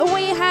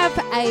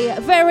have a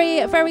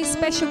very, very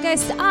special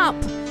guest up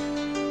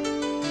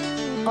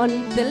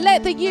on the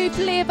Let the Youth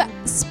Live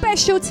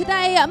special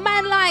today. A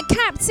man like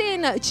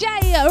Captain J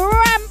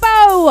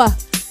Rambo.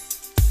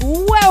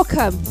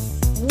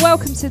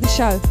 Welcome to the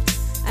show.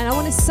 And I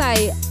want to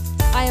say,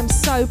 I am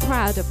so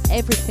proud of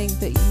everything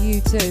that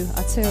you do.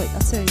 I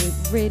tell you,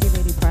 really,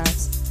 really proud.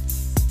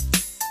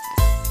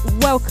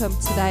 Welcome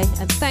today,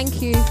 and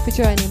thank you for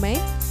joining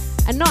me.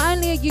 And not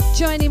only are you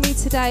joining me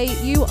today,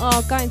 you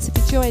are going to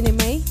be joining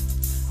me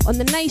on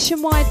the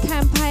nationwide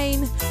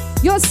campaign,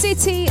 Your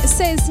City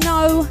Says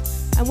No,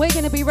 and we're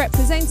going to be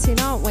representing,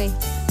 aren't we,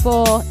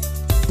 for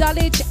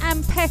Dulwich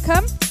and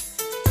Peckham.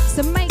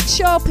 So make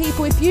sure,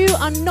 people, if you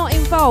are not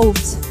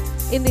involved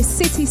in this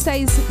City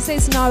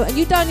Says No, and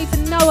you don't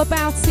even know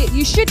about it,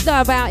 you should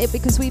know about it,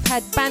 because we've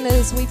had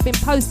banners, we've been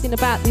posting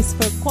about this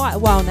for quite a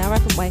while now,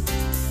 haven't we?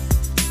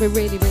 We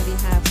really, really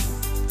have.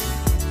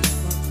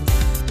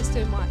 Let's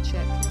do a mic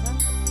check.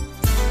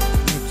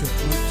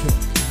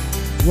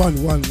 One.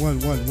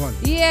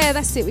 Yeah,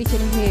 that's it. We can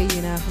hear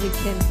you now. We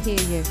can hear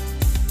you.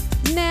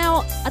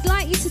 Now, I'd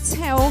like you to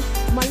tell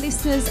my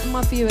listeners and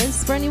my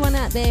viewers, for anyone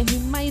out there who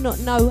may not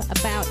know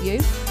about you,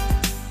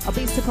 I'll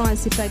be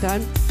surprised if they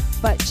don't,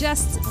 but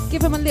just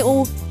give them a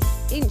little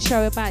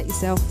intro about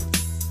yourself.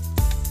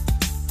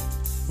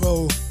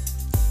 Well,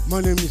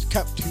 my name is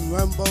Captain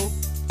Rambo.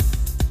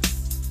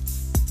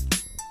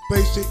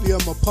 Basically,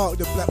 I'm a part of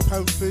the Black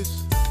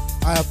Panthers.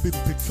 I have been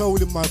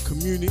patrolling my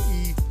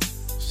community,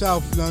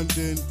 South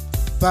London,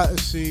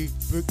 Battersea,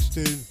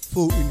 Brixton,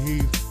 Fulton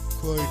Heath,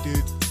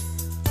 Croydon.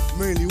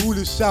 Mainly all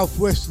the South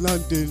West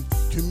London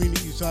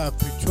communities I have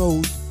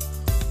patrolled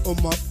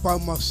by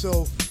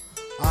myself.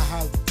 I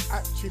have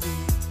actually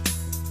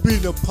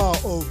been a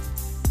part of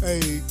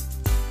a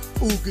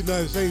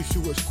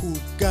organisation what's called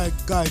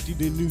Guiding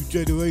the New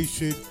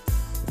Generation,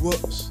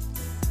 what's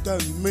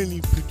done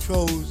many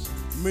patrols,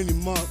 many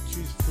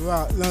marches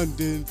throughout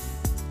London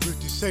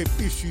with the same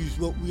issues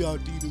what we are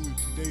dealing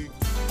with today.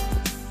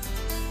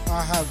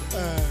 I have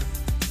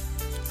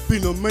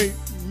been on many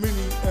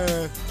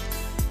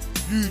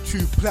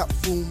YouTube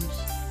platforms,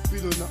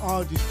 been on the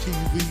Artist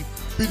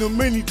TV, been on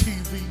many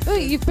TV. Oh,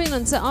 you've been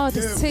on to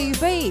Artist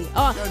TV.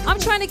 I'm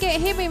trying to get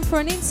him in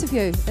for an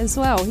interview as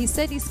well. He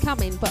said he's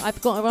coming, but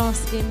I've got to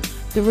ask him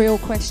the real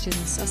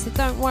questions. I said,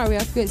 don't worry,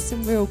 I've got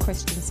some real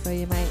questions for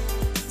you, mate.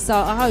 So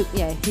I hope,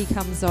 he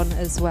comes on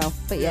as well.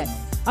 But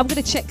I'm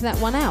going to check that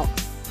one out.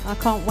 I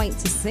can't wait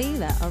to see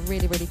that. I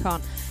really, really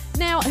can't.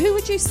 Now, who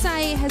would you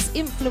say has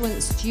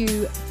influenced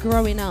you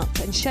growing up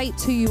and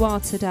shaped who you are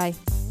today?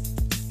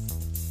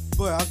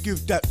 Boy, I'll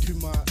give that to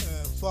my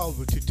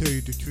father, to tell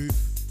you the truth.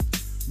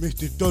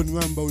 Mr. Don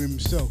Rambo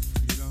himself,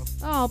 you know.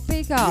 Oh,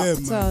 big up, yeah,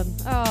 Don.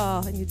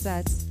 Oh, and your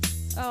dad.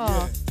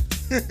 Oh.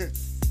 Yeah.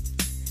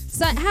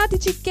 So how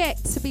did you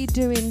get to be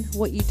doing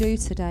what you do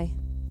today?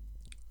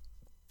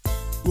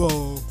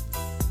 Well,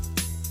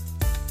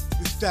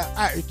 it's that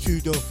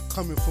attitude of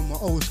coming from an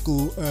old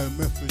school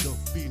method of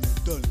being a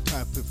Don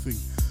type of thing,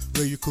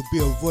 where you could be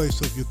a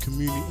voice of your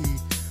community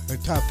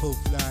and type of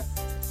like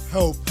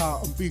help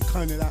out and be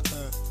kind of like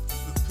a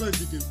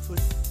president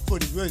for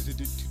the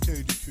resident, to tell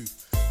you the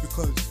truth.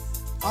 Because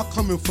I'm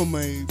coming from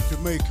a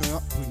Jamaican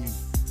upbringing,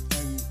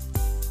 and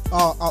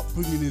our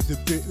upbringing is a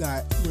bit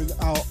like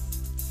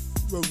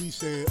when we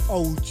say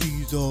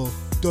OGs or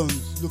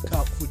Dons look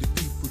out for the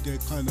people, they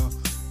kind of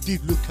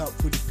did look out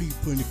for the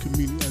people in the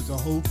community as a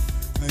whole,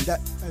 and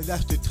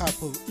that's the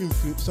type of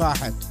influence I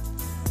had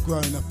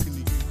growing up in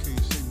the UK.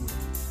 Same way.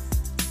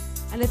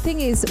 And the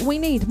thing is, we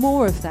need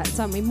more of that,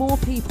 don't we? More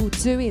people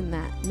doing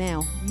that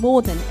now,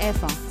 more than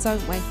ever,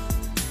 don't we?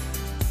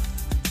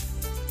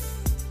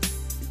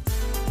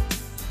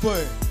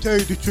 But tell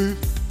you the truth,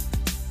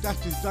 that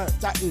is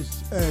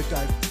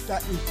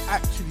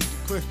actually the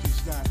question.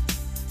 Is that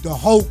the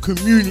whole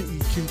community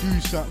can do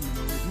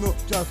something. It's not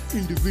just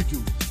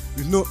individuals.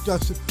 It's not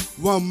just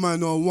one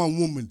man or one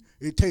woman.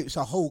 It takes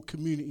a whole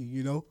community,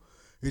 you know.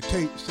 It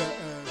takes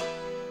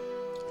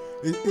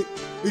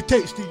it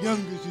takes the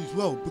youngers as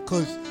well,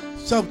 because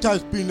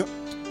sometimes being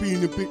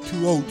a bit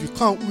too old, you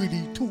can't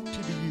really talk to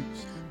the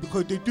youths,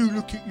 because they do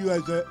look at you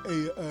as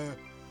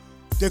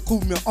they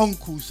call me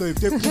uncle. So if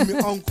they call me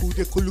uncle,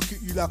 they could look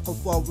at you like a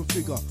father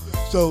figure.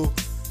 So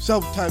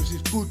sometimes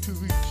it's good to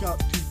reach out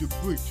to the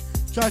bridge.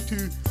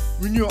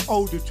 When you're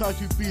older, try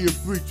to be a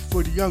bridge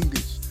for the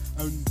youngest,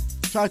 and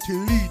try to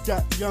lead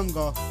that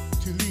younger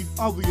to lead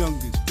other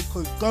youngers,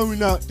 because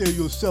going out there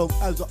yourself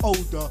as an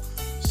older,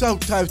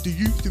 sometimes the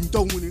youth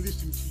don't want to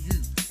listen to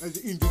you as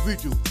an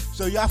individual.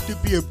 So you have to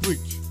be a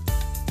bridge.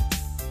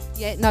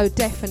 Yeah, no,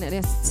 definitely.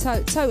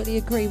 I totally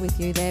agree with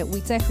you there.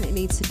 We definitely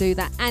need to do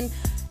that. And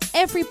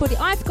everybody,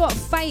 I've got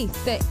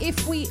faith that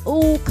if we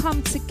all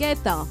come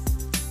together,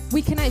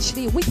 we can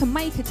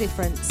make a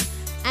difference.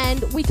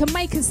 And we can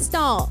make a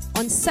start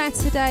on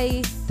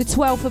Saturday, the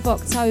 12th of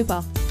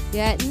October.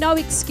 Yeah, no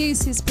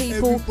excuses,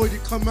 people. Everybody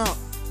come out.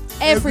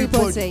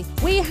 Everybody.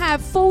 We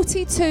have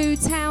 42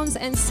 towns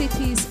and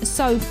cities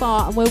so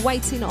far, and we're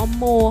waiting on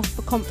more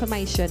for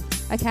confirmation.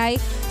 Okay,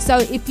 so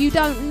if you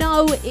don't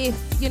know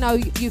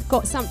if you've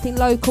got something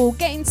local,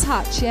 get in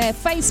touch. Yeah,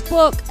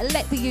 Facebook,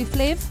 Let the Youth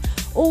Live.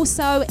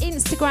 Also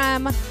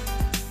Instagram,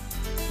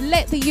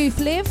 Let the Youth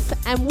Live,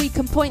 and we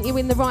can point you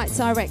in the right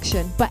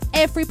direction. But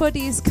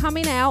everybody is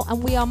coming out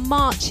and we are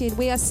marching.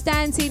 We are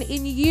standing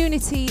in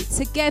unity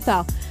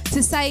together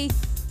to say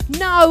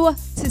no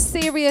to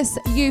serious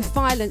youth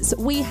violence.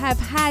 We have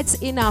had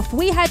enough.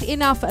 We had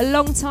enough a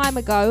long time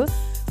ago,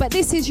 but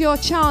this is your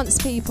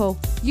chance, people.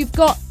 You've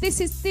got,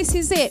 this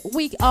is it.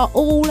 We are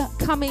all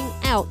coming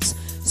out.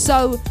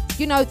 So,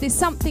 there's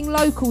something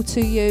local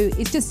to you.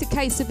 It's just a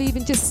case of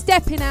even just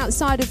stepping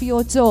outside of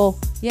your door,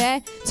 yeah,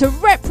 to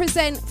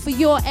represent for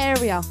your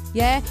area,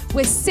 yeah.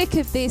 We're sick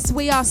of this.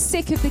 We are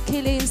sick of the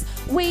killings.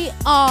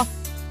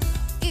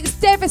 It's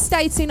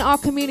devastating our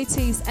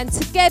communities, and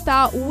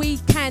together we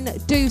can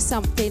do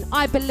something.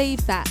 I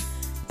believe that.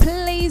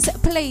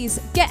 Please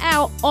get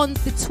out on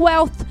the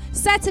 12th,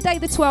 Saturday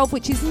the 12th,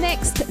 which is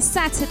next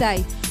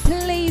Saturday.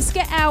 Please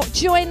get out,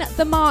 join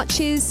the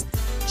marches,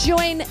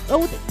 join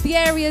all the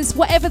areas,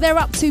 whatever they're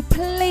up to.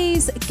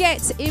 Please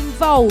get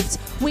involved.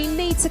 We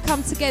need to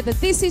come together.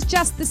 This is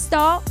just the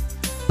start,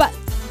 but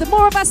the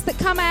more of us that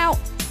come out,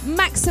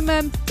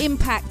 maximum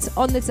impact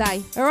on the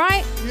day. All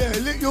right? Yeah,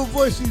 let your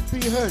voices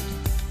be heard.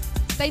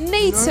 They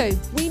need to.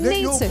 We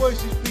need to. Let your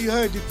voices be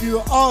heard. If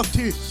you're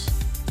artists,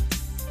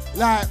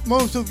 like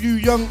most of you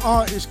young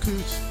artists can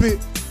spit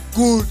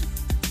good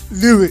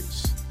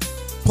lyrics,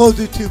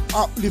 positive,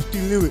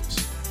 uplifting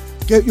lyrics.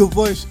 Get your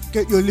voice,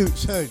 get your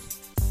lyrics heard.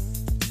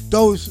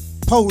 Those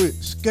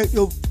poets, get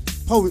your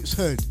poets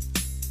heard.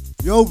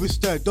 You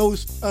understand?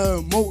 Those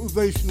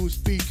motivational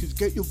speakers,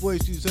 get your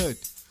voices heard.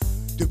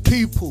 The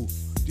people,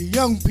 the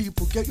young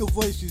people, get your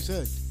voices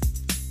heard.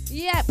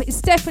 Yeah, but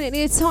it's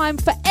definitely a time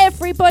for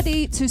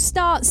everybody to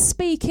start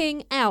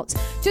speaking out.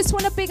 Just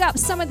want to big up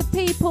some of the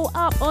people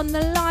up on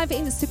the live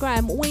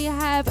Instagram. We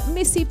have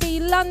Missy B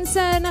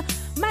London,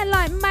 Man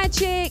Like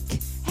Magic,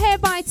 Hair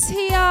by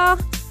Tia.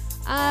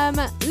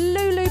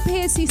 Lulu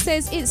Piercy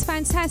says it's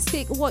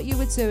fantastic what you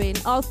were doing.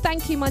 Oh,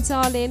 thank you, my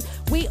darling.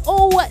 We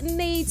all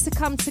need to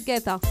come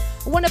together.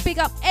 I want to big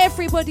up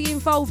everybody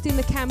involved in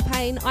the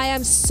campaign. I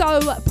am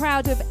so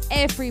proud of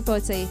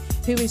everybody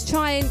who is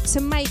trying to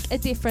make a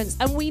difference,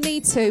 and we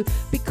need to,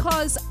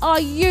 because our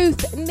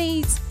youth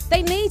need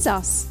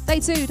us. They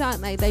do,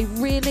 don't they? They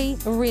really,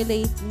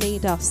 really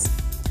need us.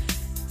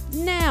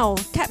 Now,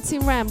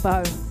 Captain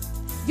Rambo,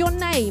 your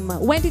name,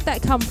 where did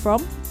that come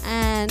from?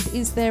 And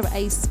is there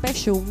a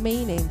special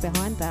meaning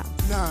behind that?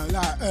 Nah,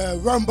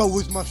 Rambo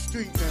was my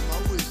street name.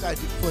 I always had it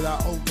for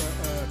that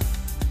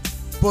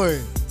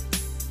over,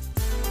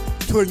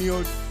 20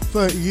 or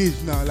 30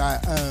 years now,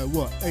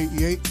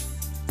 88?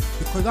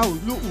 Because I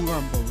was little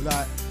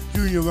Rambo,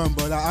 Junior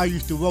Rambo. I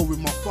used to roll with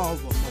my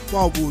father. My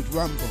father was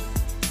Rambo.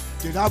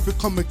 Then I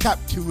become a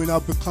captain when I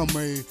become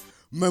a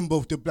member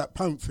of the Black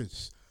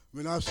Panthers.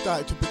 When I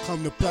started to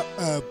become the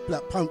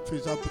Black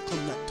Panthers, I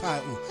become that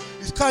title.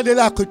 It's kind of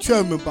like a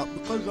chairman, but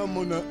because I'm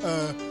on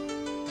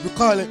we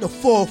call it the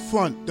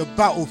forefront, the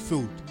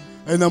battlefield,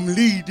 and I'm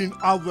leading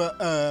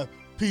other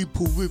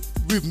people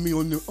with me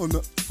on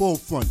the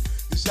forefront.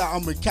 It's like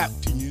I'm a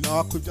captain,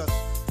 I could just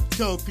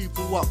tell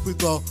people what we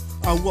got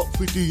and what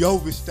we do. You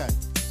understand?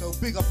 So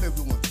big up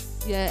everyone.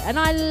 Yeah, and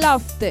I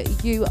love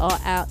that you are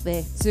out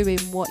there doing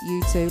what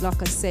you do.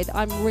 Like I said,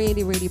 I'm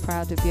really, really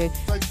proud of you.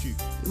 Thank you.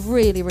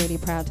 Really, really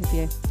proud of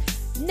you.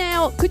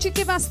 Now, could you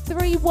give us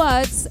 3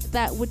 words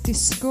that would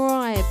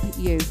describe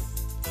you?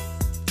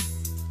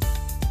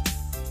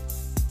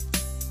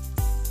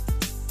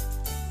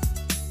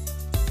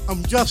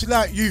 I'm just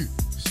like you.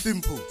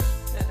 Simple.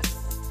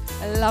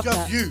 I love just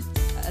that. Just you.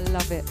 I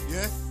love it.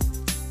 Yeah?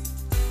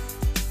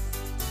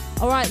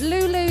 All right,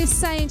 Lulu is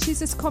saying, she's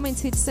just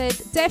commented, said,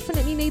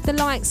 definitely need the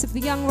likes of the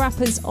young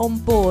rappers on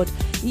board.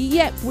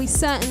 Yep, we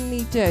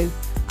certainly do.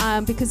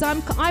 Because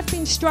I've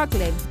been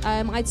struggling.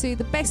 I do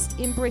the Best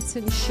in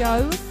Britain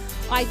show.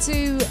 I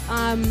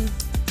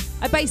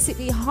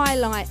basically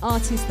highlight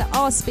artists that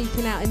are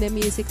speaking out in their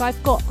music.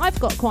 I've got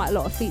quite a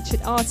lot of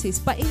featured artists,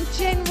 but in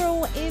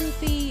general in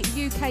the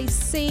UK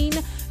scene,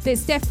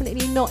 there's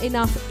definitely not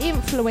enough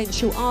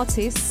influential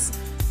artists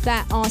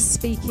that are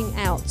speaking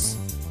out.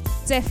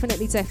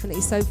 Definitely.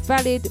 So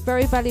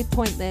very valid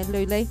point there,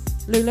 Lulu.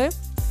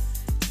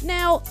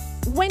 Now,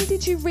 when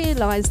did you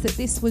realise that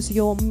this was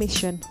your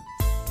mission,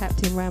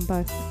 Captain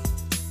Rambo?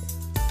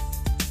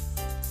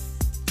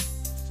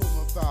 From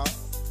about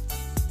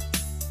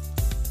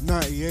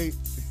 98,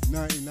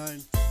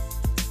 99,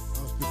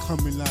 I was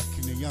becoming like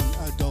a young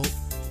adult.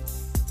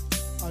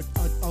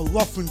 I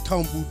rough and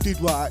tumble did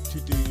what I had to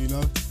do, and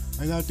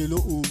I had a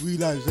little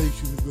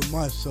realisation with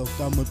myself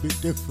that I'm a bit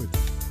different.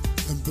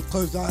 And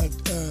because I had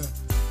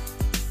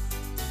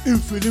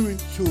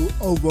influential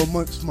over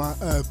amongst my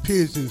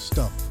peers and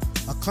stuff,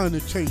 I kind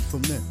of changed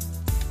from them.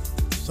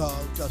 So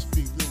I'll just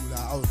be real,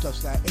 I was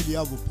just like any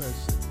other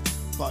person,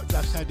 but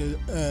just had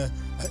an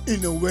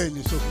inner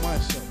awareness of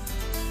myself.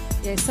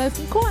 Yeah, so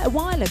from quite a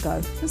while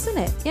ago, isn't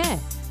it? Yeah.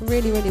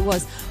 Really, really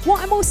was.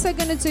 What I'm also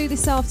going to do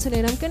this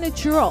afternoon, I'm going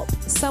to drop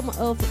some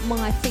of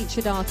my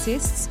featured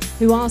artists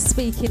who are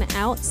speaking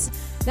out.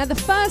 Now, the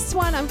first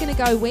one I'm going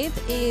to go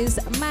with is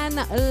a man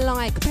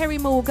like Perry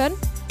Morgan,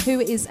 who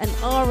is an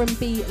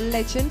R&B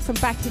legend from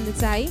back in the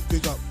day.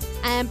 Big up.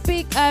 And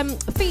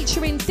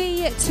featuring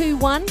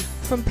D21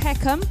 from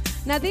Peckham.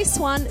 Now, this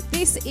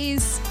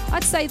is,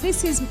 I'd say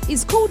this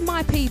is called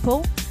My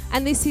People,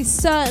 and this is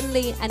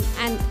certainly an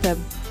anthem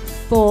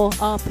for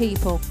our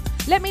people.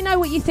 Let me know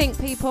what you think,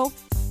 people.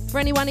 For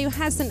anyone who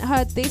hasn't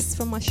heard this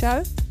from my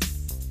show.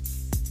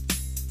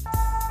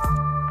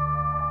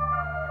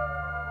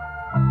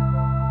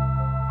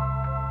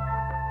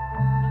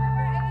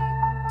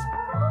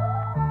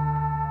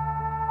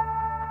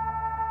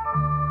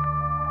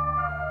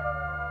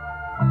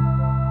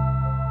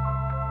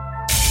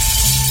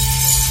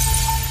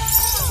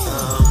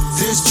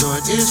 This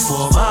joint is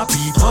for my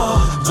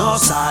people,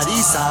 north side,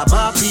 east side,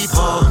 my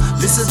people.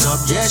 Listen up,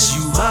 yes,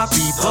 you my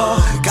people.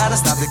 Gotta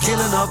stop the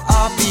killing of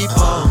our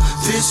people.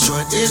 This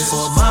joint is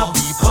for my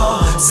people,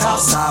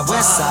 south side,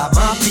 west side,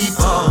 my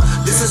people.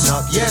 Listen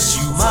up, yes,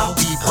 you my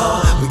people.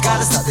 We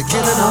gotta stop the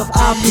killing of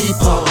our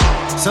people.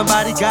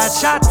 Somebody got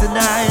shot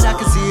tonight, I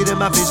can see it in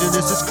my vision,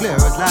 it's as clear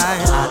as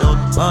light. I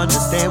don't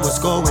understand what's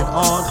going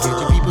on. Can't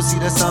you people see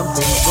that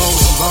something's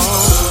going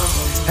wrong?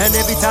 And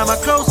every time I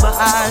close my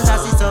eyes, I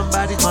see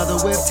somebody's mother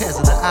with tears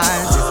in her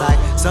eyes. It's like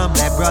some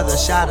black brother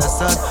shot her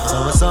son,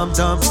 or some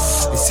dumb,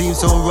 it seems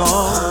so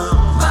wrong.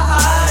 My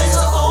eyes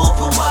are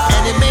open wide,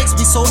 and it makes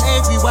me so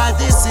angry why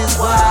this is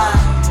why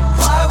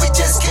we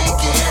just can't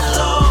get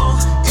along.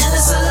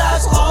 Innocent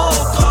lives all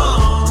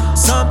gone.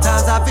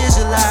 Sometimes I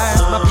visualize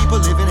my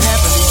people living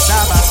happily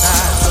side by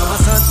side, so my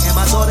son and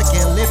my daughter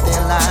can live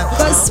their life.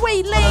 But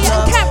Sweet Lee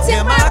and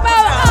Captain Rambo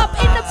up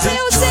in the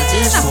building.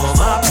 This for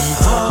my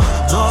people,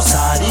 north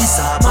side, east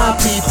side, my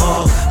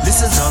people.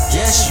 Listen up,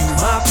 yes, you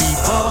my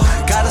people.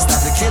 Gotta stop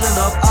the killing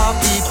of our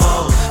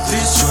people.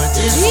 This joint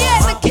is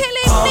for the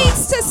killing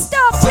needs to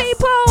stop,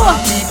 people. My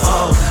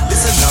people,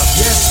 listen up,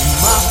 yes, you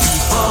my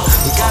people.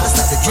 We gotta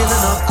stop the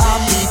killing of our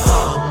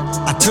people.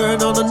 I turn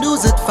on the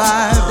news at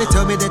 5. They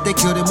tell me that they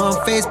killed him on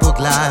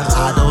Facebook Live.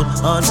 I don't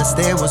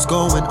understand what's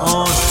going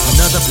on.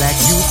 Another black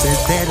youth is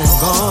dead and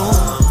gone.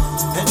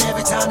 And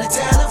every time they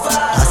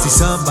televise, I see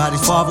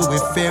somebody's father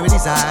with fear in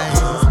his eyes.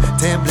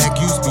 10 black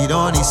youths beat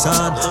on his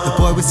son. The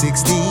boy was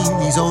 16,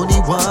 he's only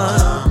one.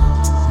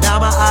 Now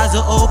my eyes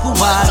are open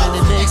wide, and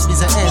it makes me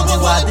so angry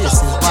why this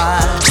is why.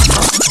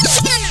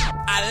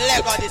 I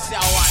love this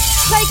one.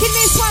 Taking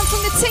this one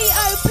from the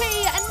TOP,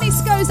 and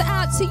this goes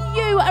out to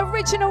you,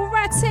 Original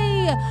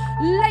Ratty,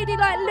 Lady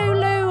Like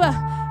Lulu,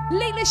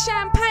 Leela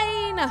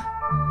Champagne,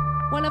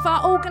 one of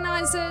our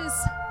organisers.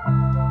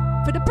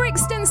 For the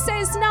Brixton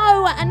Says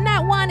No, and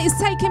that one is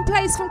taking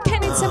place from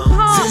Kennington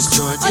Park this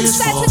joint on is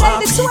Saturday for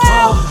my the people,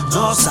 12th.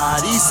 north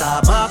side, east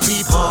side, my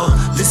people.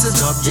 Listen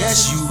up,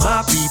 yes, you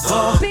my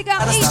people. Big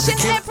up each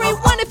and every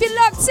one of you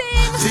locked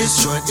in.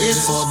 This joint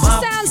is for my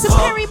Sounds people,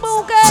 of Perry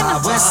Morgan,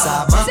 side, west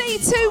side, my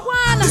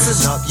D21.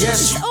 Listen up,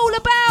 yes, It's you all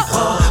about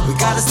we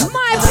gotta stop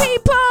my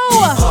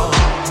people.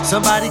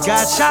 Somebody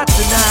got shot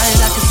tonight.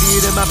 I can see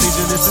it in my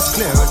vision, it's as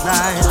clear as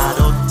light. I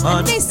don't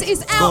And this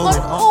is out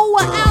on all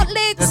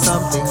outlets,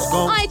 something's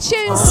going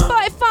iTunes,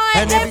 Spotify,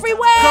 and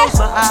everywhere. Close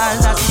my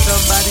eyes, I see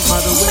somebody's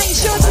mother with Make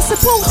sure to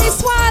support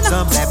this one.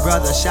 some black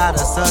brother shot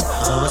her son,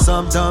 or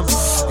some dumb,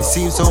 it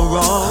seems so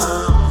wrong.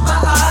 My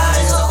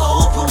eyes are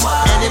open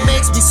wide, and it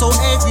makes me so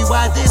angry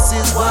why this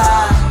is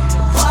why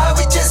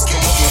we just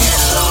can't get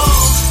along.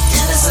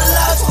 Innocent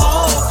lives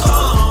all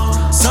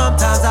gone.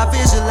 Sometimes I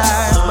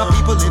visualize my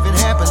people living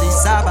happily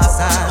side by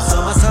side,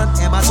 so my son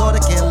and my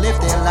daughter can live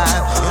their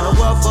life in a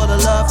world full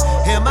of love.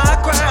 Hear my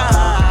cry.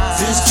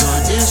 This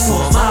joint is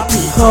for my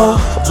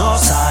people, north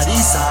side,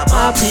 east side,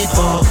 my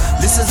people.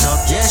 Listen up,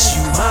 yes,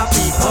 you my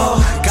people.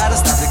 Gotta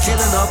stop the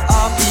killing of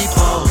our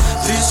people.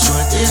 This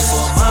joint is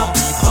for my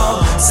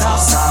people,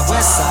 south side,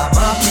 west side,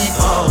 my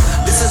people.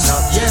 Listen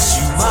up, yes,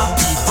 you my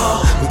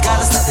people. We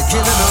gotta stop the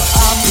killing of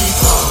our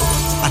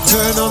people. I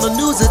turn on the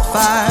news at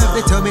 5.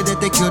 They tell me that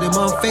they killed him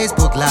on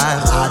Facebook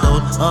Live. I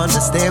don't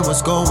understand what's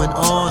going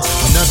on.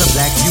 Another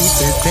black youth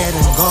is dead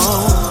and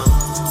gone.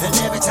 And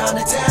every time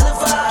they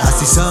televise, I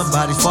see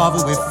somebody's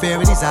father with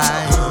fear in his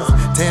eyes.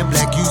 10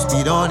 black youths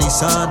beat on his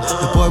son.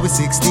 The boy was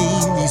 16,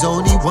 he's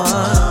only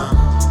one.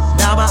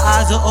 Now my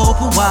eyes are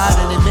open wide,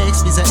 and it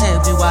makes me so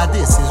angry why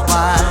this is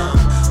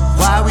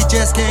why we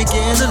just can't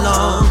get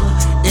along.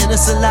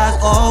 Innocent lives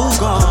all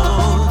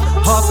gone.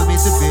 Hard for me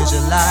to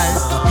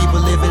visualize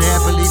people living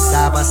happily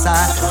side by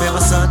side. Where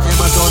my son and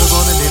my daughter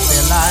gonna live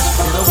their lives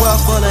in a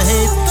world full of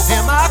hate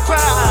and my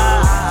cry.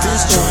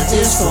 This joint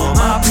is for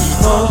my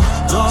people,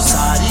 north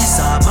side,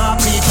 east side, my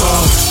people.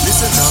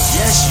 Listen up,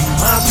 yes, you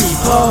my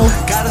people.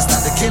 Gotta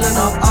stop the killing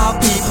of our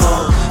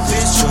people.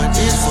 This joint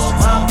is for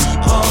my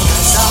people,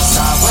 south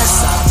side, west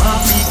side, my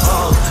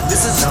people.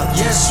 Listen up,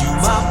 yes, you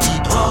my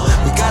people.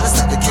 We gotta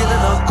stop the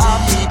killing of our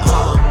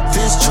people.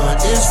 This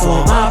joint is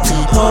for my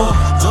people,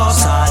 north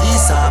side,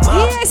 east side,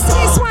 my Yes,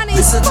 this one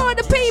is for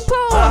the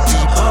people. my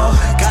people.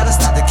 Gotta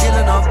stop the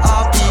killing of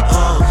our people.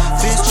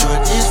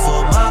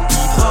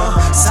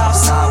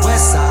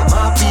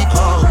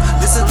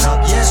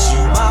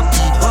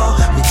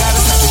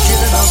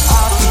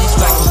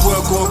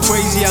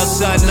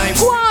 outside night.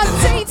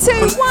 1, 2,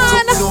 2,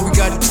 1. Know we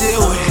gotta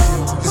deal with it.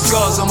 The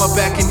scars on my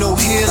back and no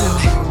healing.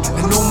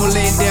 And no more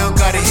laying down,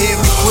 gotta hear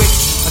me quick.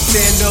 I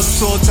stand up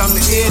tall, time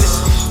to hear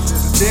this.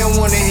 They don't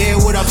wanna hear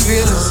what I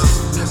feelings.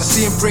 I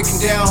see them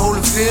breaking down,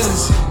 holding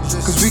feelings.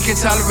 Cause we can't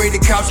tolerate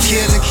the cops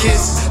killing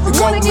kids. The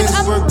government's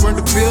work burn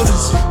the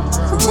buildings.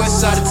 The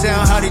west side of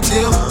town, how they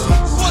deal.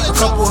 A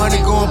couple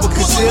hundred going but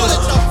concealed.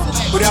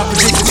 Without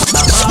predicting.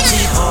 And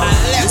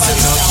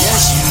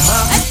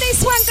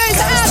this one goes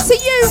out to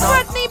you,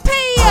 Rodney P.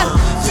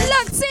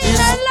 Locked in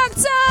and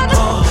locked on.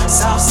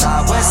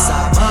 Southside,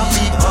 westside, my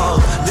people.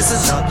 Listen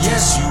up,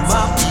 yes, you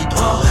my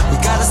people. We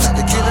gotta stop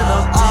the killing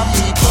of our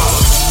people.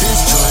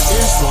 This joint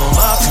is for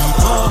my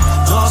people.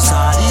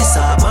 Northside,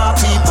 eastside, my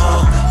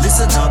people.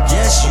 Listen up,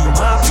 yes, you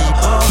my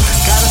people.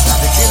 Gotta stop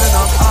the killing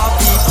of our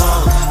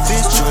people.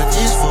 This joint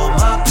is for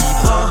my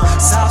people.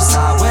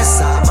 Southside,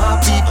 westside,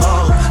 my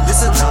people.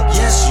 Listen up,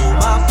 yes, you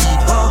my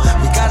people.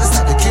 We gotta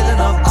stop the killing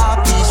of our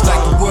people. It's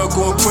like the world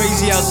going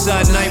crazy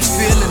outside and I ain't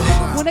feeling it.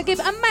 Want to give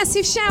a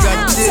massive shout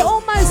out to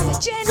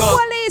almost Jen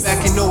Wallace.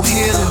 Back and no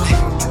healing.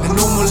 And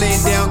no more laying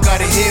down,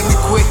 gotta hear me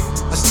quick.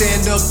 I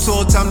stand up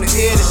tall, time to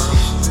hear this.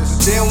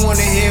 They don't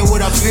wanna hear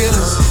what I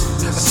feelings.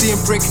 I see them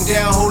breaking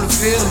down, holding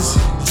feelings.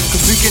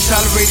 Cause we can't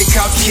tolerate the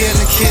cops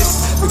killing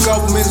kids. The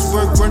government's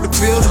work burn the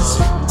buildings.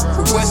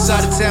 The west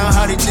side of town,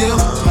 how they deal.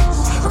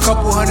 A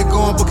couple hundred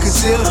going but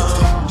concealed.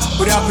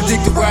 Without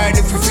predicting right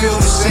if we feel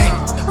the same.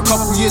 A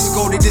couple years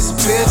ago they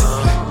disappeared.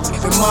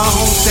 In my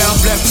hometown,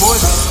 black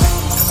boys.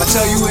 I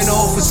tell you in the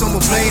office,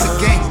 someone playing the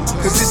game.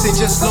 Cause this ain't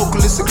just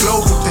local, it's a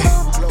global thing.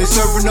 They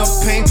serving up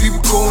pain,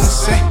 people going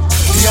insane.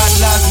 We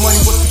idolize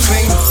money, what's the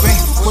claim to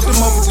fame? What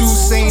them other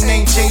dudes saying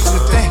ain't changing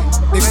a thing.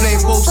 They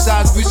playing both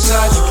sides, which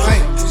side you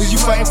playing? Is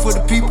you fighting for the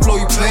people or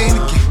you playing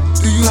the game?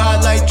 Do you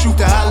highlight truth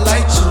to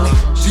highlight your name?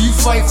 Do you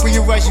fight for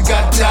your rights, you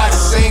gotta die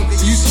the same?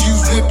 They used to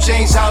use whip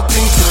chains, how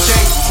things have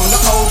changed. From the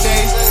old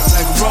days,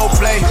 like a role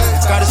play.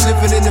 Got us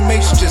living in the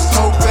matrix, just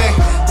obey.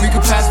 We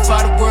can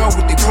pacify the world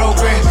with their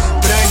programs.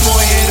 But I ain't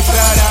going here to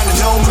bow down to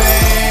no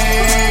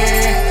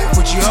man.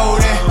 What you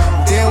holding?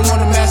 They don't want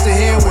a master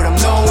here, what I'm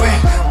knowing.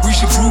 We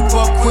should group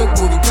up quick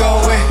where we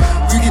going.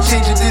 We can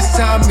change it this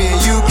time, me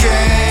and you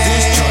can.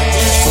 This joint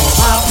is for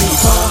my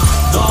people.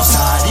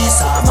 Northside,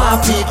 eastside, my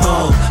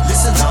people.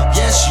 Listen up,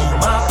 yes, you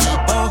my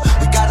people.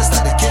 We gotta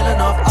stop the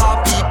killing of our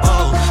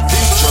people.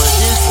 This joint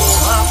is for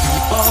my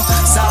people.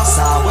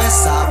 Southside,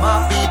 westside,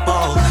 my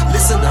people.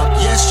 Listen up,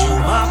 yes, you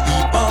my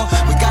people.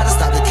 We gotta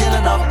stop the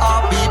killing of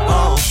our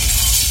people.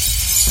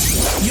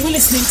 You're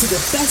listening to the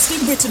Best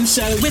in Britain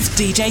show with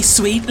DJ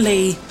Sweet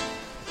Lee.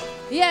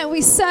 Yeah,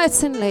 we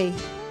certainly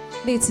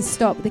need to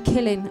stop the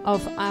killing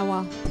of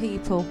our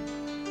people.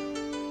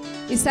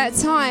 It's that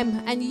time,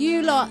 and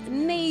you lot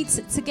need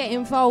to get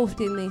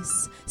involved in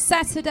this.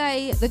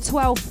 Saturday, the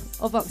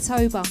 12th of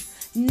October,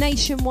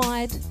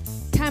 nationwide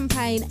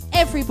campaign,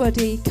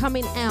 everybody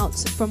coming out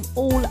from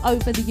all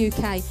over the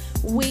UK.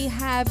 We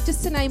have,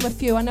 just to name a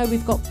few, I know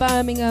we've got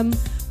Birmingham,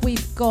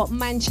 we've got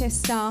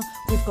Manchester,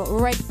 we've got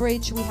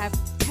Redbridge, we have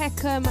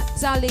Peckham,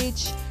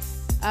 Dulwich,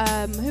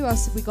 who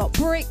else have we got?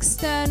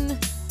 Brixton.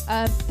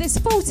 There's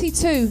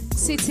 42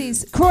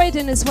 cities.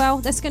 Croydon as well.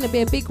 That's going to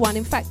be a big one.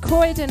 In fact,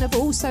 Croydon have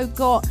also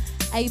got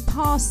a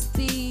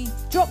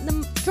drop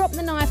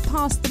the knife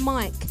past the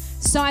mic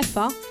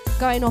cipher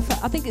going off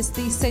at, I think it's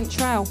the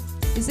Central.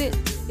 Is it?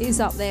 It is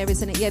up there,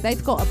 isn't it? Yeah,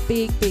 they've got a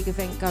big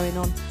event going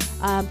on.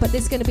 But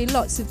there's going to be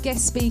lots of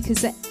guest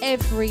speakers at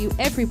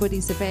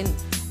everybody's event,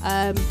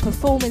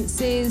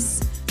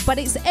 performances. But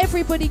it's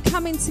everybody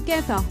coming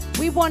together.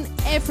 We want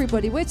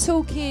everybody. We're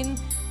talking,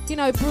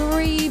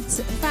 bereaved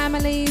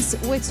families.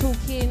 We're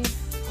talking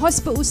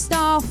hospital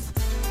staff,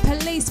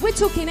 police. We're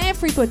talking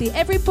everybody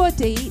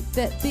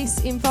that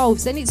this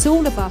involves. And it's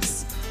all of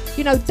us.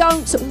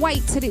 Don't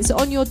wait till it's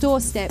on your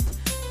doorstep.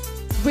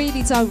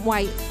 Really don't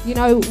wait.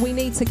 We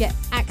need to get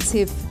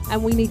active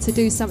and we need to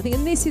do something.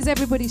 And this is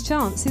everybody's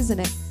chance, isn't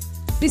it?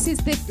 This is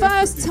the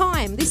first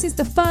time this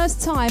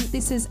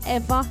has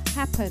ever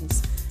happened.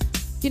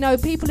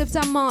 People have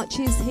done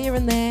marches here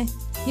and there,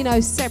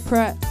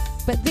 separate,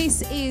 but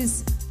this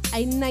is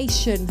a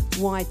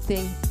nationwide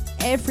thing.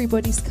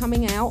 Everybody's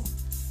coming out.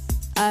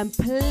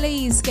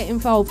 Please get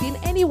involved in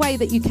any way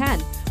that you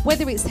can,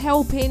 whether it's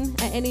helping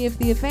at any of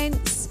the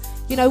events,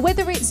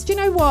 whether it's,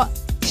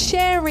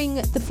 sharing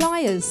the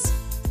flyers.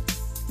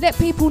 Let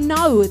people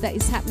know that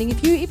it's happening.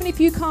 Even if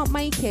you can't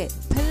make it,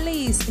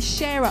 please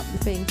share up the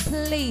thing,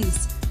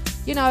 please.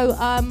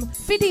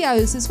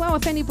 Videos as well,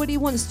 if anybody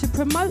wants to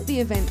promote the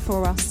event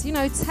for us,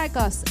 tag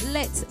us,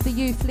 let the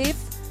youth live,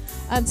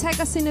 tag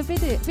us in a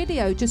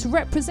video just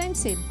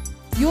representing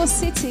your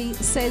city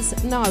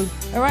says no.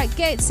 All right,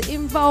 get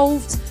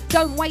involved,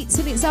 don't wait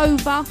till it's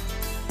over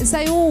and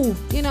say,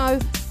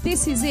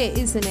 this is it,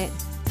 isn't it?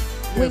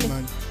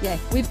 Man.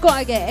 We've got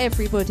to get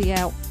everybody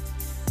out.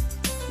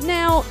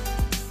 Now,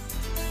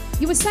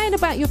 you were saying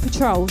about your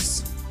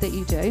patrols that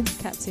you do,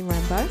 Captain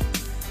Rambo.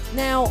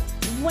 Now,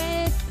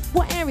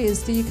 what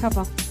areas do you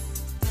cover?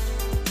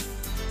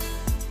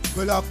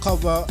 Well, I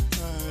cover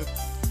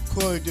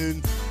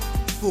Croydon,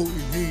 Fulton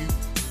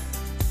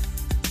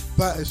Heath,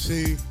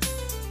 Battersea,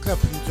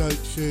 Clapham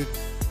Junction,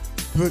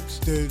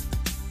 Brixton.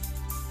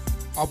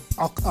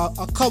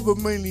 I cover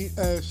mainly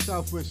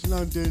Southwest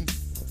London.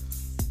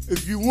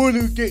 If you want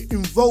to get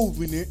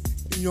involved in it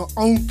in your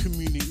own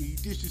community,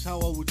 this is how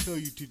I would tell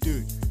you to do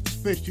it,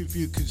 especially if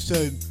you're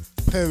concerned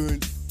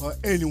parent or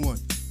anyone.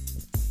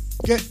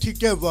 Get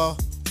together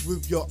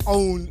with your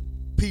own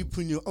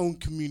people in your own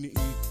community.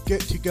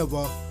 Get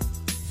together,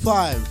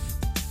 4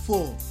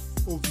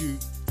 of you.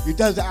 It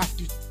doesn't have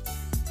to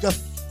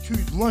just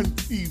choose one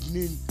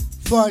evening,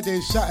 Friday,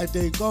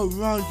 Saturday, go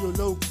around your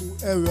local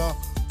area,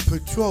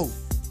 patrol.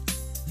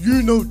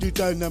 You know the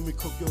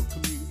dynamic of your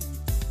community.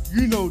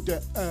 You know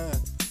that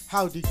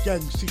how the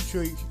gang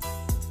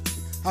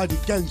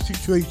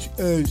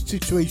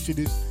situation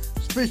is,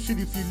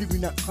 especially if you live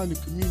in that kind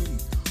of community.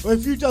 Or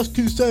if you're just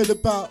concerned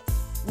about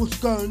what's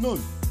going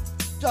on,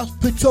 just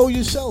patrol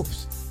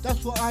yourselves.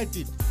 That's what I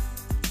did.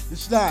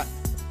 It's like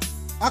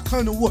I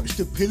kind of watch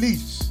the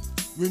police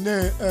when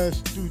they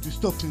do the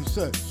stop and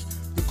search,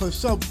 because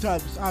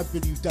sometimes I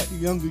believe that the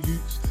younger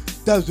youths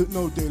doesn't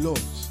know their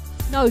laws.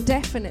 No,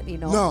 definitely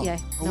not. No. Yeah.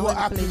 And No, what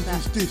I believe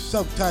happens that. is this: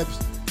 sometimes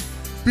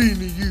being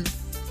a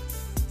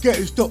youth,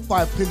 getting stopped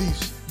by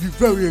police, you're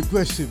very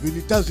aggressive, and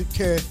it doesn't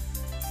care.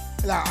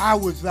 Like I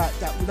was like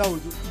that when I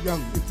was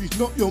young. If it's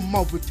not your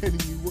mother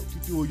telling you what to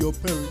do, or your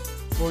parents,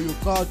 or your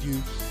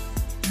guardians,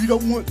 you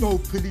don't want no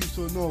police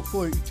or no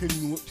authority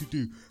telling you what to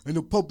do. And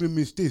the problem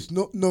is this: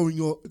 not knowing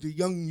the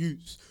young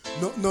youths,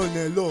 not knowing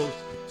their laws.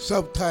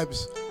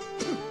 Sometimes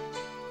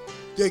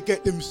they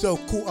get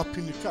themselves caught up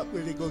in the trap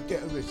where they go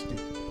get arrested,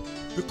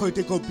 because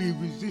they're gonna be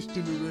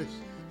resisting arrest.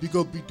 They're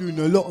gonna be doing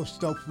a lot of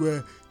stuff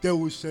where they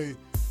will say,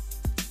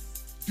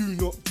 do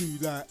not do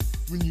that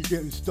when you're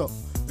getting stopped.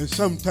 And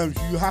sometimes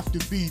you have to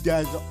be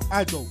there as an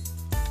adult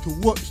to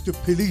watch the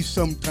police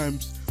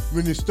sometimes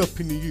when they're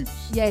stopping the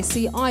youths. Yeah,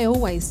 see, I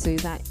always do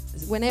that.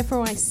 Whenever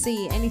I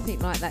see anything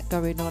like that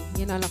going on,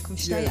 you know, like I'm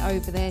straight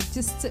over there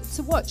just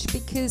to watch,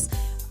 because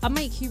I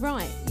make you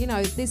right. You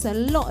know, there's a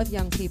lot of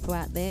young people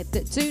out there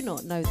that do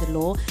not know the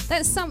law.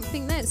 That's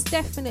something, that's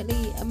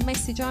definitely a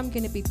message I'm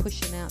going to be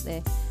pushing out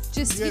there.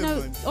 Just, you know,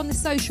 man, on the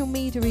social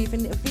media,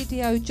 even a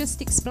video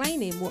just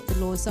explaining what the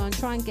laws are and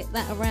try and get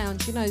that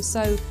around, you know,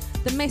 so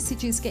the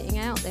message is getting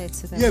out there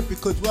to them. Yeah,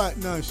 because right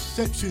now,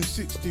 Section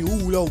 60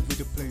 all over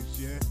the place,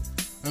 yeah?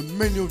 And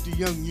many of the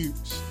young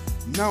youths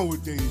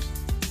nowadays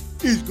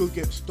is going to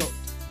get stopped,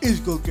 is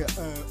going to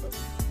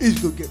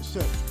get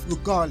searched,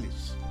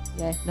 regardless.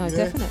 Yeah, no,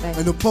 definitely.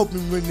 And the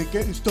problem when they're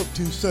getting stopped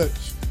in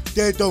search,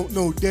 they don't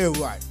know their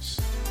rights.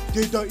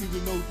 They don't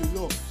even know the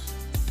laws.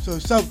 So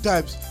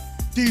sometimes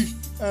these,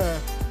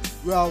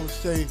 well, I would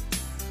say,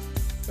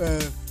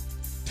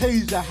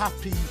 taser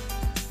happy.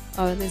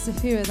 Oh, and there's a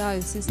few of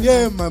those, isn't there?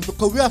 there? Yeah, man,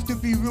 because we have to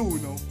be real, you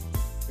know.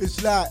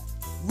 It's like,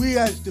 we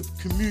as the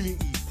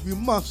community, we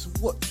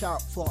must watch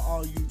out for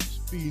our youths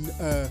being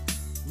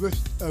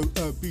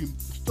being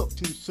stopped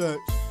in search.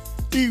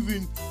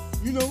 Even,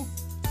 you know,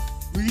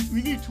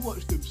 we need to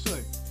watch them,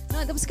 sorry. No,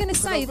 I was going to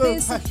say,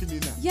 there's passion in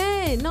that.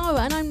 Yeah, no,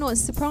 and I'm not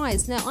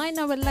surprised. Now, I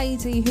know a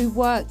lady who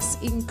works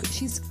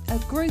she's a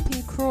group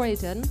in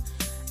Croydon,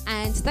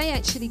 and they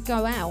actually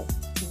go out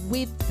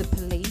with the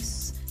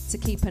police to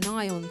keep an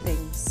eye on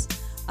things.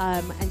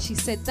 And she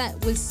said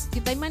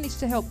they managed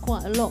to help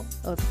quite a lot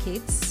of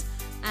kids.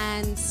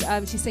 And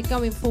she said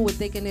going forward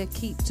they're going to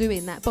keep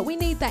doing that. But we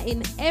need that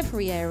in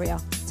every area,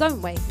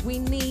 don't we? We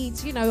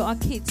need, you know, our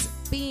kids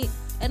be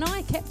an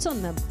eye kept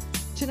on them.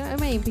 Do you know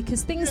what I mean?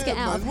 Because things get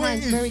out of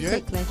hand very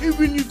quickly.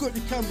 Even you got the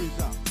cameras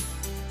out,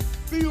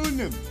 be on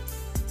them.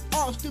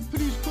 Ask the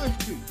police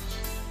questions.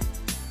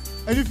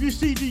 And if you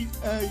see the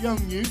young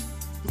youth,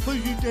 because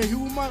you're there, he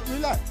might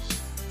relax.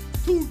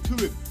 Talk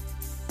to him.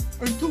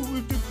 And talk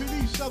with the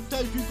police.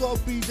 Sometimes you got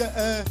to be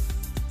the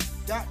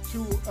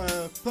actual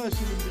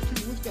person in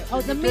between. What's that?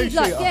 Oh, the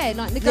negotiator.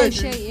 Like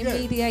negotiating,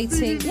 mediating.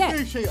 Be the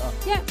negotiator.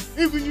 Yeah.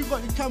 Even you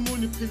got the camera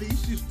on the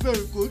police, it's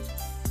very good.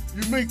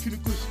 You're making a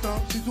good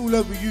stance. It's all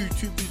over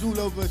YouTube. It's all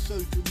over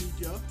social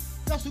media.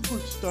 That's a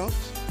good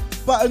stance.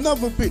 But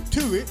another bit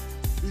to it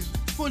is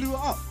follow it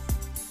up.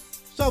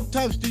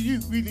 Sometimes the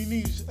youth really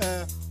needs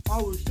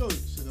our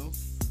assurance, you know.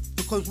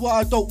 Because what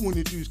I don't want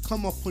to do is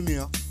come up on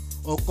here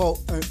or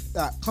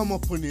come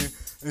up on here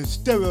and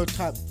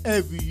stereotype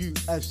every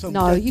youth as some.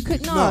 No, you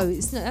could no.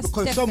 It's not. That's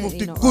because some of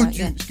the not good right,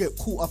 youths get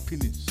caught up in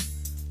this.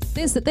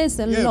 There's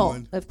a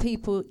lot of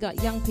people,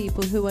 like young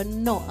people, who are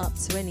not up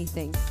to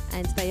anything,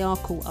 and they are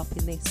caught up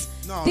in this.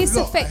 No, this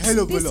affects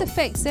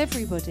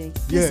everybody,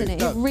 doesn't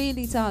it? It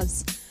really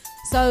does.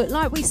 So,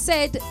 like we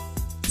said,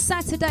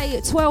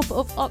 Saturday, 12th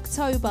of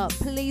October,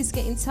 please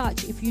get in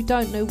touch if you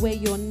don't know where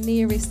your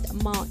nearest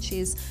march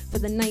is for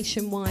the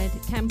nationwide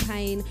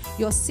campaign.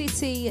 Your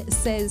city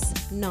says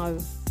no.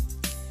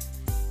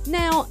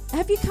 Now,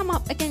 have you come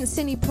up against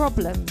any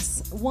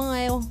problems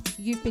while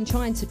you've been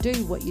trying to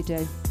do what you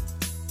do?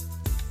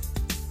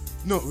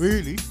 Not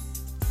really.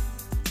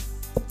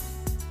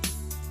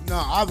 No,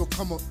 I haven't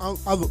come up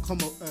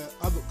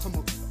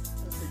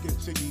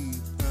against any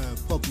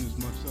problems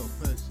myself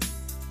personally.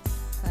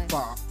 Okay.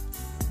 But,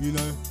 you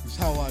know, it's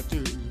how I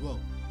do it as well.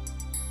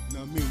 You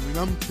know what I mean? When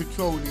I'm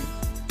patrolling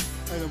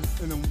and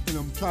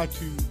I'm trying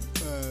to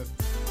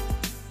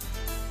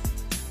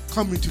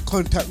come into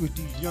contact with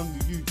these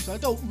younger youths, I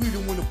don't really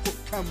want to put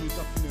cameras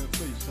up in their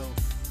face. So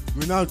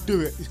when I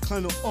do it, it's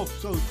kind of off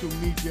social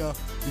media.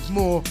 It's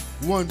more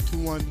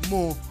one-to-one,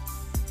 more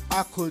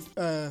I could,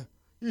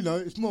 you know,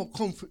 it's more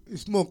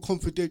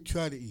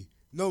confidentiality.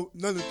 No,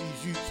 none of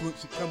these youths want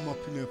to come up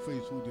in their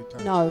face all the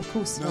time. No, of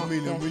course you know not. What I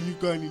mean? Yeah. And when you're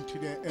going into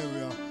their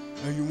area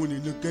and you want to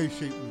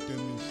negotiate with them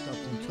and stuff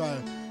and try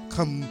to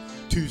come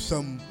to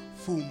some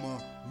form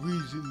of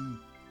reason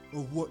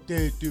of what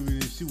they're doing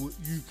and see what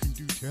you can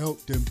do to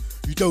help them,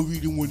 you don't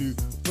really want to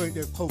break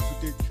their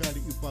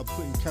confidentiality by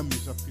putting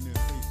cameras up in their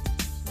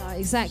faces. No,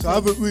 exactly. So I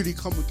haven't really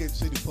come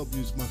against any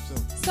problems myself.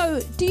 So,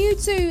 do you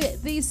do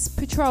these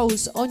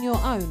patrols on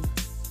your own?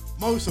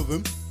 Most of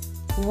them.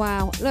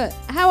 Wow. Look,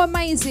 how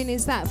amazing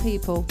is that,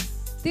 people?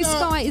 This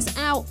guy is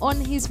out on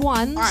his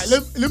ones. Alright,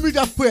 let me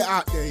just put it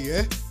out there,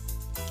 yeah?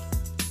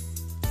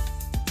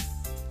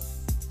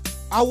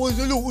 I was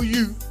a little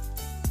youth,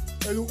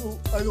 a little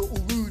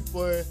rude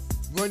boy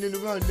running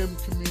around them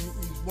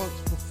communities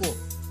once before.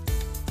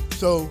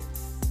 So,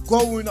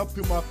 growing up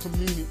in my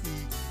community,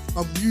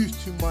 I'm used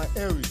to my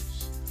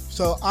areas.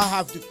 So I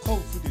have the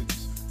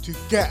confidence to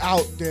get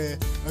out there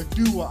and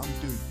do what I'm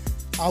doing.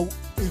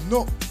 It's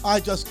not I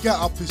just get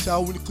up and say I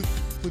want to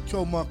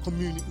patrol my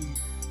community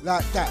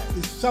like that.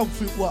 It's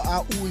something what I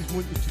always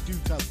wanted to do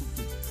type of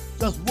thing.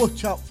 Just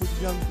watch out for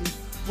the youngers,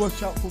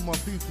 watch out for my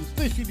people,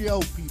 especially the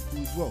old people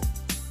as well.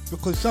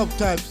 Because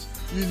sometimes,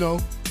 you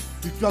know,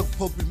 the drug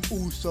problem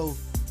also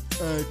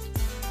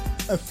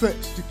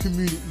affects the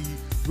community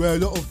where a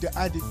lot of the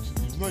addicts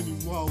is running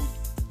wild,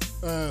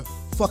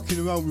 fucking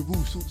around with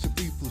all sorts of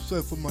people.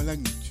 Sorry for my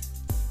language.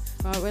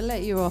 Right, we'll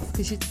let you off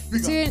because you're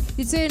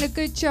doing a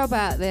good job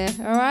out there,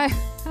 all right?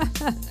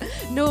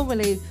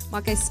 Normally,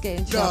 my guests get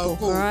in trouble,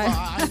 all right?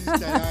 I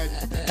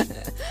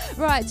understand.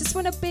 Right, just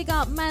want to big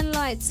up man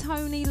like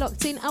Tony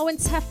locked in. Owen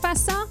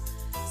Tafasa,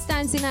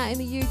 standing out in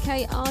the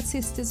UK,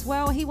 artist as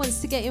well. He wants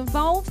to get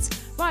involved.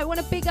 Right, want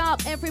to big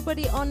up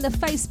everybody on the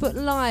Facebook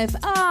Live.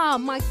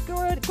 My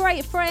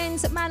great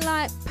friends, man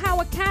like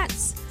Power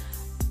Cats.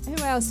 Who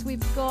else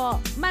we've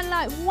got? Man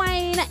like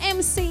Wayne,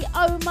 MC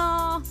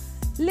Omar,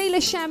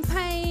 Leela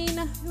Champagne.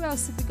 Who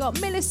else have we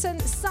got?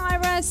 Millicent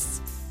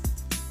Cyrus.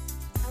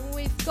 And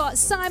we've got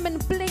Simon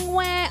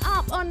Blingware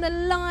up on the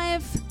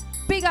live.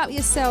 Big up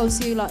yourselves,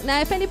 you lot.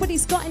 Now, if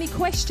anybody's got any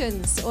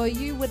questions or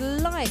you would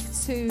like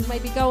to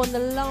maybe go on the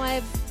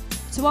live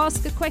to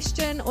ask a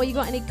question or you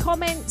got any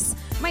comments,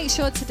 make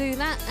sure to do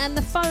that. And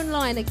the phone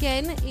line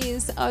again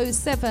is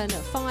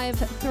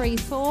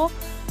 07534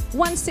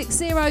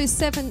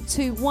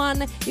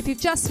 160721. If you've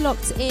just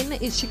locked in,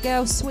 it's your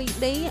girl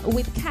Sweetly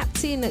with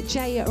Captain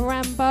Jay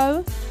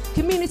Rambo,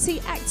 community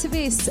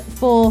activist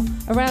for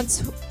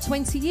around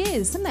 20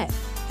 years, isn't it?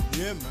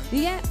 Yeah, man.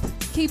 Yep,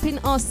 keeping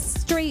our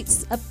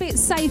streets a bit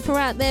safer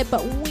out there,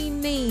 but we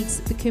need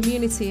the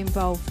community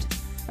involved.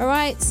 All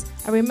right,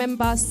 and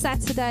remember,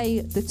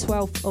 Saturday the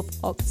 12th of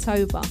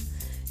October.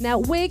 Now,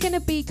 we're going to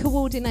be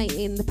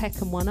coordinating the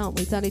Peckham one, aren't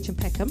we? Dulwich and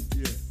Peckham.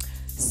 Yeah.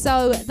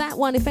 So that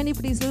one, if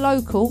anybody's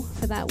local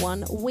for that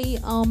one, we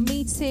are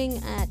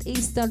meeting at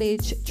East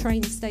Dulwich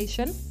train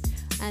station,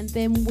 and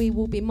then we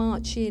will be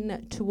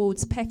marching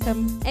towards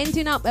Peckham,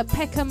 ending up at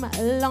Peckham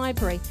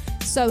Library.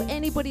 So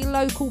anybody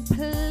local,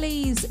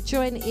 please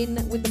join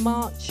in with the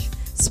march.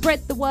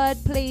 Spread the word,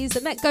 please.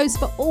 And that goes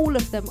for all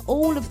of them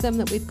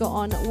that we've got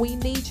on. We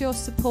need your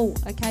support,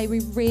 okay?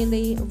 We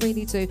really,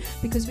 really do.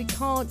 Because we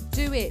can't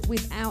do it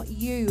without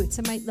you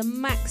to make the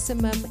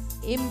maximum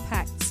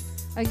impact,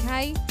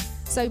 okay?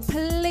 So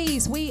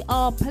please,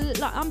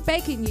 I'm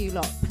begging you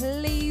lot,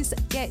 please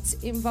get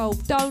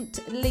involved. Don't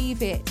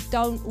leave it.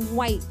 Don't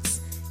wait.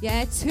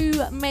 Yeah,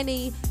 too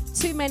many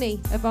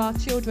of our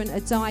children are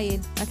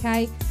dying,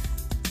 okay?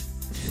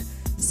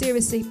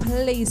 Seriously,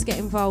 please get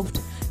involved.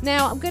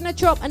 Now, I'm going to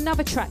drop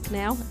another track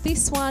now.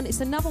 This one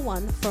is another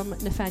one from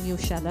Nathaniel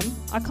Shalom.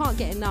 I can't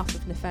get enough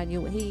of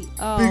Nathaniel.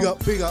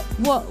 Big up.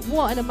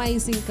 What an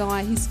amazing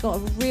guy. He's got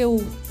a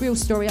real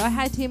story. I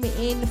had him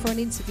in for an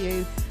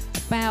interview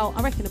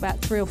about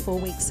 3 or 4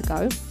 weeks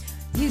ago.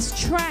 His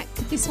track,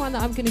 this one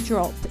that I'm going to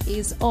drop,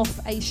 is off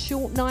a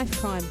short knife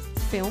crime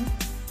film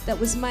that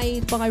was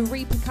made by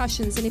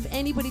Repercussions. And if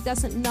anybody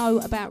doesn't know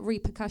about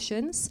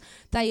Repercussions,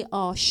 they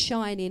are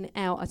shining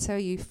out, I tell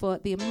you, for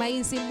the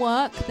amazing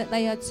work that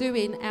they are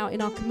doing out in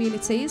our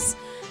communities.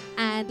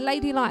 And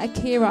Lady like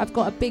Akira, I've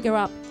got to big her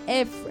up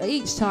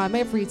each time,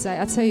 every day.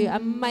 I tell you,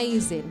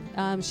 amazing.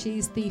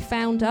 She's the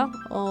founder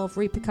of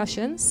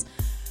Repercussions.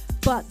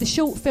 But the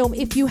short film,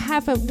 if you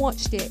haven't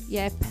watched it,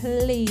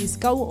 please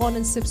go on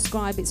and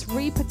subscribe. It's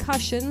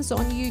Repercussions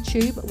on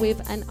YouTube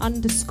with an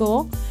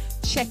 _.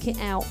 Check it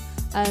out.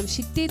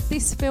 She did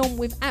this film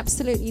with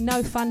absolutely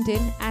no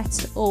funding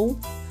at all.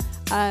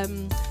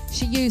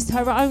 She used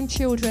her own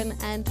children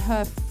and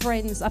her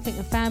friends, I think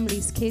her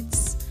family's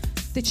kids.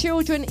 The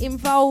children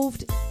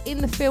involved in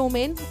the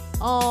filming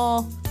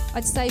are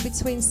I'd say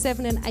between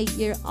 7 and 8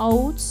 year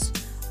olds.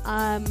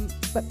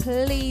 But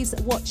please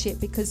watch it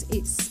because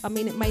it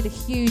made a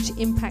huge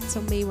impact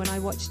on me when I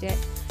watched it.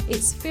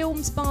 It's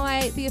filmed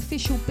by the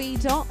official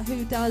B-Dot,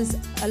 who does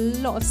a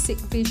lot of sick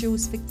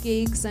visuals for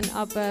gigs and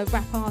other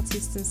rap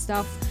artists and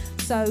stuff.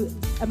 So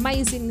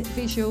amazing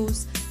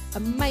visuals,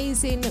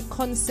 amazing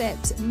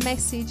concept,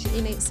 message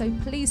in it. So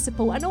please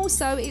support. And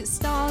also it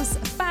stars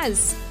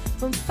Faz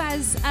from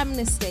Faz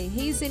Amnesty.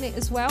 He's in it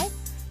as well.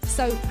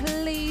 So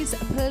please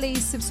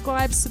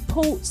subscribe,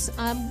 support,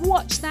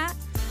 watch that.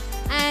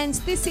 And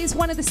this is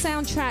one of the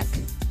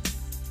soundtracks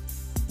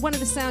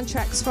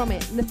from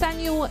it.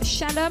 Nathaniel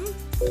Shalom.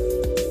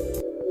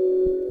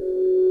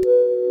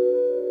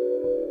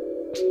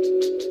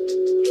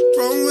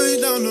 Wrong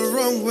way down the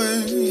wrong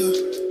way, yeah.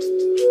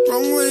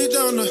 Wrong way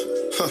down the,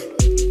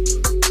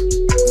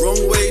 Wrong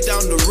way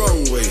down the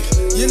wrong way.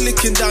 You're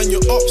licking down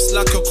your ops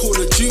like a Call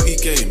of Duty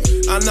game.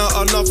 And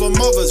now another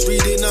mother's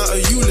reading out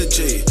a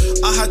eulogy.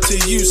 I had to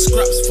use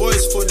Scrap's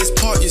voice for this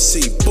part, you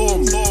see.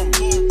 Boom, boom,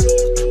 boom.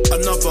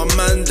 Another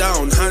man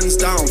down, hands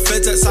down.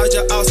 Feds outside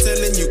your house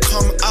telling you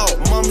come out.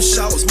 Mum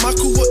shouts,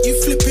 Michael, what you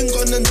flipping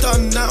gone and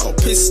done now?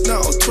 Pissed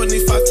now,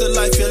 25 to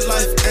life, your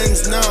life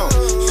ends now.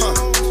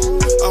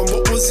 And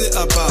what was it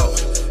about?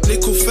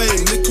 Little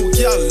fame, little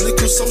gal,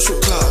 little social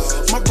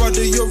clout. My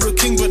brother, you're a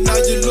king, but now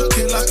you're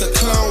looking like a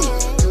clown.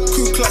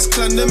 Ku Klux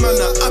Klan, them man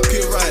are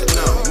happy right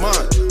now,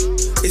 man.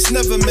 It's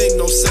never made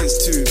no sense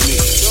to me.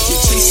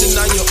 You're chasing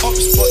down your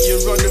ops, but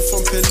you're running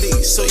from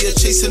police. So you're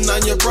chasing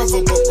down your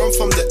brother, but run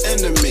from the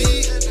enemy.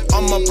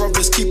 I'm my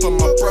brother's keeper,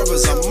 my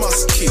brothers I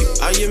must keep.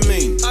 How you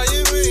mean?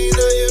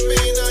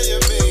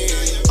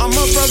 I'm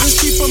my brother's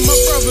keeper, my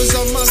brothers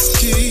I must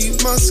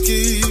keep, must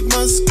keep,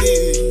 must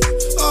keep.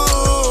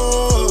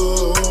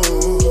 Oh,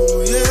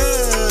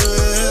 yeah.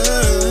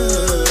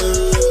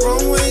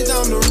 Wrong way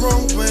down the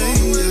wrong way,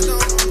 yeah.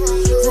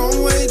 Wrong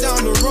way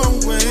down the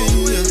wrong way,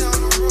 yeah.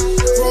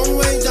 Wrong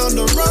way down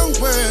the wrong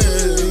way.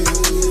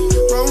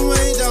 Wrong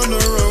way down the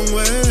wrong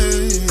way.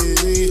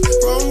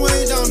 Wrong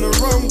way down the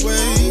wrong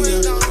way,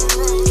 yeah.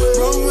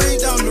 Wrong way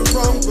down the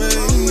wrong way,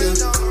 yeah.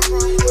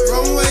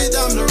 Wrong way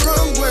down the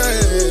wrong way.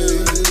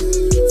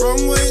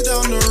 Wrong way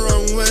down the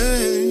wrong way.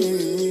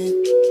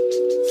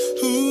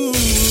 Ooh.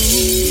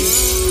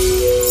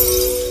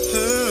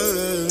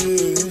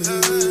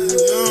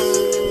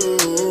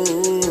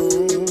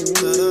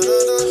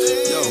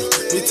 Hey, yo,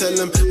 we tell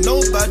them no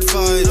bad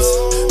vibes,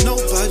 no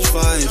bad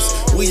vibes.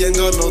 We ain't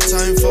got no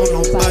time for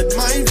no bad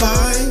mind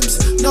vibes,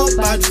 no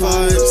bad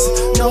vibes,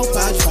 no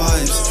bad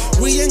vibes.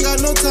 We ain't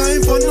got no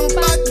time for no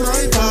bad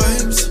mind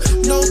vibes,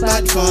 no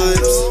bad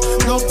vibes,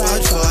 no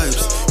bad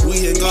vibes.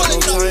 We ain't got no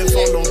time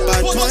for no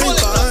bad mind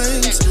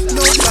vibes,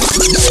 no bad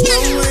vibes.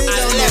 Wrong way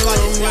down the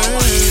wrong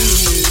way.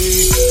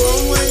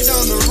 Wrong way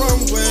down the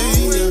wrong way.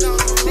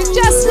 We've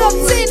just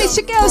locked in. It's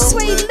your girl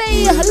Sweet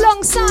Lee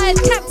alongside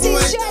Captain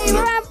J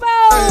Rambo.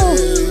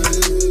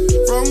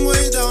 Wrong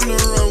way down the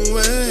wrong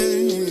way.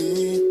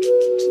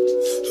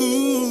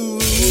 Ooh.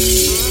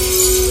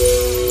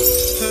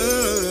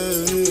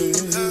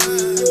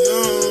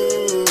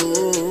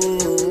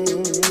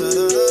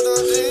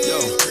 Yo,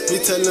 we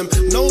tell them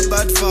no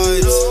bad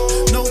vibes,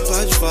 no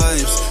bad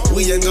vibes.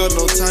 We ain't got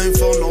no time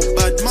for no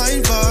bad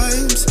mind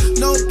vibes,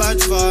 no bad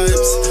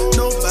vibes,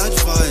 no bad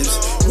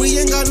vibes. We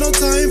ain't got no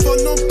time for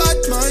no bad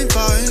mind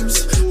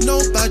vibes, no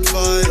bad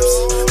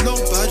vibes, no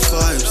bad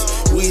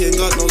vibes. We ain't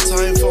got no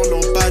time for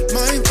no bad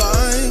mind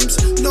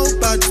vibes, no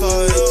bad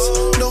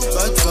vibes, no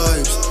bad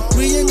vibes.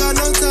 We ain't got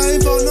no time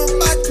for no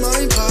bad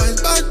mind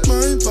vibes, bad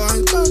mind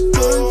vibes, bad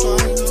mind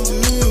vibes.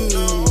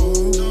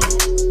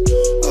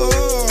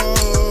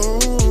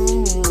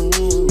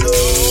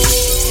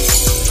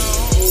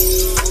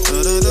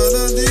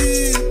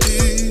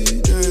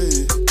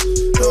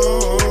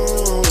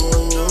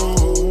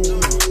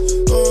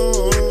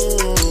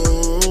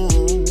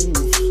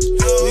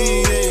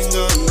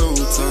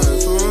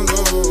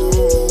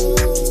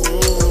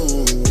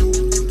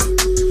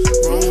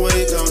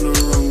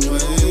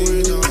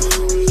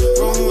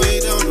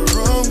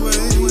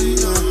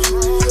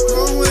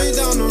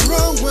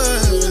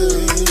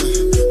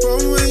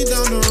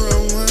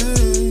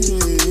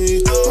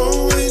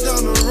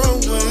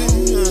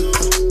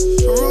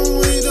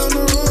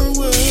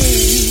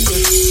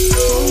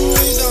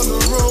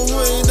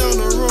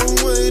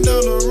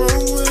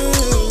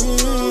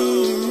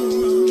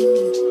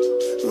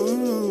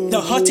 The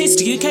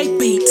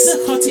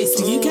hottest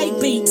UK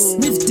beats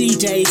with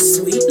DJ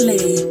Sweet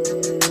Lee.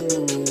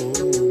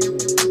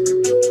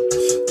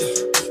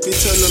 We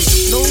tell them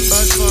no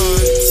bad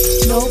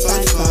vibes, no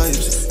bad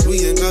vibes. We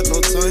ain't got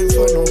no time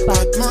for no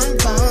bad mind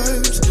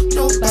vibes,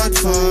 no bad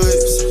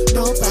vibes,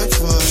 no bad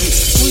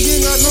vibes. We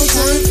ain't got no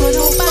time for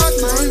no bad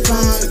mind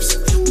vibes,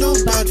 no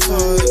bad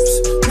vibes,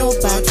 no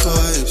bad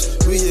vibes.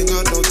 We ain't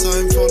got no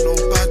time for no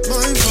bad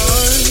mind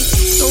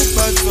vibes, no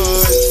bad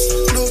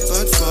vibes, no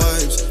bad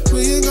vibes. We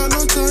ain't got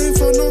no time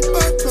for no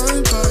bad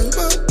mind vibes,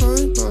 bad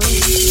mind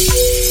vibes.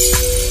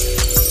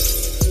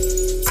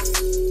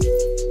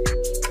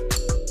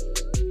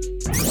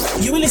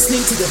 You are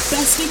listening to the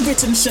Best in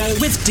Britain show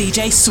with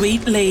DJ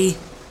Sweet Lee.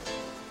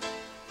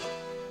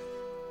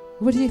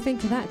 What do you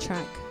think of that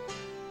track?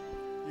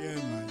 Yeah,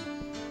 man.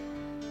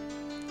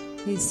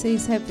 He's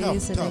heavy, Tough,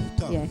 isn't tough, he?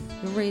 tough. Yeah,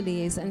 he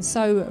really is. And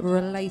so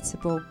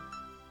relatable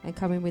and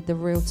coming with the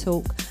real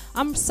talk.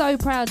 I'm so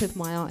proud of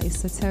my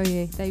artists, I tell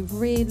you. They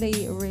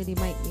really, really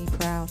make me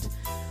proud.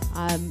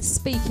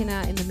 Speaking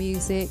out in the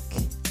music.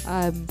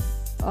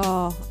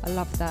 Oh, I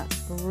love that.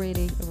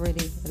 Really,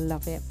 really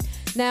love it.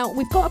 Now,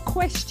 we've got a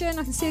question.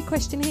 I can see a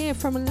question here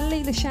from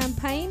Leela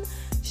Champagne.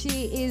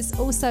 She is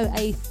also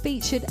a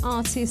featured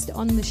artist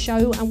on the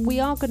show, and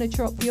we are going to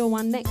drop your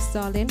one next,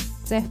 darling.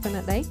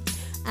 Definitely.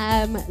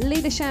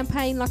 Leela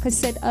Champagne, like I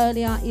said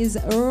earlier, is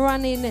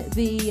running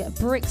the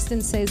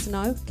Brixton Says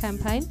No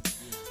campaign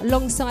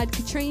alongside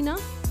Katrina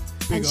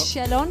and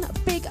Shellon.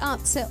 Big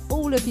up to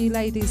all of you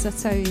ladies, I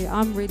tell you.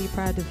 I'm really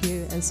proud of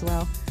you as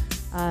well.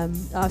 I'm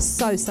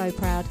so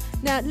proud.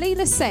 Now,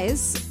 Leela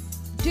says,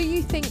 do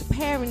you think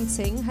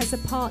parenting has a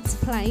part to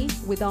play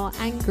with our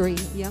angry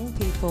young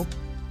people?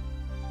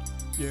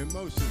 Yeah,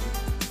 most of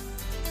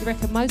it. You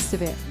reckon most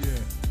of it? Yeah.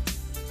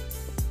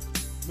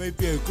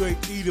 Maybe a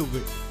great deal of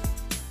it.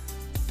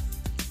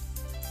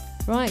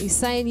 Right, he's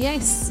saying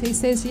yes. He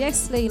says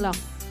yes, Leela.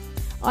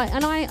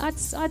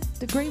 I'd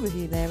agree with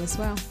you there as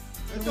well.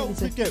 And don't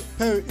forget,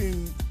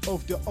 parenting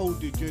of the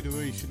older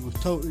generation was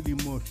totally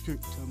more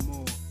strict and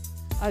more.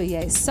 Oh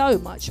yeah, it's so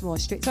much more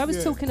strict. I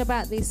was talking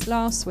about this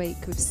last week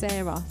with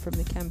Sarah from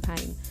the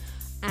campaign,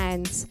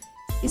 and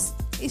it's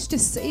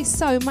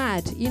so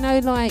mad. You know,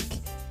 like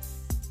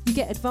you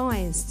get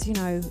advised, you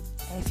know,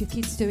 if your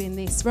kid's doing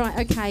this,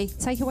 right? Okay,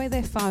 take away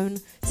their phone,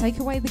 take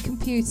away the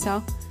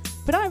computer.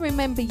 But I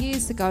remember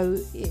years ago,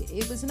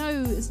 it was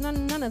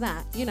none of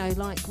that. You know,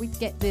 like we'd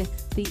get the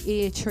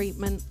ear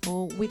treatment,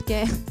 or we'd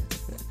get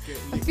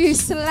a few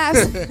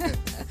slaps.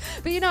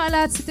 But you're not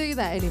allowed to do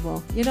that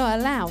anymore. You're not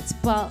allowed.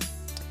 But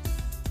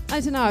I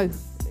don't know.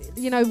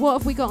 You know, what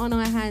have we got on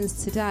our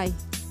hands today?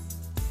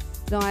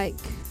 Like,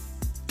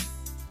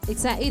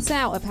 it's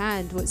out of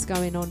hand what's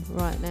going on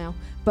right now.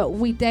 But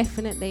we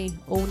definitely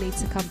all need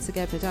to come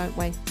together, don't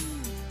we?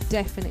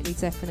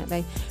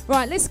 Definitely.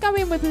 Right, let's go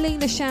in with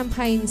Leela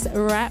Champagne's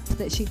rap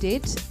that she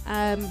did.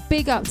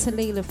 Big up to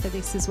Leela for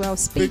this as well.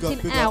 Speaking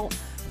big out up.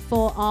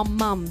 for our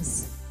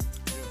mums.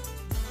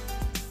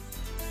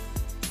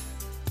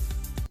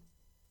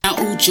 Now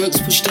all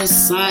jokes pushed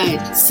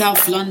aside.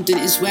 South London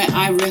is where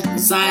I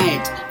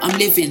reside. I'm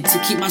living to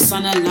keep my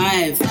son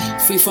alive.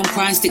 Free from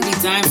crime, stick me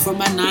dying from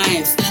my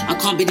knives. I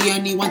can't be the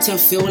only one to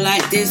feel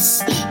like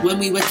this. When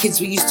we were kids,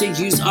 we used to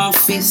use our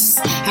fists.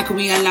 How can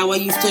we allow our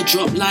youth to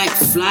drop like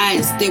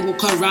flies? They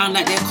walk around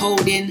like they're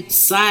cold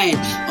inside.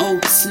 Oh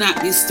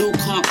snap, you still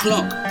can't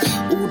clock.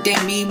 All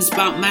them memes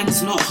about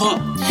man's not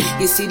hot.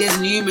 You see, there's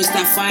numerous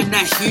that find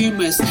that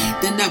humorous.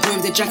 Then that boy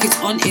with the jackets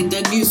on in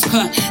the news,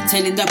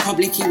 telling the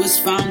public he was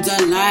found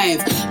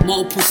alive.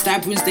 Multiple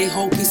stab wounds, they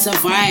hope he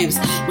survives,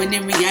 when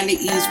in reality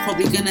he's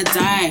probably gonna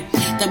die.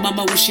 The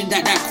mama wishing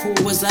that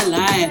call was a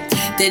lie.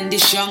 Then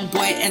this young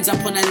boy ends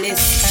up on a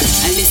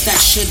list that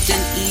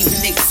shouldn't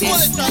even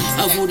exist.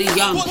 Of all the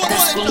young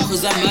that's gone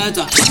cause of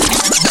murder.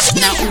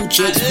 Now all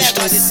jokes pushed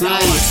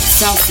aside.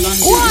 South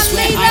London is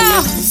where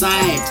I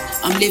reside.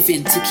 I'm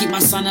living to keep my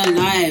son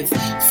alive.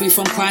 Free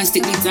from crime,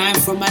 stick me dying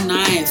from my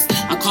knives.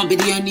 I can't be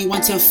the only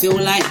one to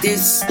feel like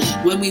this.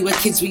 When we were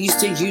kids, we used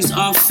to use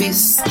our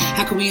fists.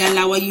 How can we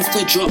allow our youth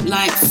to drop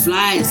like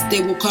flies?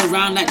 They walk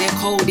around like they're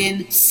cold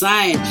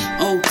inside.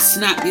 Oh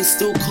snap, you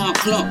still can't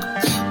clock.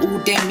 All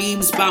them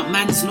memes about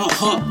man's not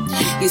hot.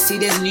 You see,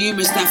 there's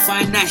numerous that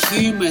find that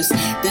humorous.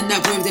 Then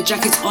that boy with the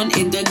jackets on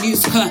in the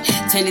news,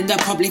 telling the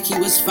public he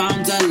was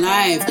found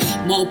alive.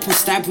 Multiple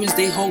stab wounds,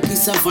 they hope he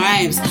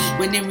survives,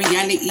 when in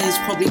reality he's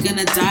probably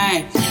gonna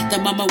die. The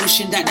mama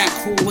wishing that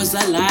call was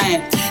a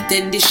lie.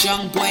 Then this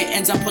young boy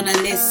ends up on a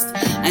list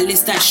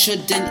that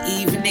shouldn't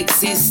even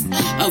exist.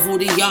 Of all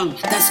the young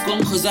that's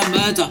gone cause of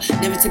murder,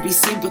 never to be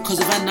seen because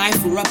of a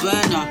knife or a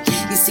burner.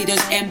 You see those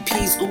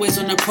MPs always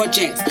on a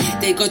project.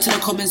 They go to the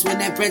Commons when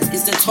their bread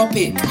is the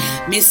topic.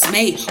 Miss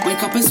May,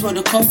 wake up and smell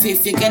the coffee.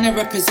 If you're gonna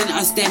represent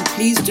us, then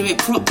please do it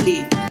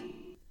properly.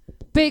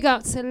 Big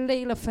up to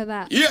Leela for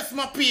that. Yes,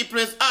 my people,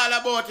 it's all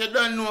about you.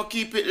 Don't know,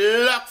 keep it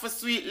locked for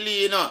Sweet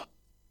Lee, you know.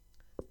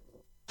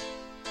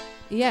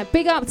 Yeah,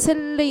 big up to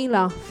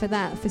Leela for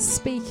that, for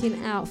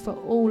speaking out for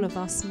all of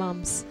us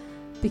mums.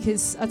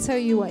 Because I tell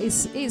you what,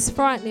 it's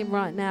frightening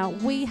right now.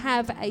 We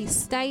have a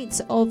state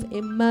of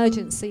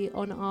emergency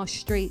on our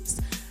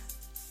streets.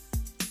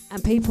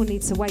 And people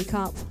need to wake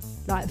up.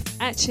 Like,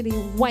 actually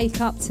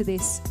wake up to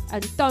this.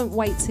 And don't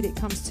wait till it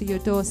comes to your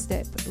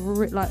doorstep.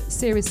 Like,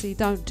 seriously,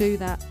 don't do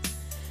that.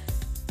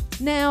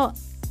 Now,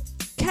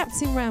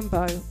 Captain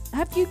Rambo,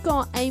 have you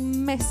got a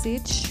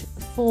message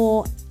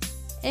for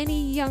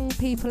any young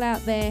people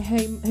out there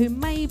who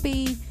may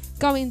be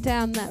going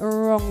down that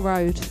wrong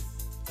road?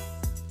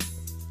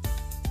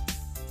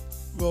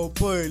 Well,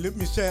 boy, let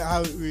me say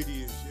how it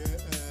really is.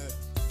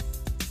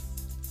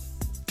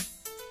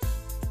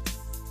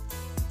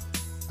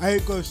 I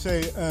ain't gonna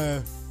say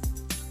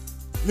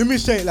let me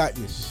say it like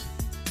this.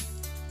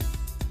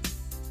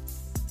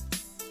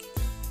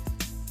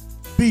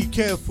 Be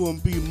careful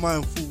and be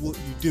mindful what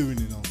you're doing,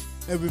 you know.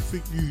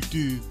 Everything you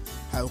do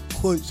have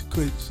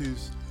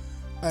consequences,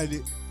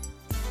 and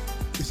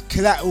it's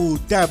collateral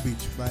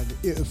damage, man.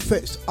 It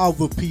affects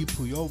other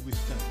people, you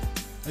understand?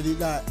 And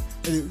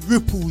it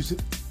ripples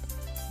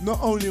not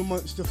only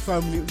amongst the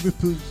family, it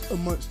ripples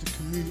amongst the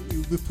community,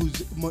 it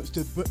ripples amongst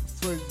the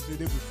friends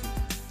and everything.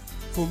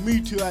 For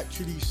me to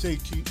actually say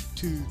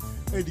to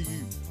any of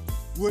you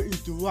what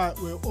is the right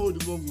way or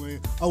the wrong way,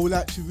 I would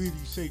like to really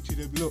say to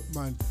them, look,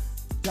 man,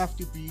 they have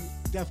to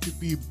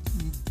be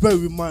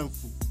very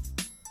mindful,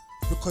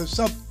 because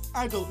some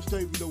adults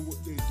don't even know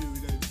what they're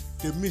doing, and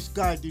they're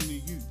misguiding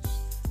the youths,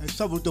 and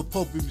some of the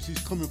problems is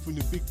coming from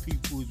the big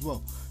people as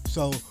well.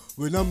 So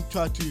when I'm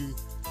trying to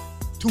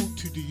talk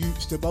to the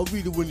youths, I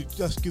really want to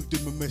just give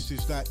them a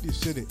message like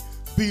this, innit?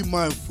 Be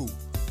mindful.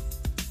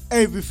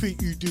 Everything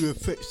you do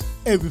affects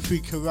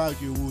everything around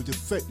you, will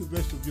affect the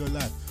rest of your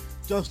life.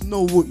 Just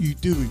know what you're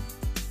doing,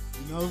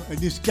 you know. And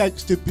this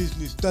gangster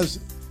business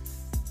doesn't.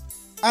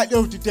 At the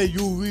end of the day,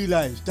 you'll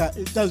realise that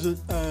it doesn't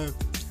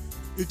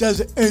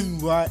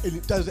end right, and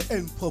it doesn't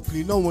end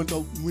properly. No one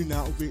don't win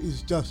out of it.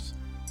 It's just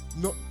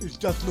not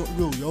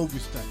real. You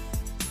understand?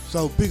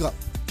 So big up.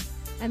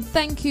 And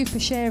thank you for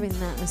sharing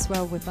that as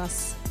well with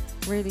us.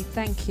 Really,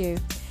 thank you.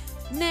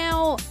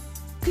 Now,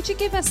 could you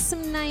give us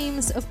some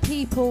names of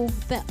people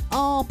that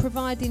are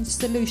providing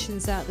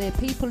solutions out there?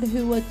 People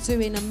who are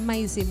doing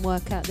amazing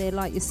work out there,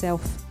 like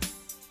yourself.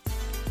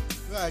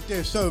 Right,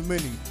 there's so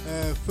many.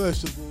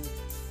 First of all,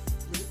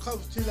 when it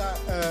comes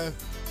to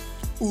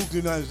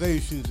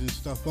organisations and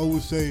stuff, I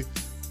would say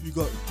you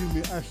got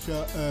Jimmy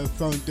Asher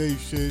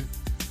Foundation,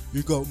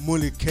 you got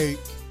Muller Cake,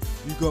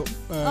 you got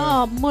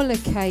Muller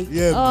Cake.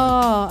 Yeah,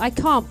 man. I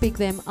can't big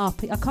them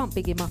up. I can't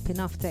big him up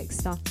enough,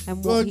 Dexter,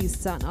 and what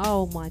he's done.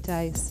 Oh my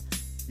days.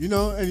 You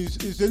know, and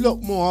there's a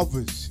lot more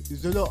others.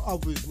 There's a lot of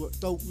others what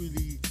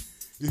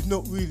it's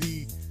not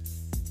really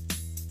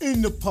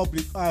in the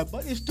public eye,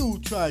 but they still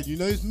tried. You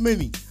know, there's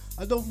many.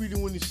 I don't really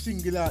want to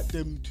single out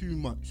them too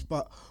much,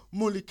 but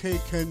Muller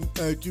Cake and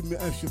Jimmy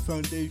Asher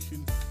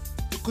Foundation,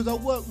 because I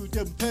work with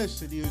them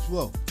personally as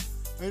well.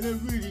 And they're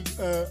really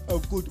a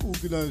good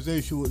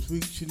organisation what's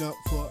reaching out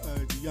for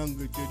the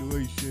younger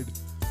generation,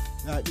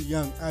 like the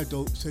young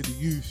adults and the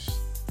youths,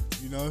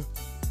 you know.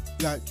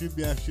 Like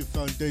Jimmy Asher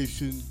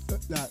Foundation,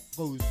 that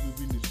goes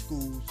within the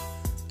schools.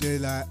 They're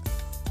like,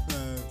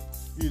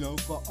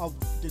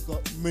 they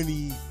got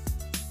many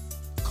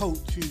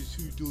coaches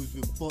who deals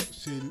with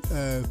boxing,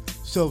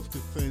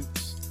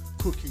 self-defence,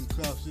 cooking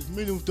clubs. There's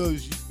many of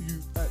those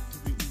youth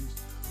activities.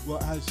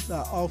 What has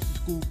like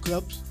after-school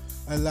clubs,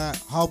 and like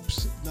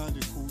hubs, now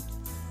they're called,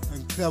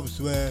 and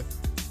clubs where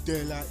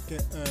they like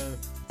get the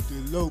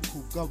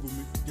local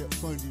government to get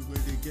funding, where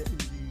they're getting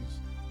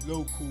these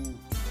local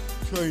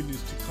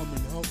trainers to come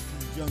and help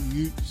these young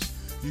youths.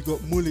 You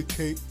got Muller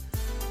Cake.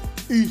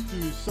 He's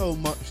doing so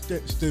much.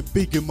 Dexter,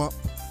 big him up,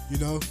 you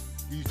know.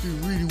 He's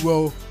doing really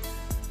well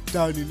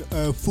down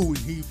in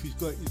Fulton Heath. He's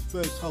got his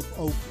first hub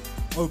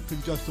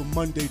open just on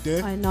Monday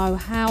there. I know,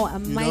 how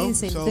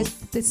amazing. You know,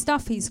 so the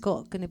stuff he's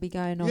got going to be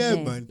going on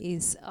there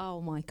is,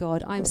 oh my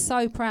God, I'm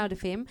so proud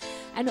of him.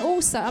 And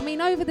also, I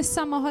mean, over the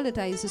summer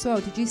holidays as well,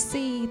 did you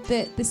see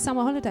the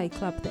summer holiday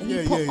club that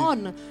he put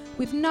on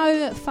with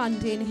no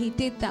funding? He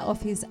did that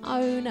off his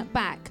own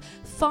back.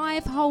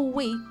 5 whole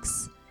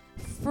weeks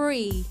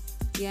free.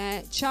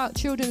 Yeah,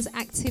 children's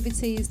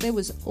activities. There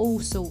was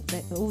all sorts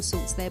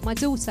there. My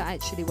daughter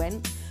actually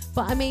went.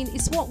 But I mean,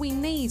 it's what we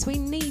need. We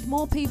need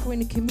more people in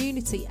the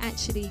community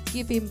actually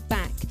giving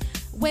back.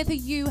 Whether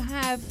you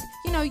have,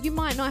 you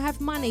might not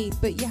have money,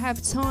 but you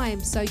have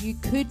time, so you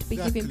could be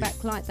giving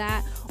back like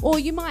that. Or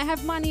you might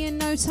have money and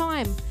no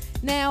time.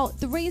 Now,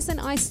 the reason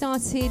I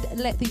started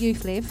Let the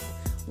Youth Live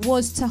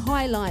was to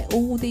highlight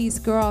all these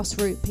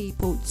grassroots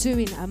people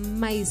doing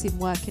amazing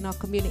work in our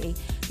community.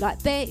 Like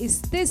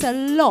there's a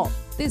lot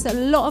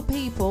of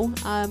people,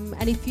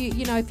 and if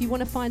you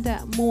want to find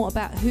out more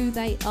about who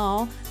they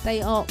are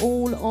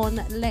all on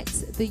Let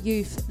the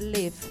Youth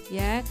Live,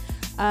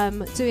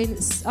 doing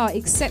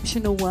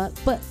exceptional work.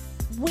 But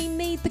we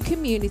need the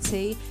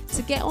community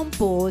to get on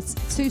board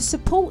to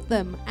support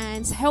them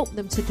and help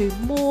them to do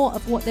more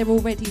of what they're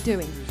already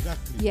doing.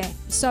 Exactly. Yeah,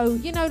 so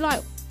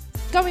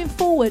going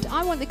forward,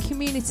 I want the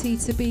community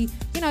to be,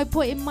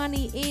 putting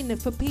money in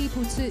for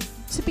people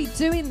to be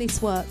doing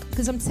this work.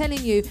 Because I'm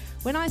telling you,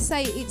 when I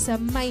say it's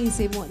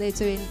amazing what they're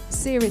doing,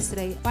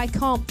 seriously, I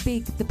can't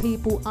big the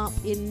people up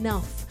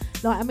enough.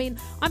 Like, I mean,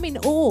 I'm in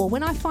awe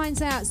when I find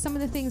out some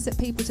of the things that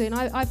people do. And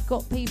I've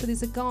got people,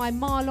 there's a guy,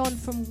 Marlon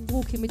from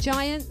Walking with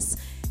Giants.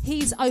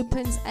 He's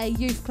opened a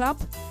youth club.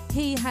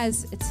 He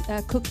has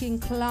a cooking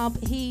club.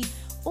 He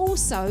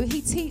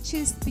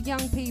teaches the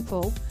young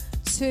people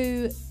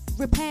to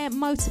repair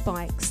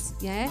motorbikes,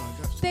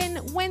 then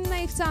when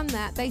they've done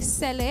that, they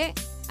sell it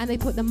and they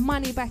put the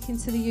money back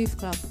into the youth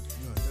club.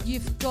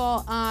 You've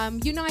got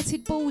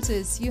United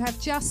Borders, you have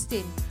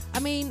Justin.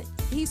 I mean,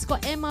 he's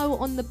got Emo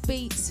on the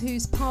beats,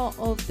 who's part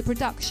of the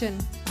production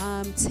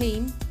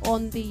team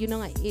on the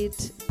United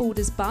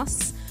Borders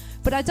bus.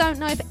 But I don't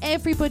know if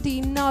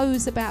everybody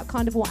knows about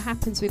kind of what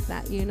happens with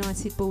that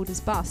United Borders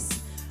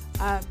bus.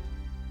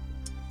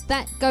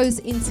 That goes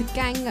into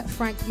gang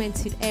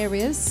fragmented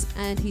areas,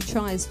 and he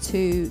tries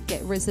to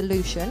get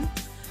resolution.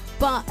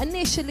 But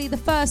initially, the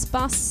first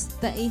bus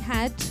that he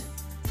had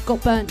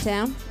got burnt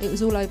down. It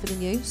was all over the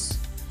news.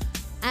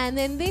 And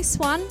then this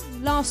one,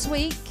 last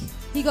week,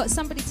 he got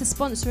somebody to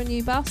sponsor a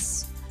new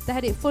bus. They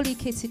had it fully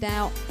kitted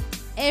out.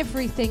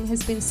 Everything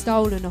has been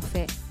stolen off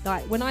it.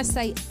 Like, when I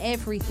say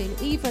everything,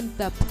 even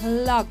the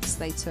plugs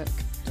they took.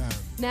 Damn.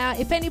 Now,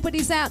 if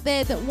anybody's out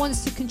there that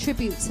wants to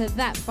contribute to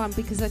that fund,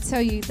 because I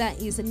tell you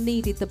that is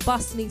needed, the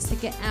bus needs to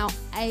get out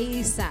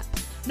ASAP.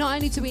 Not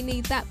only do we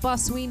need that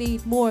bus, we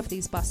need more of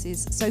these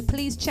buses. So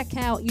please check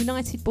out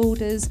United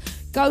Borders,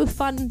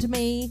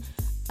 GoFundMe,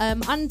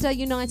 under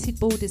United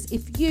Borders,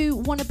 if you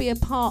want to be a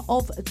part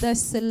of the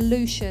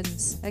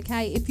solutions,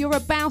 okay? If you're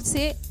about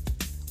it,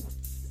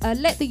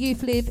 Let the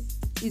Youth Live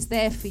is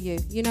there for you,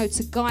 you know,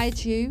 to guide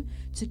you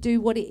to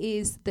do what it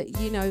is that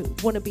you know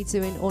want to be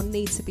doing or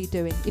need to be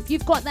doing. If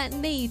you've got that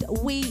need,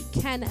 we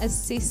can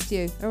assist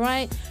you, all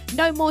right?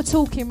 No more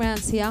talking around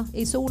here.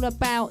 It's all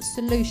about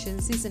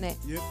solutions, isn't it?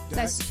 Yep,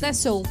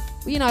 that's all.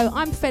 You know,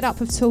 I'm fed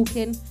up of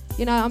talking.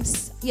 You know,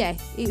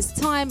 it's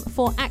time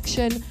for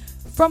action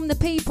from the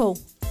people.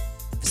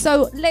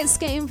 So let's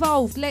get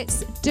involved.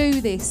 Let's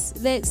do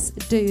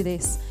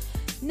this.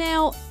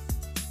 Now,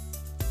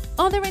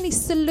 are there any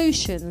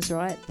solutions,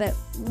 right, that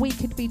we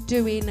could be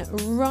doing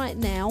right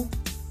now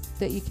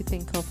that you could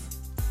think of?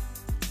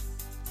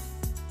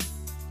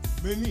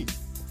 Many.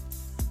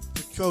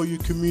 Patrol your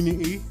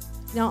community.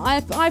 Now,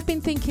 I've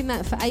been thinking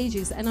that for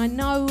ages, and I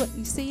know,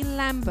 you see in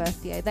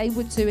Lambeth, yeah, they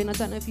were doing, I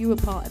don't know if you were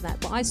part of that,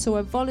 but I saw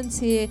a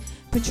volunteer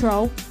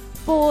patrol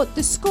for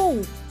the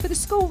school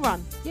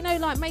run. You know,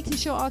 like making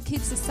sure our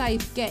kids are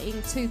safe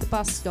getting to the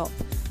bus stop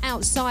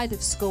outside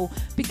of school.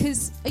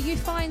 Because you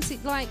find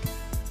it like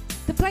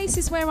the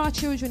places where our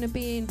children are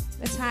being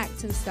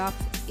attacked and stuff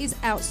is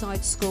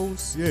outside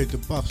schools. Yeah, the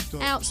bus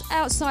stops.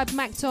 Outside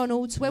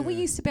McDonald's, where we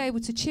used to be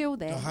able to chill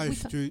there. The high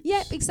streets.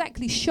 Yeah,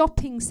 exactly.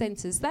 Shopping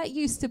centres. That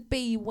used to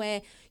be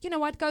where, you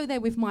know, I'd go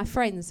there with my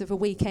friends of a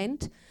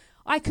weekend.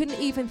 I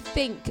couldn't even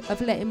think of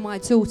letting my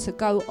daughter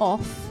go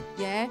off,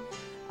 yeah.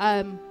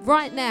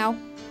 Right now,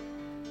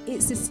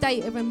 it's a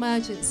state of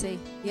emergency,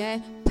 yeah.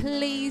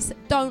 Please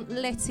don't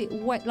let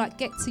it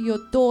get to your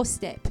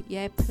doorstep,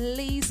 yeah.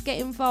 Please get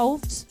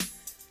involved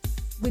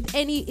with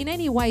in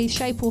any way,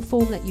 shape or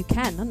form that you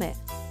can, isn't it?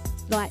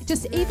 Like,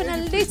 just even a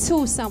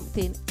little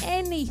something,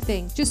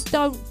 anything. Just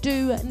don't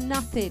do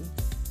nothing,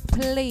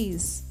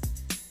 please.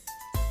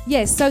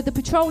 Yes, so the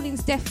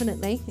patrolling's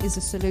definitely is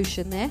a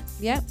solution there,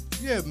 yeah.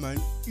 Yeah,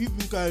 man. Even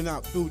going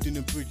out building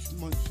a bridge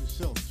amongst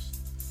yourselves,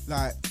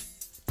 like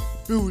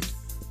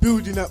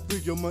building that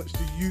bridge amongst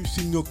the youths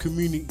in your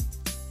community,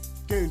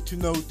 getting to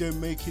know them,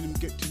 making them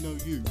get to know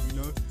you. You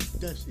know,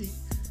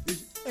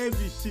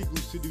 every single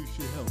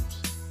solution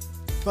helps.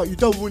 But you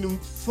don't want to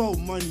throw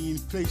money in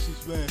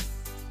places where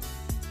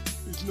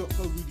it's not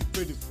going to really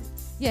benefit.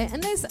 Yeah,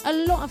 and there's a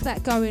lot of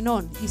that going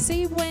on. You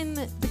see, when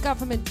the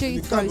government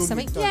throw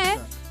something,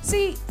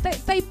 see,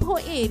 they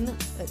put in,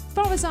 as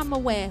far as I'm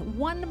aware,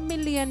 £1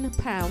 million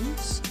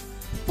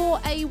for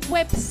a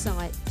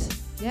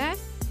website, yeah?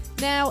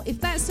 Now, if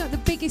that's not the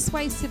biggest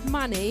waste of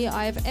money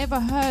I've ever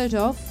heard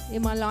of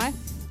in my life,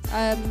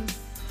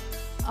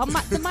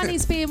 the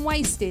money's being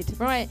wasted,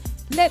 right?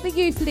 Let the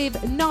Youth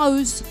Live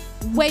knows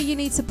where you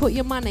need to put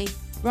your money,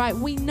 right?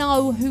 We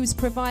know who's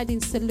providing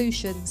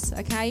solutions,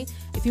 okay?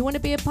 If you want to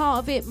be a part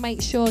of it,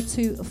 make sure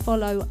to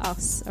follow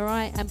us, all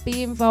right? And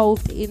be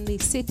involved in the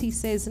City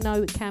Says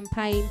No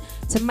campaign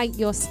to make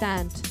your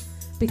stand,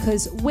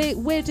 because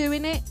we're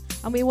doing it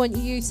and we want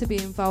you to be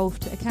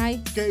involved, okay?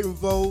 Get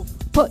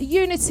involved. Put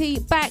unity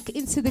back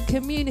into the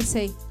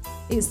community.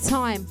 It's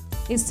time.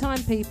 It's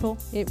time, people.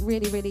 It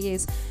really, really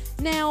is.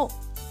 Now,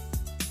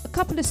 a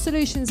couple of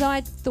solutions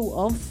I'd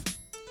thought of,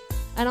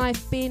 and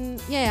I've been,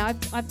 you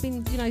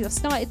know, I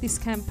started this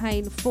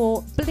campaign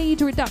for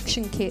bleed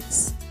reduction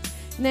kits.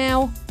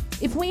 Now,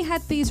 if we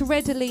had these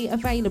readily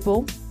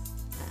available,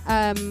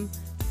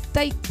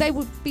 they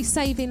would be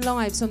saving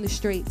lives on the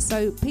street.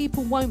 So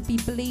people won't be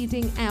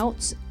bleeding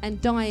out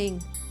and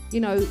dying. You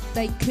know,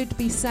 they could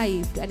be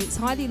saved, and it's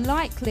highly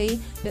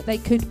likely that they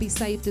could be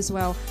saved as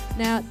well.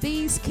 Now,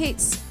 these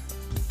kits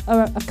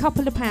are a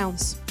couple of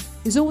pounds,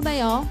 is all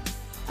they are.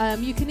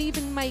 You can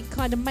even make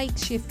kind of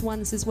makeshift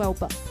ones as well.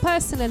 But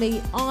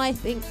personally, I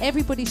think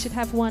everybody should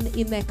have one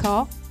in their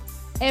car.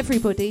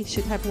 Everybody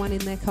should have one in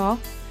their car.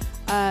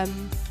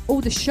 All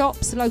the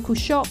shops, local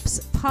shops,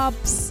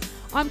 pubs.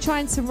 I'm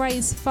trying to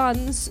raise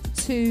funds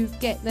to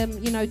get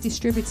them, you know,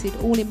 distributed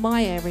all in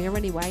my area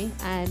anyway,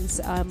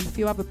 and a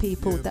few other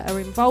people that are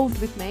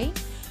involved with me.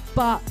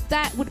 But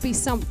that would be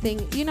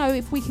something, you know,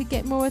 if we could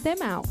get more of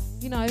them out,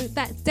 you know,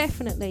 that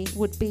definitely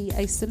would be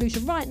a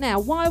solution. Right now,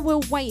 while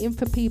we're waiting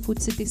for people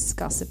to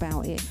discuss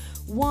about it,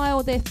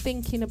 while they're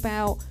thinking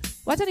about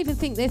Well, I don't even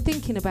think they're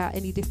thinking about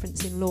any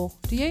difference in law.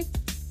 Do you?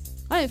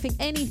 I don't think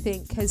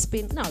anything has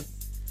been... No.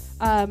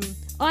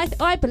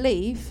 I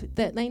believe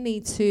that they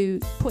need to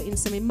put in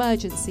some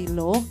emergency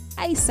law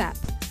ASAP.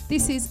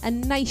 This is a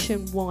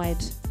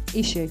nationwide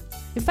issue.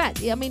 In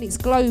fact, I mean, it's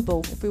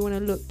global if we want to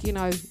look,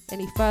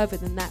 any further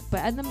than that.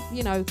 But,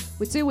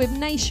 we're dealing with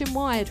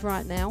nationwide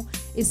right now.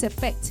 It's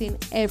affecting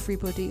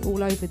everybody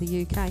all over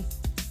the UK.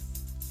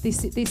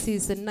 This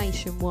is a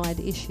nationwide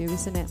issue,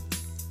 isn't it?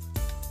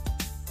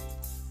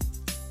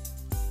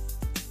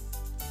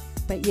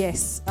 But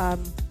yes,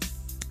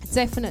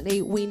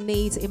 definitely we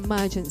need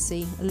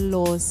emergency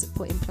laws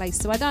put in place.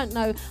 So I don't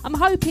know. I'm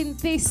hoping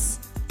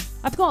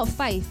I've got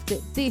faith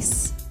that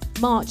this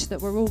march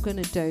that we're all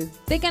going to do,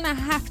 they're going to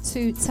have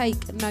to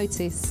take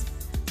notice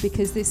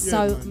because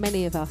there's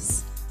many of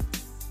us.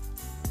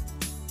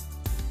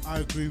 I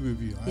agree with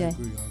you. I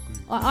agree.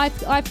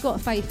 I've got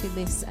faith in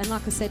this, and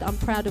like I said, I'm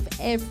proud of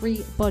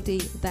everybody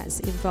that's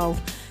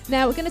involved.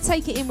 Now we're going to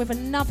take it in with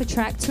another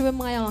track. Two of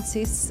my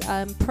artists,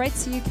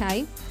 Preds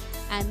UK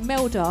and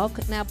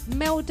Meldog. Now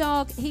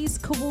Meldog, he's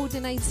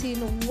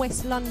coordinating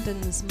West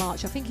London's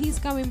march. I think he's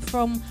going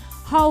from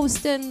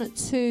Harlesden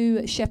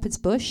to Shepherd's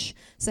Bush,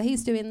 so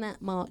he's doing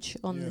that march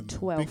on the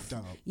 12th.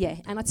 Yeah,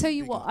 and I tell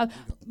you what,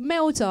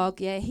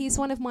 Meldog, he's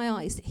one of my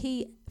artists.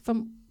 He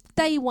from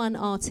day one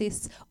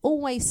artists,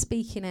 always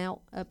speaking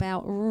out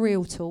about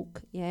real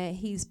talk. Yeah,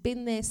 he's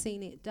been there,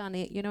 seen it, done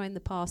it, in the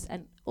past,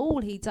 and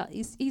all he does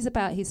is he's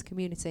about his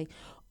community,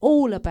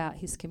 all about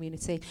his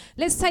community.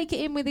 Let's take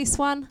it in with this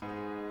one.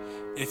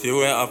 If you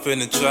went up in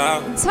the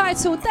trap,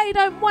 entitled "They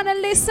Don't Wanna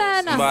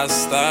Listen." By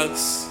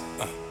stocks,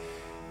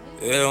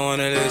 they don't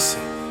wanna listen.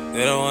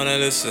 They don't wanna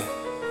listen.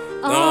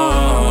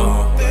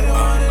 No, they don't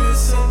wanna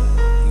listen.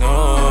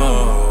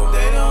 No,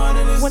 they don't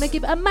wanna listen. Want to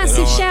give a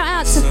massive shout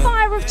out to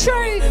Fire of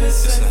Truth,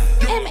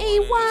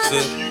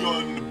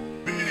 ME1.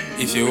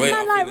 If you wait,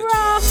 man like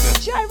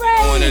Ross, Joe Ray.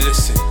 Don't wanna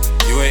listen.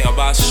 You ain't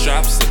about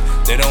straps,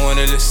 they don't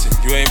wanna listen.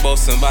 You ain't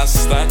boasting about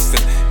stacks,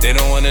 they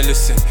don't wanna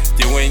listen.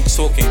 You ain't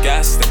talking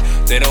gas,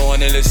 they don't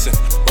wanna listen.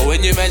 But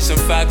when you mention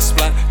facts,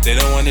 black, they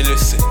don't wanna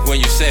listen. When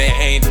you say it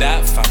ain't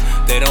that fat,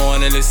 they don't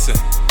wanna listen.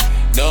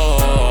 No,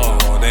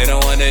 they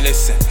don't wanna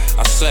listen.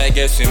 I swear it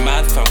gets me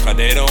mad, fam, cause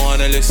they don't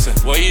wanna listen.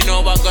 What you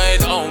know about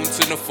going home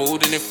to the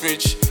food in the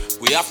fridge?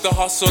 We have to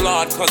hustle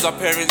hard cause our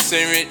parents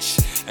ain't rich.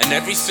 And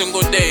every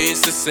single day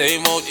it's the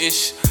same old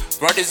ish.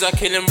 Brothers are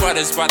killing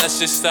brothers, but that's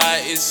just how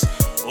it is.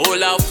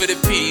 All out for the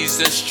peace,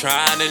 just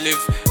trying to live.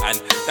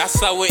 And that's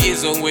how it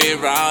is when we're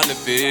around the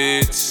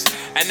bits.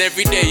 And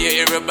every day you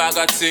hear a bag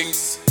of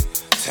things.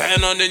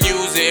 Turn on the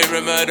news, you hear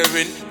a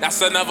murdering.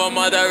 That's another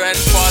mother and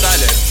father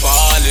left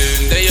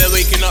falling. They are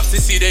waking up to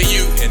see their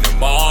youth in the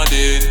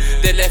morning.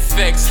 They left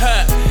vex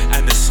hurt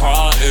and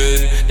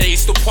disheartened. They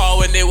used to par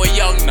when they were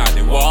young, now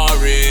they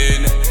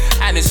warring.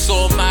 And it's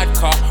so mad,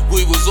 cause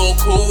we was all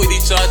cool with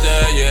each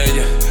other,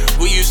 yeah.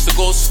 We used to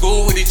go to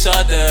school with each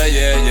other,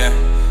 yeah.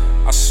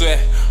 I swear,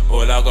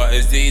 all I got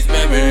is these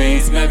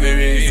memories, yeah.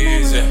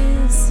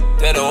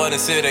 They don't wanna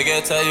see the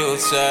ghetto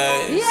youth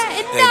shine. Yeah,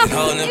 enough,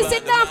 it's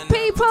enough,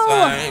 people.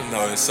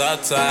 No, it's our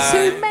time.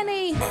 Too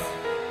many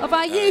of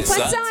our youth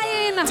are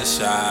dying. To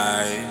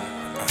shine.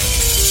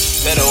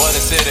 They don't wanna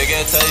see the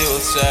ghetto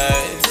youth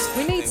shine.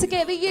 We need to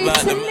get the youth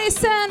to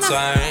listen.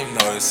 Time.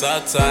 No, it's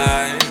our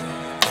time.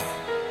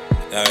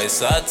 Yeah,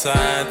 it's our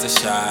time to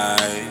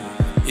shine.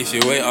 If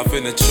you wait up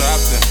in the trap,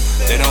 then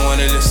they don't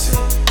wanna listen.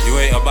 You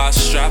ain't about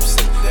straps,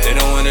 then they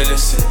don't wanna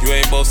listen. You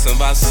ain't boasting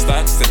about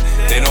stacks, then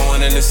they don't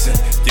wanna listen.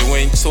 You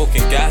ain't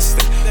talking gas,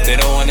 then they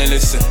don't wanna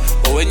listen.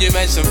 But when you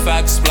mention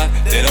facts, black,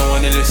 they don't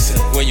wanna listen.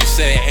 When you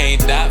say it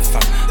ain't that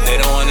fat, they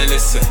don't wanna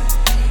listen.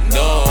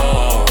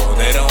 No,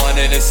 they don't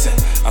wanna listen.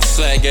 I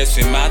swear it gets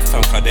me mad,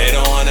 fam, cause they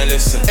don't wanna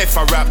listen. If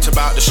I rapped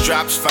about the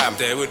straps, fam,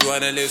 they would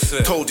wanna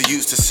listen. Told the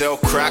youths to sell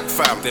crack,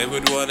 fam, they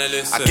would wanna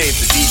listen. I gave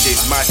the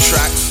DJs my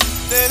tracks,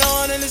 they don't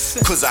wanna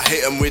listen. Cause I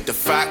hit them with the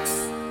facts.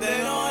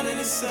 They don't wanna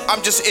listen.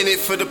 I'm just in it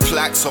for the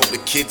plaques, hope the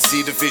kids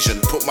see the vision.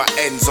 Put my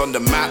ends on the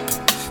map.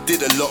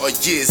 Did a lot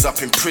of years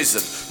up in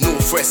prison.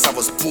 Northwest, I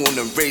was born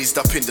and raised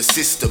up in the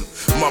system.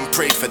 Mum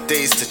prayed for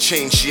days to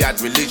change, she had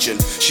religion.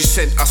 She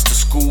sent us to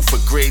school for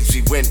grades,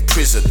 we went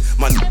prison.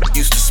 My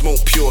used to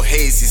smoke pure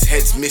haze, his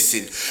head's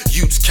missing.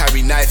 Youths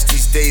carry knives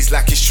these days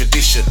like it's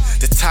tradition.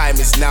 The time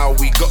is now,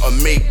 we gotta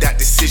make that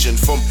decision.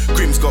 From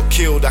Grims got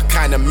killed, I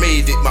kinda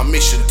made it my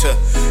mission to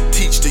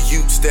teach the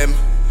youths them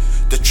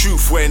the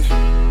truth when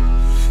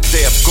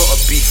they have gotta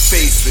be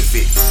faced with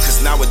it.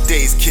 Cause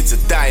nowadays kids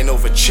are dying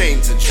over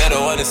chains and they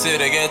don't wanna see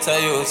the ghetto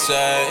youth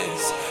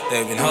shines.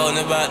 They've been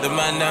holding back the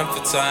man down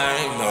for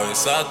time. No,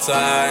 it's our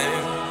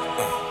time.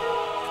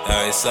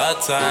 No, it's our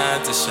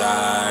time to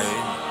shine.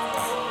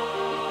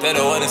 They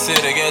don't wanna see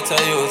the ghetto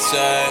youth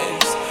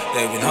shines.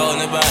 They've been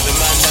holding back the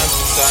man down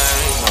for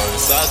time. No,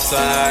 it's our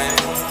time.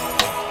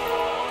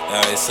 No,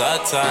 it's our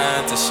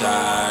time to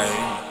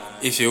shine.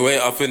 If you ain't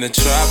up in the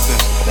trap,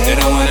 then they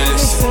don't wanna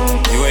listen.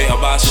 You ain't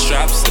about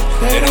straps,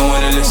 then they don't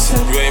wanna listen.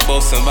 You ain't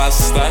boasting about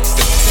stacks,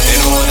 then they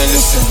don't wanna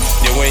listen.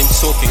 You ain't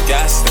talking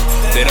gas,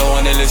 then they don't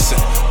wanna listen.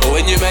 But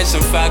when you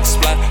mention facts,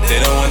 black, they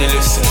don't wanna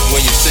listen.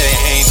 When you say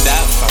it ain't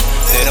that fun,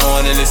 they don't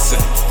wanna listen.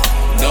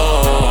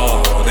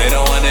 No, they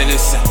don't wanna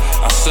listen.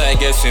 I swear it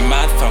gets me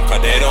mad, fam, cause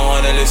they don't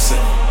wanna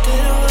listen. They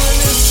don't wanna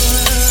listen.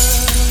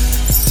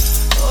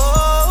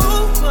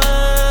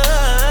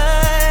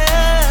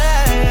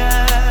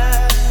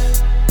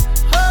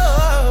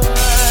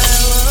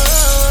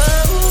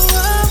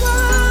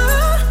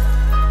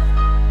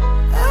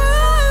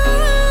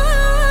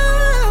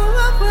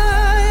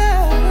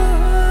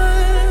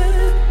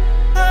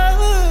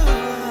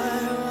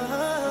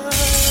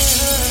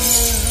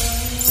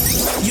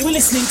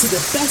 Listening to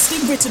the Best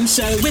in Britain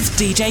show with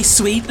DJ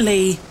Sweet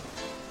Lee.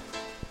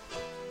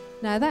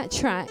 Now that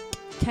track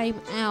came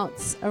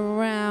out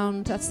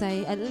around, I'd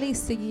say, at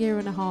least a year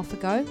and a half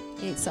ago.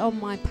 It's on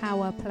my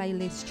Power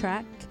playlist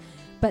track.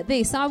 But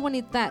this, I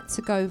wanted that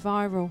to go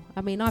viral.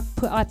 I mean, I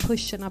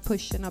pushed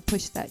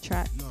that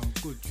track. No,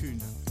 good tune.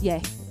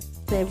 Yeah,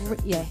 they're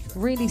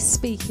really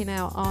speaking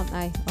out, aren't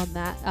they, on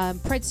that?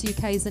 Preds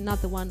UK is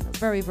another one I'm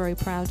very, very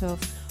proud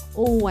of.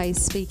 Always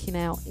speaking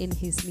out in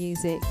his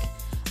music.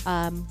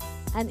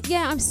 And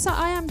yeah,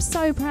 I am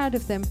so proud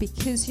of them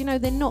because, you know,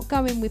 they're not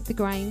going with the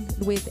grain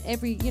with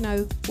every, you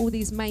know, all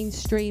these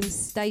mainstream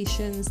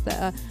stations that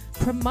are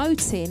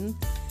promoting,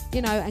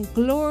 you know, and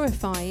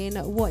glorifying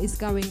what is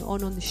going on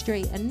the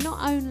street. And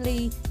not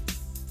only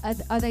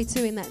are they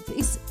doing that,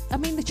 I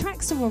mean, the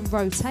tracks are on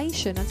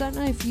rotation. I don't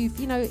know if you've,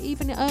 you know,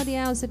 even at early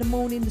hours of the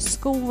morning, the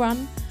school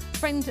run,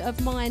 friend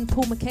of mine,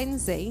 Paul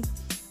McKenzie,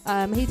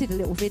 he did a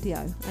little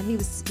video and he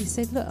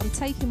said, look, I'm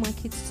taking my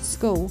kids to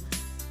school.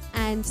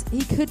 And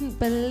he couldn't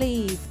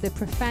believe the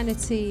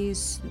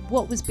profanities,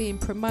 what was being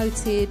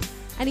promoted.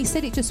 And he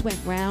said it just went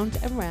round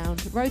and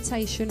round,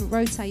 rotation.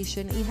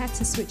 He had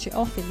to switch it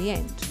off in the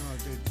end.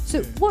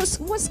 So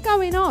what's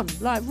going on?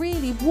 Like,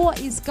 really,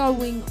 what is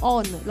going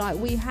on? Like,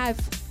 we have,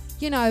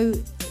 you know,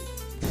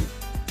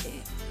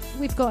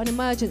 we've got an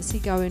emergency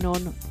going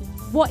on.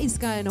 What is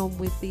going on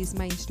with these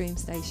mainstream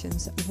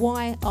stations?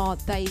 Why are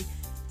they...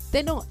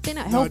 They're not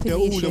helping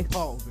the issue. They're all a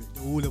part of it.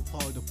 They're all a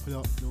part of the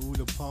plot. They're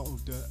all a part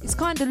of the... It's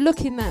kind of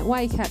looking that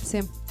way,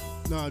 Captain.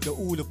 No, they're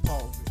all a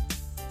part of it.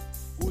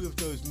 All of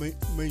those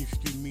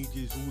mainstream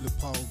media is all a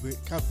part of it.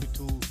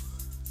 Capital,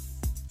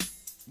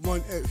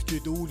 One Extra,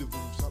 all of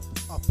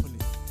them's up on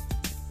it.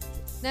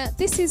 Now,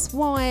 this is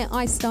why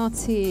I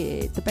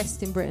started the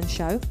Best in Britain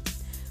show.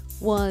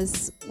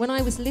 Was when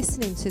I was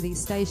listening to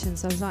these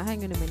stations, I was like,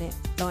 hang on a minute,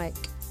 like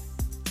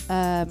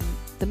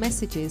the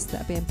messages that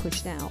are being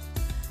pushed out.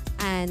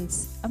 And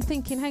I'm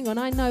thinking, hang on,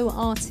 I know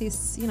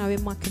artists, you know,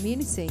 in my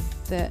community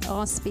that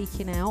are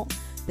speaking out.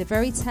 They're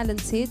very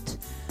talented.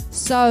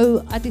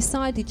 So I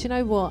decided, you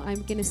know what,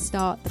 I'm going to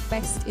start the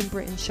Best in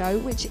Britain show,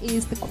 which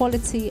is the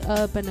quality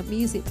urban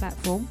music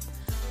platform,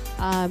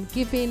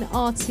 giving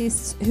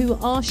artists who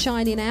are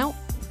shining out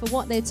for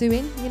what they're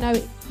doing. You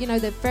know,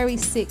 they're very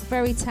sick,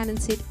 very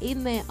talented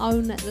in their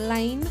own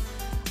lane.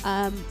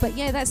 But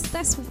yeah,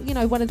 that's you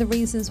know, one of the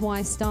reasons why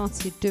I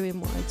started doing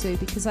what I do,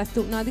 because I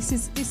thought, no, this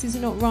is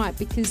not right,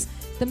 because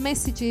the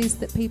messages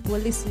that people are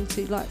listening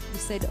to, like you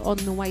said, on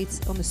the way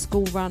on the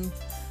school run,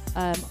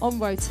 on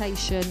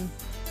rotation,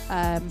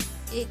 and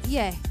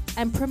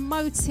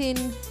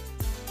promoting,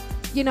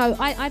 you know,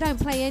 I don't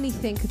play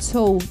anything at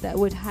all that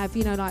would have,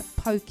 you know, like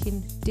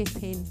poking,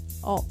 dipping,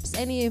 ops,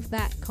 any of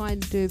that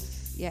kind of,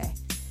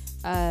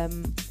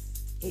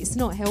 it's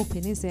not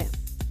helping, is it?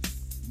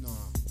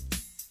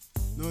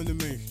 Not on the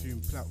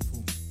mainstream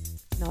platform.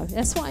 No,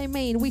 that's what I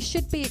mean. We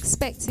should be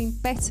expecting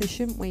better,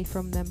 shouldn't we,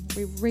 from them?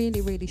 We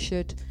really, really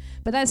should.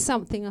 But that's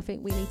something I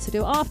think we need to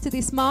do after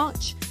this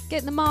march.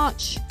 Get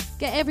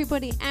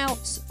everybody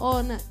out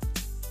on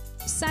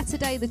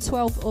Saturday the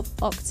 12th of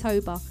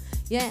October.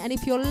 Yeah, and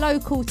if you're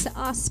local to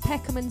us,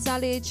 Peckham and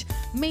Dulwich,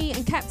 me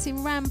and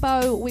Captain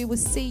Rambo, we will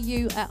see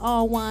you at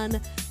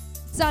R1.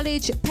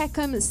 Dulwich,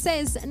 Peckham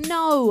says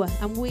no,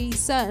 and we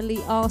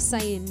certainly are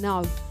saying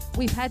no.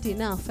 We've had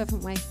enough,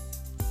 haven't we?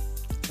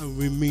 And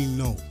we mean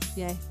no.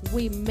 Yeah,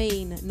 we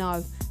mean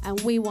no. And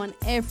we want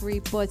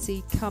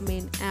everybody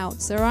coming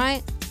out, all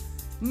right?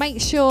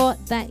 Make sure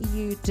that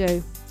you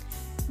do.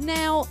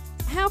 Now,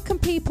 how can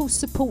people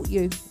support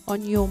you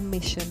on your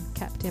mission,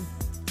 Captain?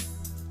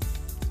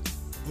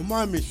 On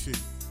my mission?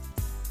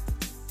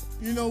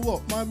 You know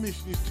what? My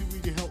mission is to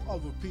really help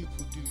other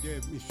people do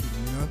their mission,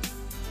 you know?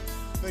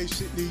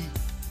 Basically,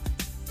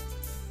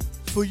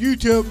 for you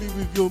to help me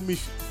with your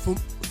mission,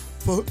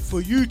 for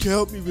you to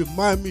help me with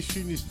my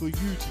mission is for you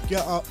to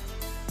get up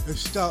and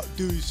start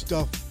doing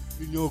stuff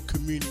in your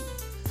community.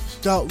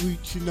 Start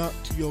reaching out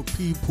to your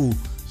people.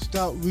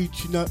 Start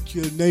reaching out to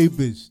your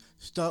neighbours.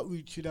 Start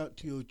reaching out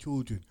to your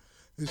children.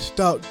 And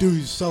start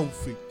doing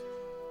something.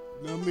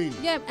 You know what I mean?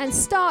 Yeah, and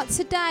start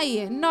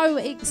today. No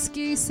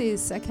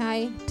excuses,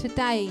 okay?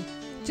 Today.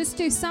 Just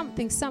do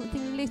something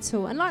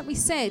little. And like we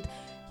said,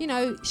 you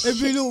know...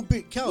 Every little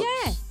bit counts.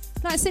 Yeah.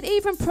 like I said,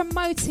 even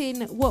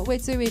promoting what we're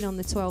doing on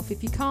the 12th.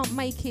 If you can't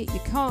make it, you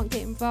can't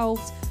get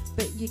involved,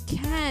 but you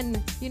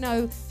can, you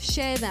know,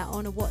 share that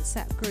on a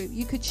WhatsApp group.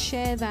 You could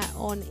share that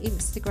on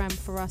Instagram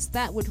for us.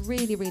 That would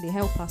really, really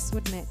help us,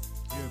 wouldn't it?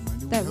 Yeah,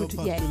 man. It That would would-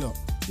 help us yeah. a lot.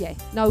 Yeah.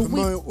 No,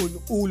 Promote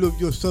on all of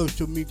your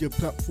social media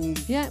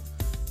platforms. Yeah.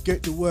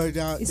 Get the word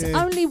out It's there.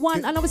 only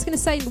one, and I was going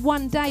to say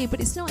one day, but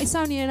it's not. It's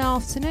only an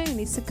afternoon.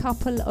 It's a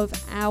couple of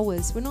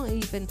hours. We're not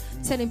even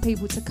telling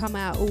people to come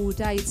out all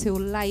day till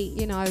late.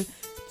 You know,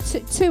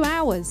 2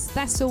 hours.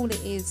 That's all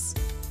it is.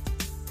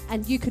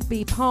 And you could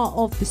be part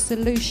of the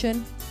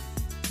solution,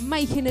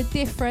 making a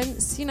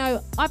difference. You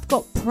know, I've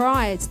got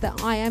pride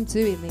that I am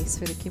doing this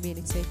for the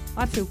community.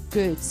 I feel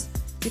good.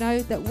 You know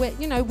that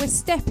we're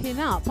stepping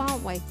up,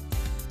 aren't we?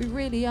 We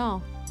really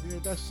are. Yeah,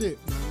 that's it,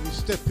 man. We're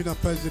stepping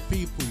up as a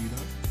people, you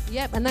know.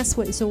 Yep, and that's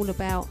what it's all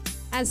about.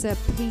 As a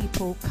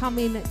people,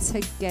 coming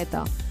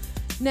together.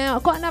 Now,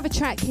 I've got another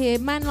track here,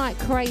 Man Like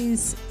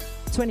Craze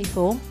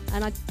 24,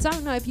 and I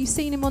don't know if you've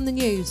seen him on the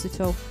news at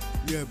all.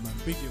 Yeah, man,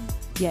 big him.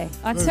 Yeah,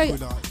 I Very tell you,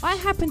 good artist. I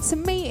happened to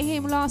meet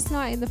him last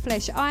night in the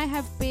flesh. I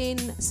have been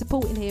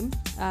supporting him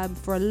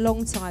for a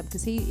long time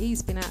because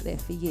he's been out there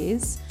for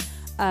years.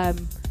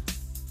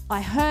 I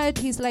heard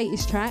his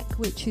latest track,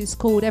 which is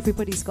called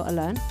Everybody's Gotta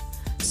Learn.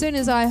 As soon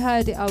as I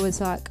heard it, I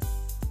was like,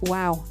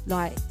 wow,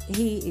 like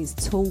he is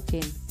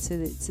talking to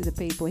the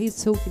people.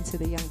 He's talking to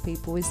the young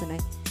people, isn't he?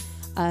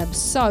 I'm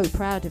so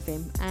proud of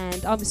him,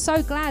 and I'm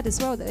so glad as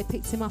well that they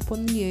picked him up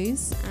on the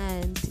news,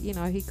 and you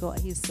know he got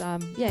his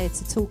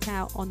to talk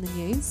out on the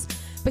news.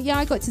 But yeah,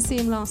 I got to see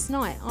him last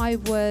night. I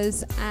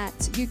was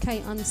at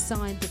UK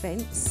Unsigned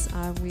Events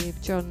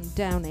with John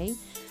Downey,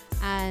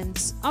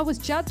 and I was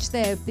judged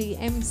there of the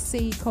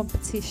MC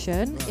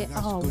competition.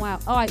 Wow,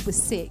 it was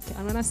sick.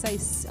 And when I say,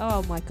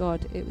 oh my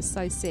God, it was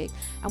so sick.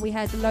 And we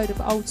had a load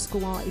of old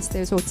school artists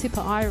there as well.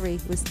 Tipper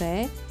Irie was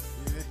there.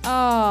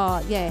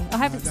 Oh yeah, I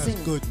haven't seen.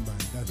 That's good, man.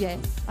 That's good.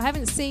 I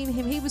haven't seen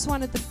him. He was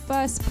one of the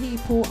first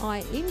people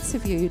I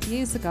interviewed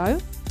years ago.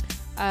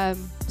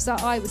 So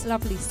it was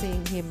lovely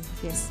seeing him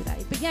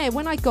yesterday. But yeah,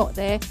 when I got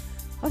there,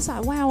 I was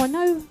like, wow, I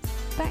know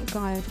that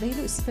guy over there. He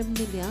looks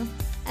familiar.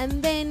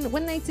 And then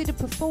when they did a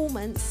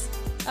performance,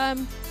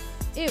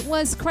 it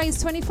was Craze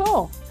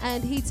 24,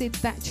 and he did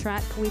that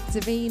track with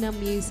Davina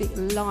Music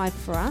live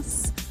for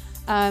us.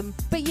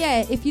 But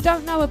yeah, if you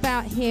don't know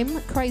about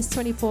him, Craze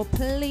 24,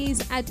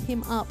 please add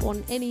him up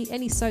on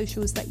any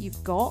socials that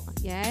you've got.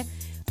 Yeah,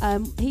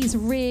 he's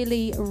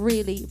really,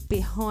 really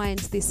behind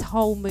this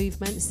whole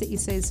movement, City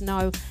Says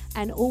No,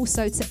 and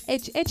also to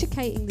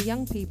educating the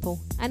young people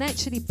and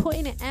actually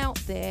putting it out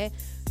there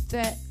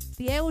that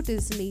the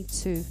elders need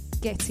to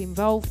get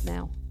involved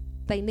now.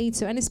 They need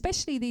to, and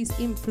especially these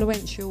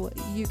influential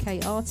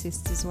UK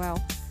artists as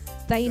well.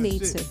 They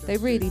need to. They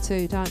really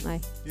do, don't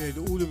they? Yeah,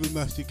 all of them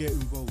has to get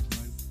involved,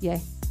 man. Yeah.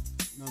 Know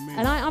what I mean?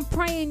 And I'm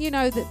praying, you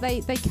know, that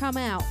they come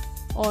out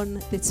on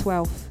the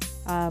 12th.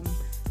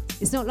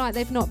 It's not like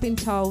they've not been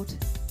told,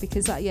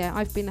 because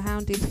I've been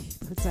hounding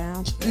people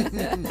down.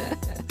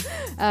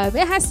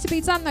 It has to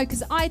be done though,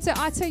 because I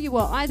tell you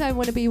what, I don't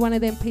want to be one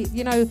of them people.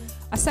 You know,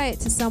 I say it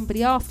to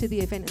somebody after the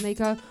event and they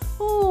go,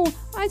 "Oh,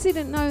 I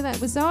didn't know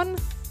that was on."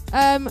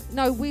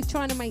 No, we're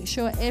trying to make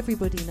sure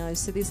everybody knows,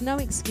 so there's no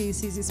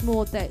excuses. It's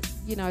more that,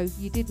 you know,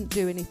 you didn't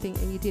do anything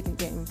and you didn't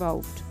get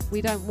involved.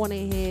 We don't want to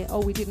hear,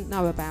 "Oh, we didn't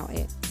know about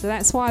it." So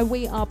that's why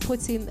we are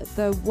putting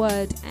the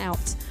word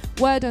out,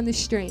 word on the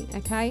street.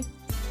 Okay,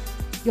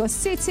 your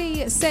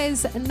city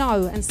says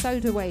no, and so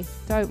do we,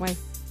 don't we?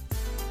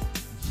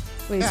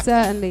 We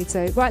certainly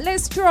do. Right,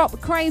 let's drop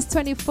Craze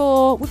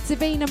 24 with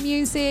Davina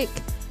Music,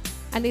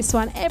 and this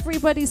one,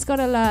 Everybody's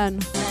Gotta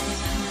Learn.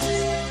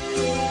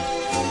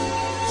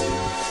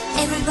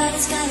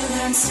 Everybody's gotta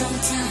learn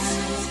sometime.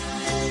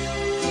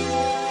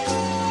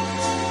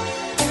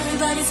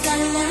 Everybody's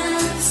gotta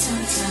learn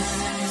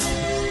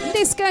sometime.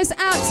 This goes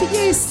out to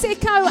you,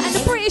 Sicko, and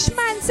the British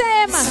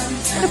Mantem,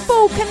 and the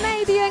full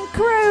Canadian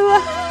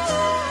crew.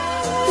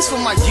 This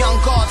for my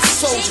young guards and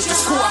soldiers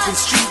that's caught up in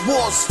street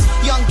wars.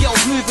 Young girls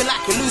moving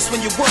like you're loose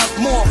when you work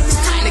more. It's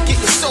time to get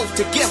yourself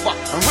together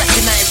and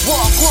recognize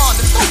what I want.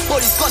 That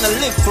nobody's gonna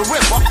live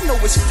forever. I know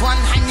it's fun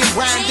hanging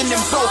around in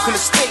them broken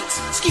estates,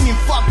 scheming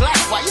fuck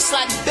life while you're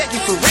slightly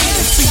begging for rain.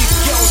 And see you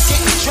girls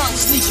getting drunk,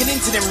 sneaking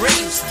into them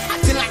raves,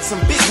 acting like some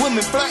big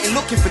women flirting,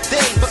 looking for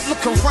days. But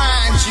look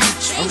around you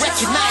and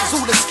recognize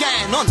all that's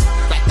going on.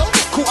 Like, don't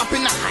get caught up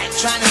in the hype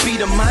trying to be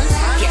the man.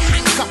 Get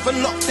handcuffed and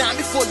locked down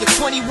before you're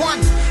 21.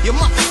 Your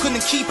mother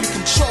couldn't keep you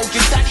control,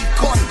 your daddy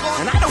gone.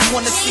 And I don't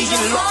wanna see you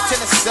locked in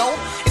a cell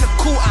in a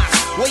courthouse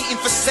waiting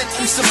for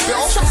sentence and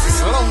bail. It's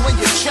alone when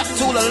you're trapped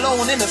all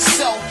alone in a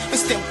cell.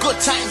 It's them good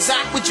times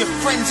out with your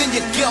friends and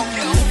your girl.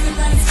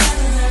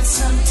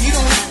 You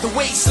don't have to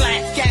waste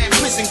life, get in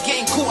prison,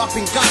 getting caught up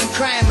in gun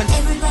crime. And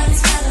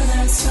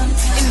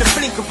in the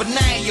blink of an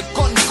eye, you're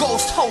gone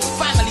ghost, whole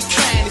family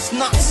crying, it's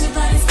nuts.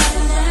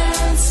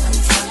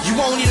 You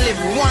only live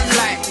one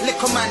life,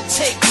 liquor man,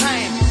 take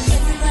time.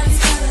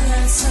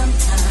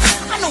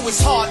 I know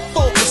it's hard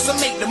focus to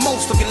make the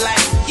most of your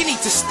life. You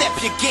need to step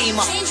your game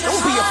up.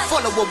 Don't be a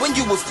follower when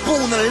you was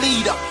born a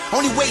leader.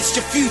 Only waste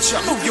your future.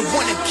 I know you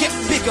wanna get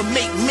bigger,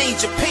 make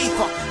major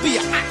paper. Be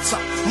an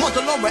actor,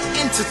 model or an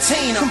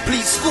entertainer.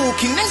 Complete school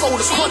king, then go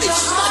to college.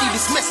 Study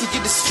this message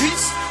in the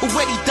streets.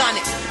 Already done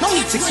it. No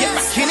need to get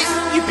back in it.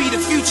 You be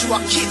the future. Our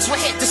kids, we're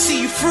here to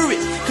see you through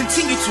it.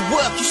 Continue to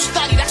work, you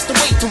study, that's the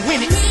way to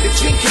win it. The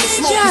drinking, the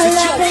smoking,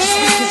 the joke, it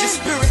weakens your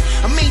spirit.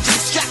 A major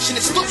distraction,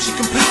 it stops you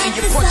completing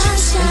your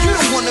projects. And you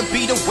don't wanna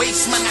be the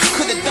waste man that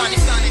could've done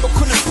it, but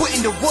couldn't put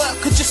in the work,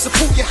 could just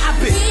support your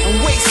habit.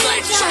 And waste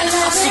life, trying to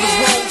hustle the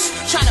roads,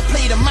 trying to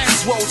play the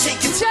man's role,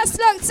 taking just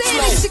locked in,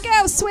 it's your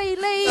girl Sweet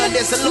Lee,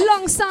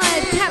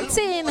 alongside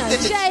Captain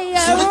J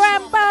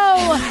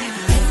Rambo.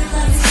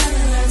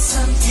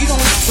 You don't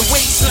have to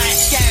waste life,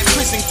 scam,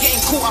 prison,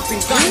 getting caught up in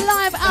gun.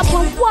 Live up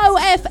on Whoa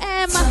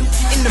FM,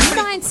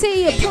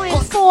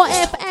 90.4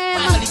 FM.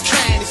 Family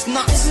crying, it's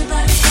nuts.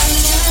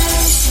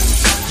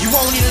 You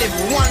only live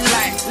one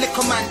life,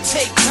 liquor man,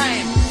 take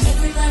time.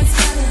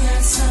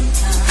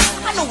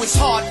 I know it's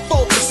hard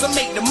focus to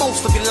make the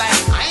most of your life.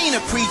 I ain't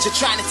a preacher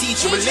trying to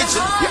teach you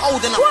religion. You're old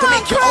enough to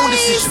make your own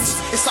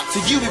decisions. It's up to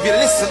you if you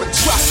listen, but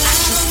trust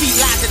actions speak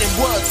louder than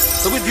words.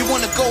 So if you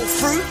wanna go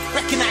through,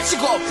 recognize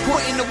you gotta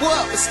put in the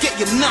work. Let's get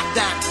your nut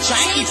down.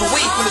 Try and keep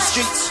away from the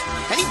streets.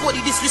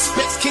 Anybody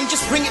disrespects can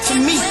just bring it to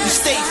me. You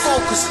stay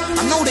focused.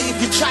 I know that if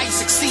you try to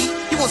succeed,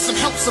 you want some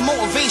help, some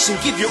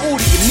motivation, give you all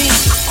that you need.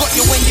 I got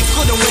you when you're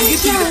good and when you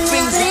do the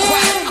things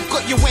required. I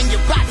got you when you're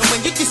bad and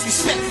when you're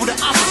disrespectful to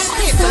others. I'm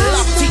here to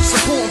love, teach,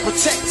 support and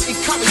protect,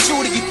 encourage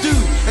all that you do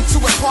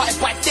until we're parted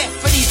by death.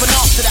 And even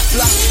after that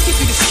blood, give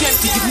you the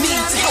strength that you need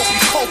to help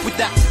you cope with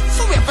that.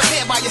 Forever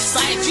here by your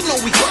side, you know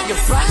we got your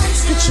back.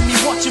 Picture me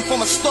watching from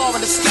a star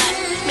in the sky,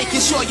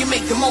 making sure you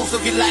make the most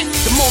of your life,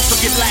 the most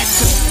of your life.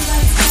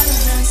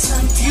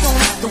 You don't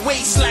have to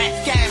waste life,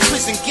 gang,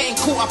 prison, getting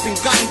caught up in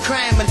gun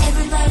crime. And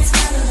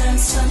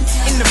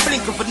in the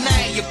blink of an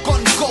eye, you're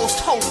gone ghost,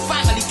 whole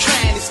family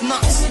crying, it's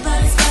nuts.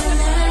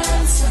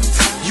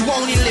 You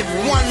only live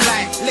one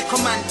life,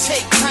 liquor man,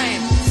 take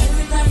time.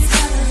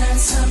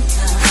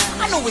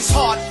 I know it's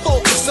hard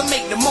focus to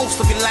make the most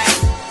of your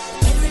life.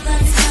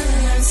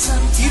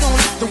 You don't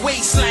have to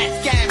waste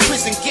life, gang,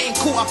 prison, getting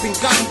caught up in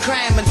gun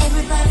crime. And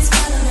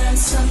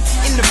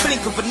in the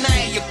blink of an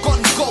eye, you're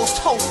gone ghost,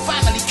 whole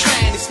family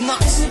crying, it's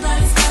nuts.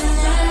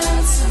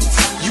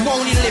 You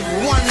only live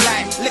one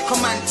life, liquor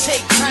man,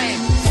 take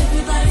time.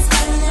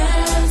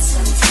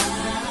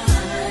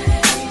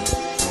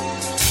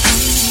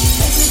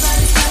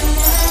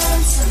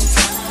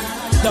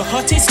 The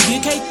hottest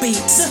UK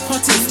beats, the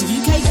hottest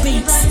UK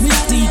beats with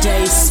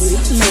DJ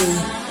Sweet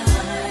Lee.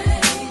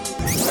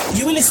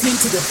 You are listening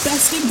to the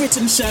Best in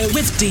Britain show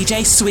with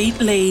DJ Sweet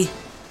Lee.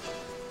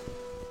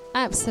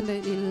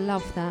 Absolutely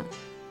love that.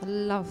 I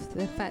love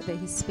the fact that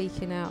he's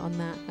speaking out on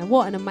that. And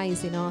what an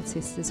amazing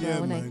artist as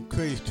well, isn't he? Man,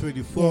 Craze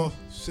 24,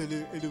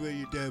 salute anywhere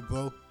you're there,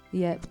 bro.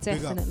 Yeah,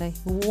 definitely.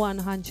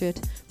 100.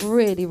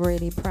 Really,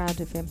 really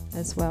proud of him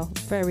as well.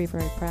 Very,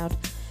 very proud.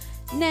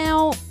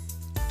 Now,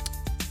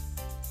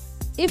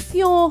 if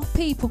your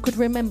people could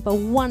remember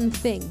one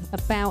thing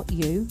about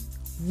you,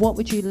 what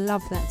would you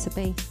love that to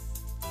be?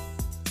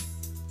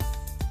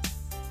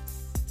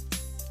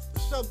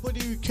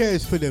 Somebody who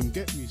cares for them,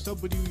 get me?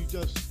 Somebody who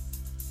just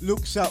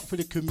looks out for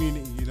the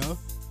community, you know?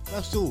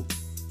 That's all.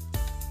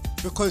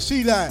 Because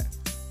see, like,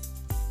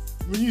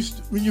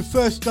 when you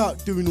first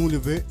start doing all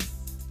of it,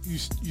 you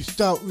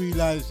start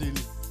realising,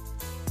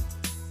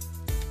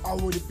 I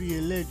want to be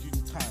a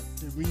legend type.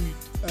 Then when you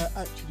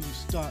actually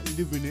start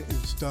living it and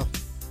stuff,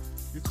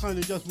 you kind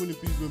of just want to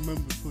be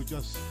remembered for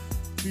just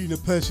being a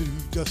person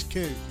who just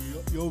cares.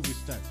 You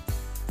overstand.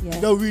 Yeah.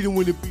 You don't really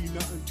want to be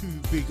nothing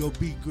too big or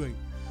be great.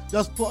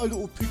 Just put a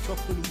little picture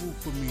up on the wall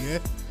for me, yeah?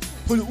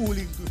 Put it all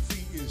in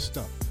graffiti and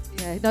stuff.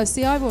 Yeah, no,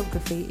 see, I want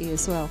graffiti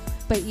as well.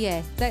 But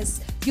yeah,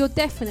 you'll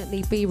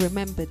definitely be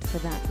remembered for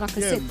that. Like I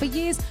said, for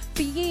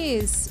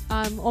years,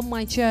 on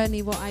my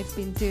journey, what I've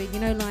been doing, you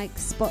know, like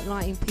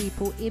spotlighting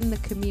people in the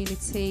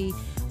community,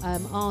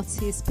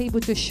 artists, people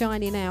just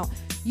shining out.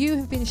 You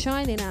have been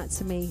shining out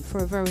to me for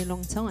a very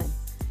long time.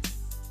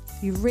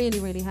 You really,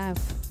 really have.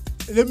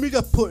 Let me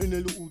just put in a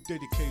little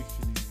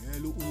dedication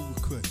in, a little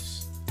request.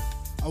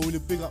 I want to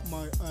big up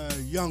my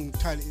young,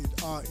 talented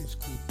artist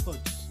called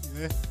Tods,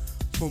 yeah,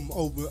 from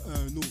over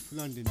North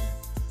London there.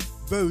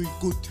 Very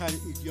good,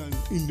 talented young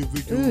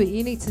individual. Ooh,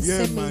 you need to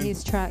send me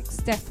his tracks,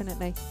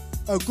 definitely.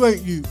 A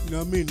great youth, you know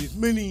what I mean? There's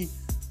many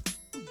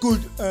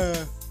good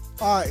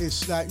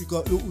artists, like you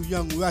got little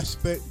young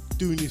Raspet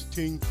doing this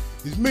thing.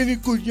 There's many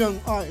good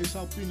young artists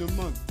I've been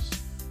amongst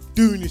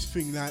doing this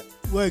thing, like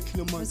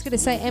working amongst. I was going to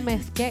say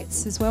MF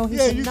Getz as well. He's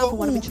another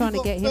one I've been trying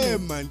to get him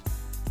in. Man.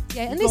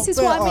 Yeah, and this is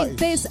what I mean.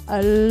 There's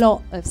a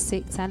lot of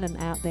sick talent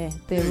out there.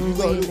 There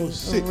really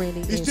is.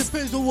 It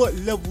depends on what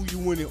level you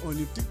want it on.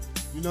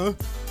 You know,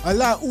 I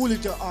like all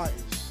of the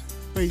artists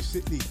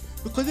basically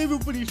because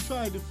everybody's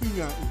trying the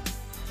thing out here,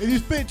 and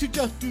it's better to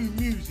just do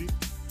music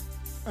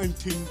and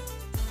things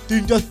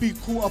than just be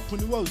caught up on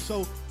the road.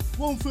 So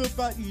one thing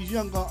about these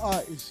younger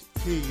artists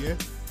here, yeah,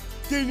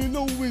 they're in a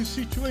no-win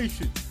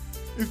situation.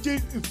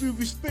 If we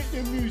respect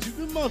their music,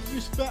 we must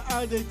respect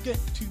how they get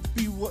to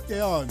be what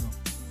they are now.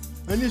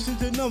 And this is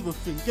another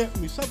thing, get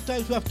me?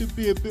 Sometimes we have to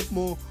be a bit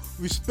more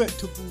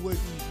respectable where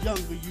these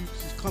younger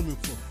youths is coming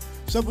from.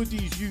 Some of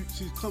these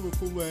youths is coming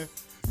from where,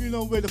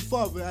 where the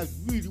father has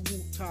really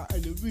walked out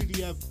and they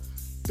really have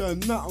done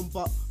nothing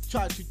but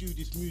try to do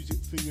this music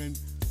thing, and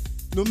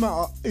no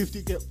matter if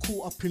they get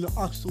caught up in the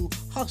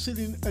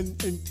hustling and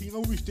thing, I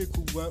wish they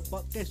could work,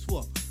 but guess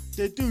what?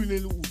 They're doing their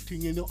little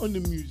thing and they're on the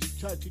music,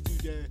 try to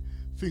do their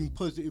thing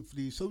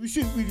positively. So we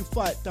shouldn't really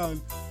fight down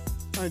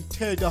and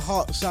tear the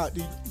hearts out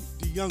the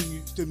young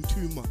youths them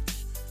too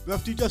much. We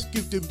have to just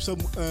give them some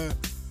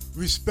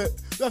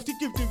respect. We have to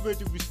give them where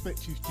the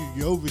respect to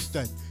studio,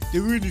 understand?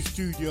 They're in the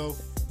studio,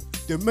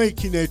 they're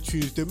making their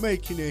tunes, they're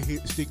making their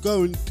hits, they're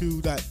going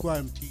to like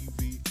Grime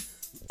TV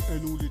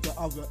and all of the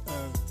other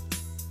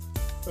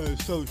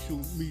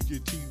social media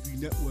TV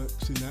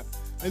networks and that,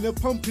 and they're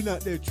pumping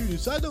out their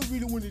tunes. So I don't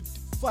really want to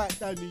fight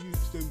down the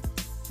youths them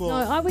for. No,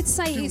 I would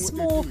say it's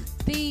more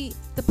the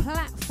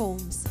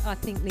platforms I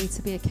think need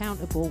to be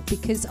accountable,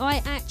 because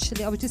I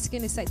was just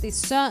going to say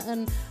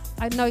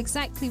I know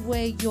exactly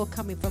where you're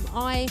coming from.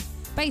 The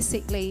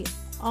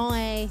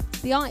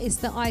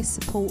artists that I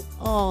support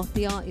are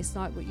the artists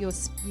like what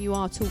you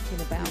are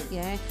talking about,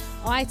 yeah.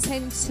 I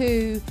tend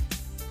to,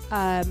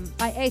 I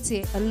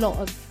edit a lot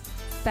of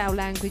foul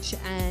language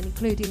and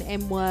including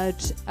N-word,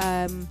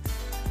 and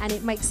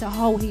it makes a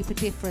whole heap of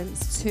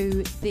difference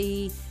to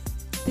the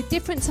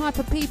different type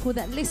of people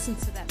that listen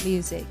to that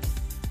music,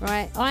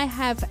 right? I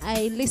have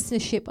a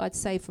listenership, I'd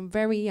say, from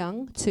very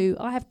young to,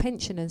 I have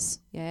pensioners,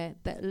 yeah,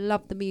 that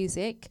love the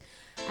music.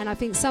 And I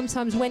think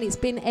sometimes when it's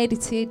been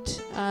edited,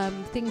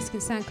 things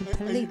can sound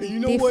completely different. You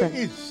know what it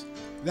is?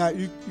 Like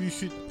you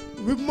should,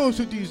 with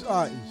most of these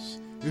artists,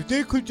 if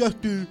they could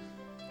just do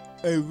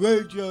a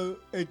radio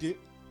edit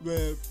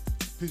where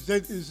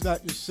presenters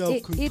like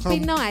yourself can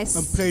come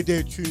and play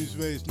their tunes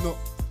where it's not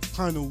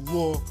kind of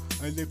raw,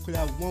 and they could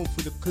have one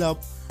for the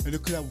club and they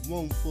could have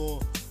one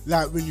for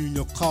like when you're in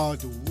your car,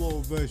 the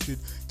raw version.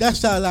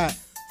 That's how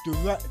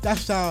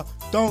that's how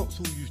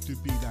dancehall used to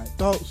be like.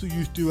 Dancehall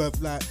used to have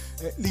like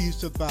at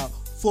least about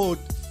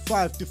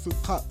 4-5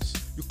 different cuts.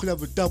 You could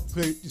have a dub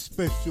plate, the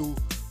special,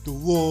 the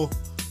raw,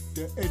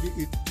 the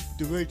edited,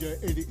 the radio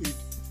edited,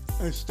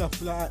 and stuff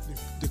like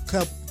that. The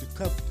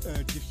club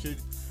edition,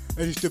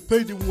 and it's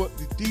depending what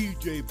the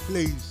DJ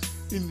plays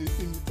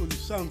on the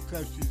sound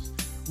clashes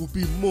will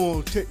be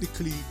more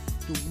technically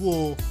the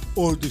raw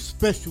or the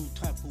special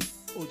type of,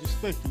 or the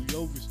special,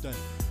 you understand?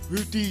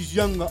 With these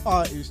younger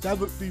artists, they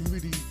haven't been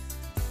really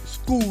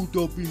schooled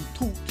or been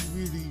taught to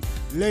really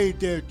lay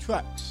their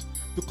tracks,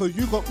 because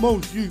you got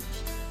most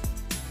youths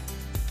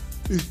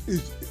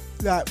is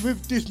like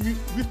with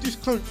this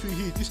country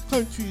here. This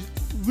country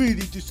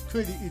really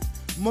discredited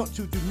much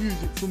of the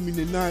music from in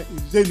the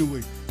 90s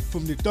anyway,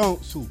 from the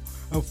dancehall,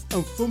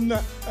 and from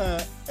that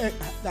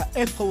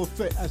echo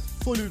effect has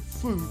followed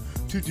through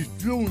to the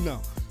drill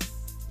now.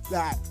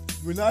 Like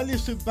when I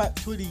listen back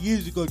 20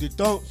 years ago, the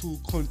dancehall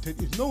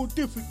content is no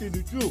different than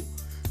the drill.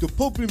 The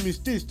problem is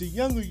this: the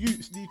younger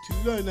youths need to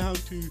learn how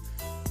to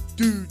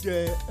do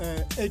their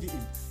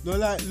editing. Not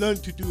like learn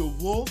to do a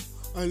raw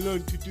and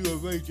learn to do a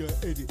radio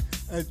edit,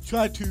 and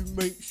try to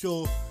make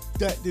sure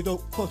that they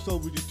don't cross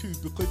over the two,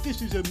 because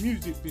this is a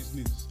music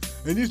business,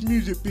 and this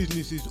music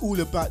business is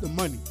all about the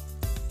money.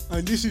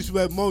 And this is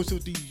where most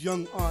of these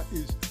young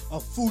artists are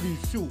falling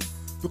short,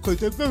 because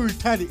they're very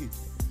talented.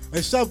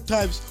 And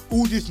sometimes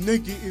all this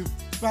negative,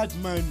 bad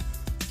man,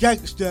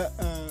 gangster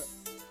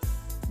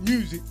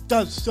music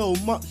does so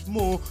much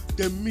more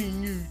than me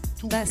and you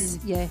talking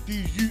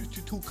these youths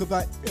to talk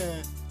about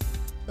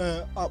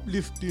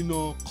uplifting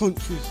or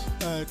conscious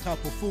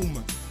type of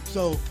format.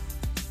 So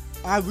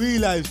I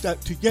realised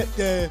that to get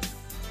their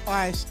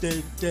eyes,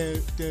 their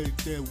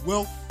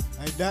wealth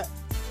and that,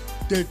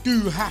 they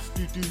do have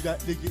to do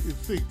that negative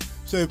thing.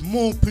 So if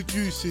more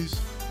producers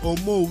or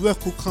more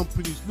record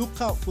companies look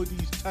out for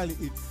these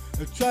talented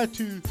and try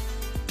to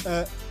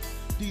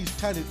these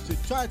talents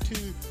and try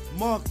to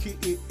market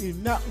it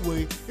in that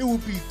way, it will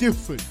be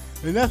different.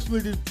 And that's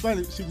where the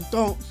balancing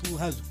dancehall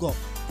has got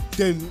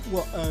than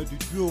what the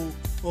drill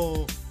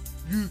or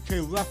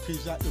UK rap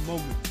is at the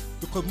moment.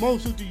 Because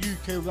most of the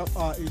UK rap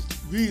artists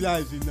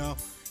realising now,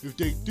 if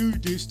they do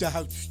this, they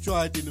have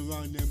striding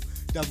around them,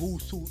 they have all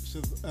sorts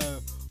of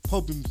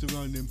problems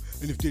around them,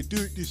 and if they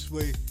do it this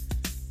way,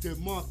 their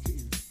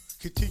marketing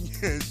continue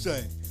and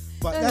say.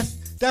 But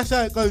that's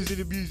how it goes in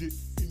the music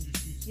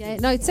industry. Yeah,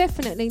 no,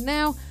 definitely.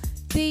 Now,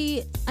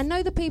 I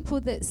know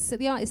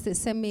the artists that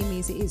send me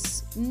music,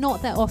 it's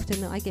not that often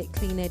that I get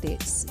clean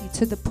edits,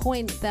 to the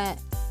point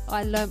that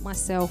I learnt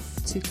myself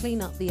to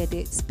clean up the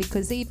edits,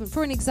 because even,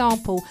 for an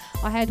example,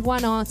 I had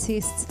one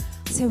artist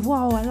say,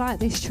 "Whoa, I like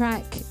this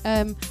track,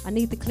 I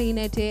need the clean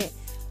edit."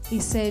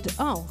 He said,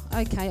 "Oh,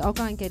 okay, I'll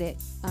go and get it."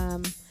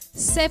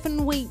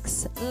 7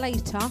 weeks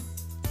later,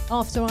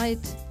 after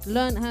I'd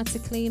learned how to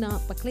clean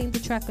up, I cleaned the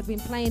track, I'd been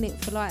playing it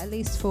for like at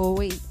least 4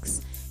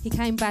 weeks. he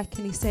came back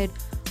and he said,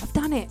 I've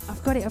done it,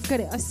 I've got it.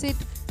 I said,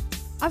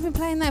 I've been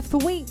playing that for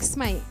weeks,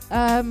 mate.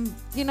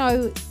 You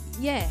know,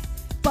 yeah.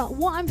 But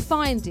what I'm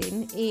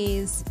finding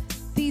is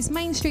these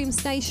mainstream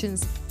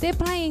stations, they're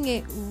playing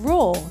it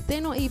raw. They're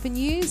not even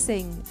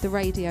using the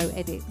radio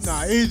edits.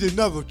 Nah, here's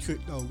another trick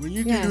though. When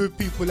you deal with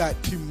people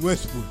like Tim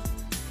Westwood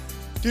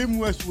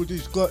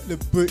has got the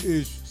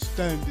British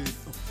standard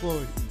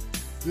authority.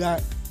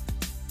 Like,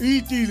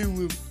 he's dealing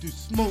with the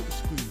smoke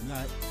screen.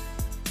 Like,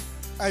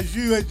 as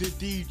you as a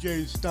DJ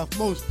and stuff,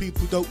 most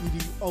people don't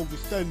really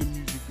understand the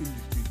music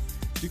industry.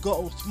 They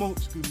got a smoke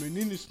screen, and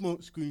in the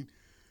smoke screen,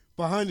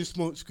 behind the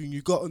smoke screen,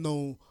 you got to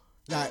know,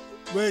 like,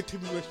 where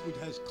Tim Westwood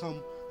has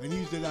come, and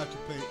he's allowed to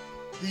play it.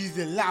 He's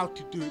allowed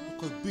to do it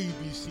because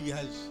BBC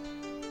has.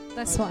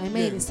 That's what I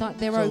mean. Yeah. It's like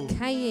they're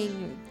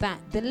okaying that.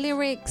 The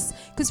lyrics,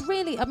 because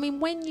really, I mean,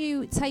 when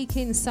you take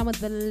in some of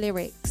the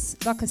lyrics,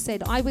 like I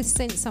said, I was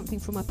sent something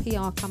from a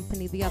PR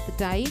company the other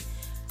day,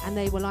 and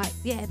they were like,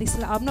 yeah, this,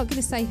 I'm not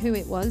going to say who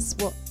it was,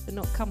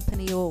 not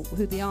company or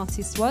who the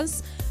artist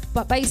was,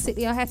 but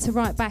basically I had to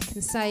write back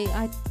and say,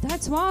 I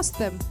had to ask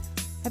them,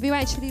 have you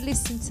actually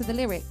listened to the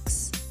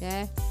lyrics?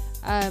 Yeah.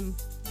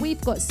 We've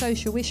got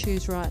social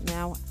issues right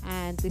now,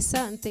 and there's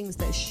certain things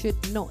that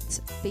should not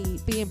be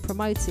being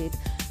promoted.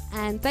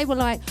 And they were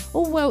like,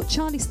 oh, well,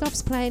 Charlie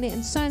Sloth's playing it,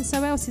 and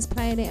so else is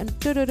playing it, and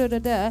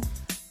da-da-da-da-da.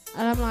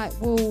 And I'm like,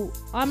 well,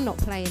 I'm not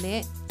playing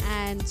it,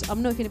 and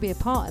I'm not going to be a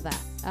part of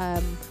that.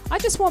 I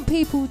just want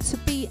people to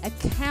be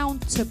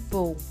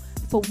accountable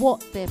for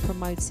what they're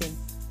promoting.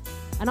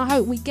 And I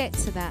hope we get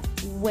to that,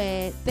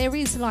 where there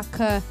is like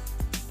a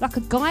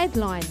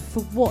guideline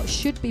for what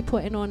should be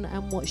putting on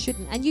and what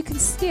shouldn't. And you can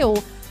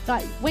still,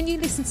 like, when you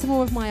listen to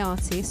more of my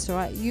artists,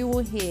 right, you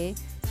will hear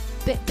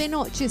that they're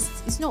not just,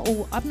 it's not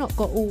all, I've not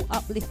got all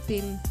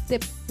uplifting,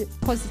 they're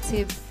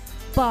positive,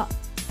 but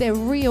they're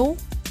real,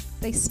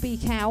 they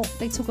speak out,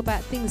 they talk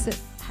about things that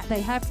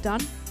they have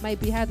done,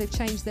 maybe how they've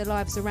changed their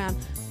lives around,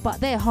 but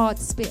they're hard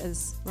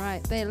spitters,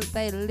 right? They're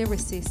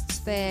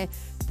lyricists,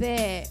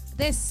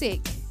 they're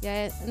sick,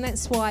 yeah, and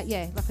that's why,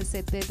 yeah, like I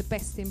said, they're the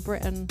best in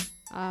Britain.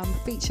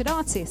 Featured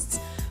artists.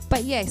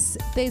 But yes,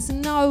 there's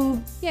no,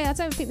 I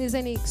don't think there's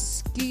any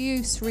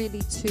excuse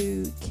really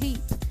to keep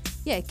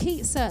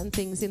certain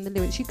things in the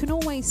lyrics. You can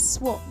always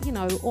swap,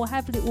 or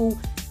have little,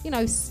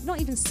 not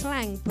even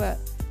slang, but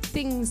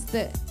things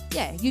that,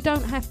 you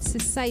don't have to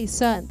say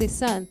there's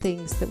certain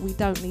things that we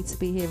don't need to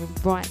be hearing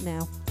right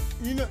now.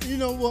 You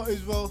know what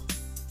as well?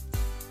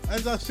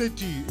 As I said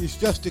to you, it's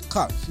just the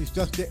cuts, it's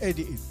just the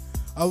editing.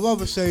 I'd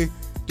rather say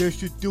they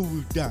should deal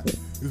with that.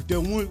 If they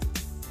want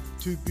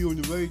to be on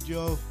the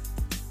radio,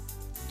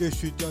 they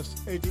should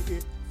just edit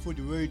it for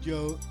the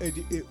radio,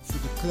 edit it for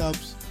the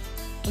clubs.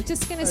 I'm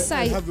just going to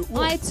say,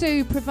 I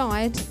do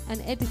provide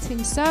an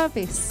editing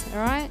service,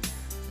 all right?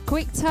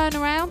 Quick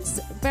turnarounds,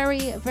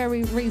 very,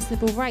 very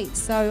reasonable rates.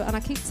 So, and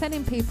I keep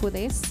telling people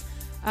this,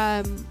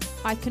 I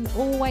can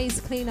always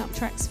clean up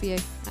tracks for you,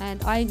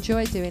 and I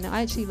enjoy doing it.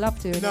 I actually love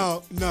doing it.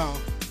 No,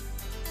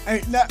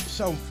 ain't that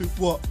something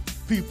what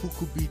people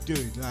could be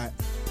doing, like,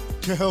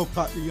 to help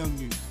out the young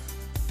youth?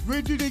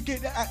 Where do they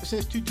get the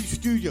access to these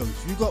studios?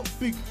 You got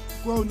big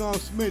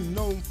grown-ass men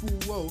knowing full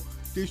well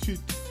they should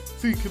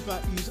think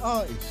about these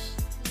artists.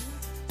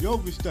 You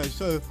understand?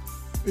 So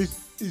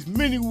there's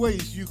many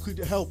ways you could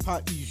help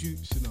out these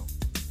youths,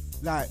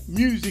 Like,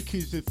 music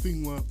is the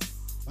thing where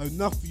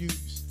enough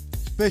youths,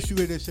 especially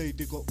when they say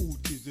they got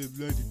autism,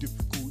 learning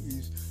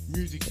difficulties,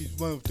 music is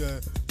one of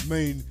the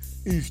main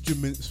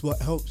instruments what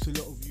helps a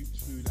lot of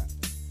youths through that.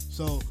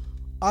 So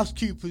us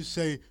keepers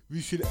say we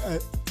should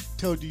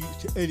tell the youth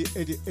to edit.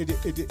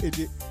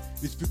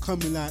 It's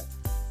becoming like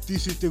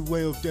this is the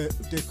way of they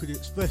could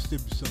express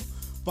themselves.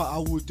 But I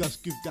would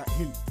just give that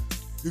hint.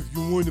 If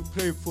you want to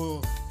play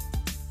for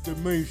the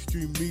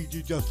mainstream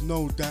media, just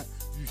know that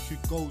you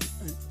should go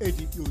and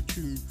edit your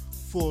tune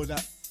for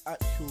the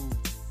actual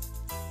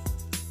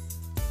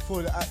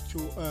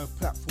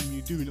platform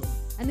you're doing it on.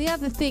 And the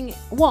other thing,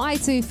 what I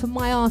do for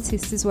my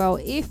artists as well,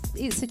 if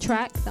it's a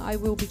track that I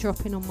will be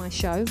dropping on my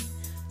show,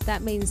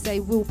 that means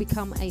they will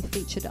become a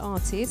featured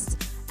artist,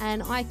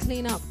 and I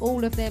clean up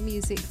all of their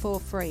music for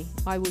free.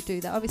 I will do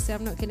that. Obviously,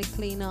 I'm not going to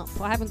clean up.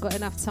 I haven't got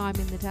enough time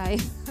in the day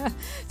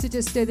to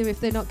just do them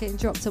if they're not getting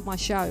dropped on my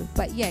show.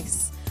 But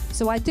yes,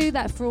 so I do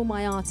that for all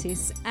my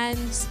artists. And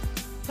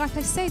like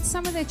I said,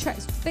 some of their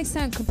tracks, they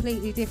sound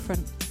completely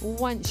different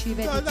once you've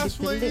edited that's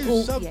the what it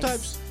little...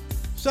 is.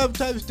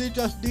 Sometimes they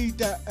just need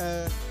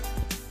that...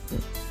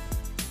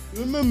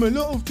 Remember, a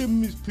lot of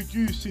them is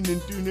producing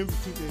and doing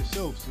everything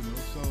themselves,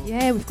 So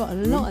yeah, we've got a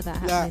lot of that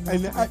happening.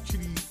 And they're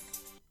actually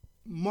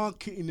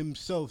marketing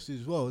themselves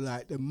as well.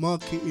 Like, they're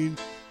marketing,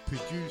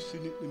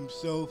 producing it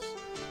themselves.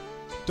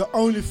 The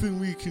only thing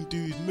we can do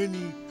is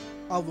many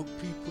other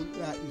people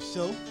like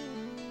yourself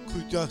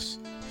could just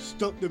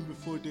stop them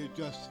before they're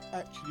just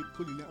actually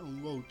putting that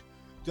on road.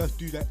 Just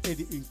do that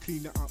editing,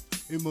 clean it up.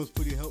 It must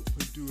probably help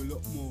and do a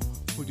lot more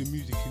for the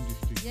music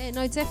industry. Yeah,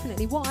 no,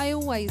 definitely. What I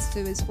always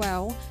do as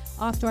well,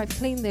 after I've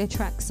cleaned their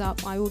tracks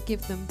up, I will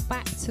give them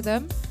back to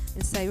them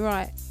and say,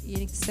 right, you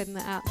need to send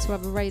that out to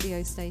other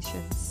radio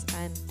stations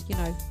and, you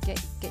know,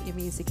 get your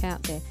music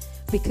out there.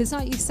 Because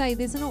like you say,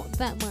 there's not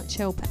that much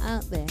help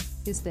out there,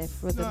 is there,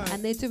 for them? No.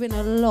 And they're doing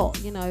a lot,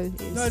 you know.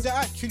 No, they're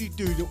actually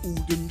doing it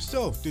all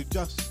themselves. They're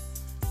just,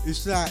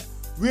 it's like,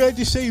 we are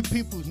the same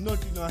people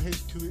nodding our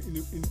heads to it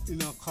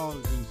in our cars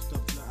and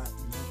stuff like that,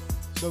 you know.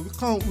 So we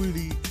can't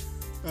really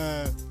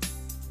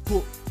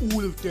put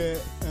all of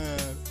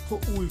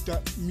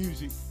that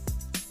music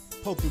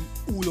problem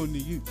all on the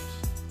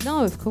youth.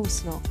 No, of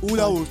course not. All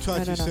no. I will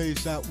try to No. say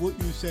is that what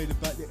you were saying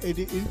about the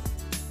editing,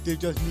 they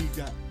just need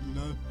that, you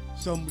know.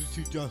 Somebody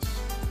to just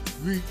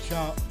reach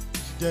out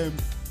to them,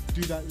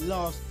 do that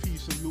last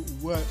piece of little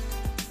work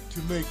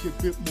to make it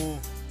a bit more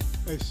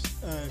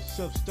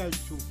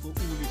substantial for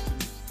all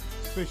listeners,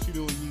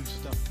 especially on new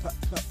stuff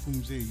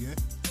platforms here, yeah?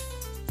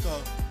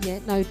 So yeah,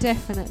 no,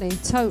 definitely.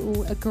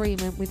 Total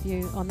agreement with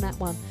you on that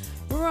one.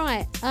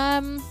 Right,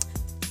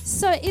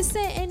 so is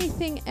there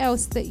anything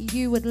else that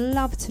you would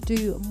love to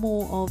do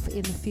more of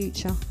in the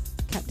future,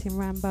 Captain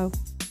Rambo?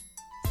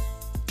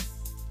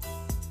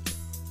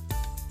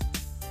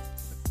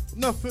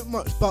 nothing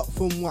much but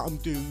from what I'm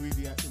doing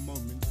really at the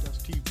moment.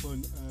 Just keep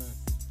on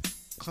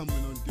coming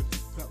on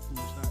different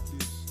platforms like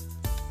this.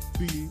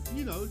 Being,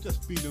 you know,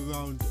 just being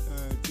around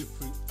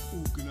different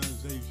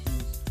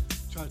organisations,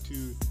 try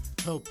to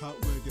help out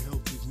where the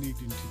help is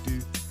needing to do.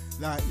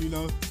 Like, you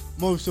know,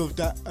 most of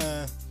that,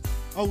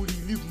 I already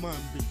live my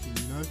ambition,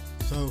 you know.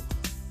 So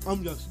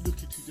I'm just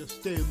looking to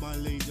just stay in my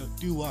lane, just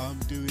do what I'm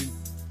doing,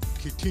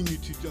 continue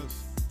to just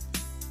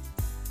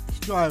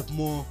strive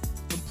more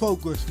and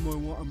progress more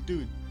in what I'm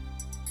doing.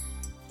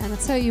 And I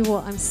tell you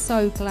what, I'm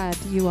so glad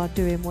you are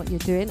doing what you're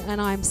doing,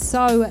 and I'm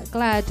so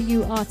glad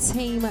you are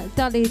Team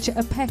Dulwich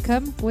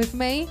Peckham with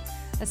me.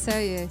 I tell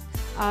you.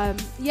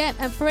 Yeah,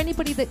 and for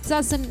anybody that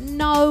doesn't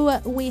know,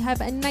 we have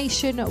a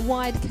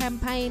nationwide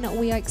campaign.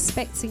 We are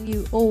expecting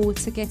you all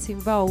to get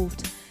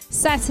involved.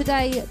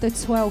 Saturday, the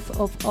 12th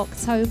of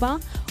October.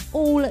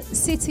 All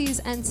cities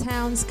and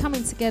towns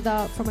coming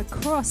together from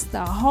across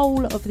the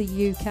whole of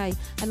the UK.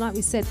 And like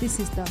we said, this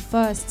is the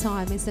first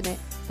time, isn't it,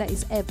 that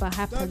it's ever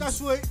happened.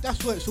 That's what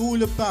it's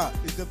all about.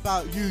 It's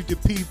about you, the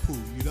people,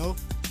 you know.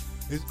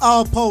 It's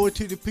our power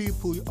to the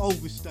people. You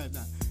understand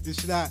that?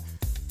 It's like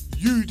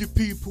you, the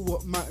people,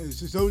 what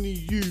matters. It's only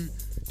you,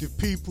 the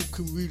people,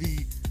 can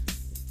really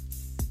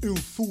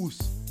enforce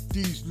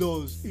these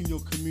laws in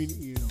your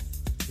community, you know.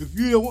 If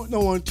you don't want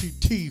no one to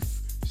thief,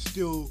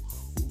 steal,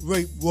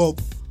 rape,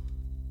 rob,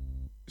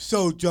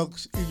 sell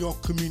drugs in your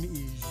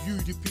community, you,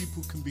 the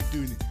people, can be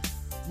doing it.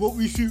 What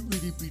we should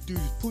really be doing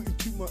is putting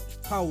too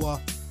much power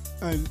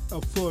and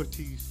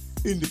authorities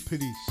in the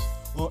police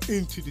or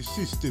into the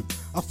system.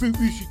 I think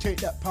we should take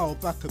that power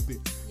back a bit.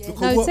 Yeah,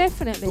 no,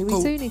 definitely.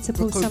 We do need to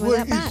pull some of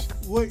that back.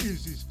 What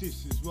is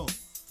this as well?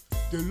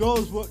 The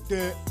laws, what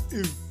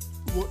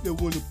they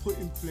want to put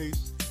in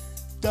place,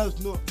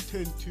 does not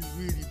tend to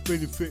really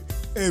benefit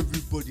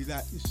everybody.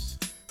 Like this,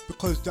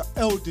 because the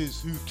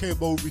elders who came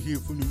over here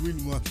from the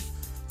Windrush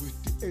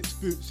with the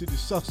experience of the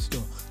SUSTER.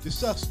 The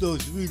SUSTER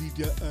is really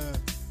the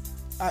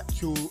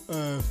actual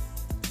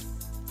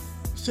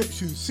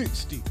Section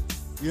 60,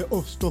 yeah,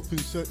 of Stop and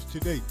Search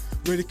Today,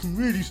 where they can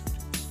really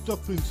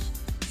stop and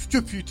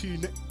strip you to your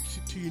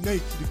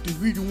naked if they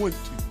really want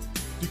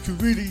to. They can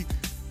really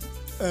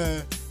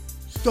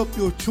stop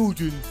your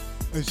children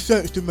and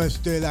search them as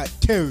they're like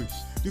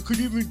terrorists. They could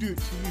even do it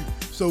to you.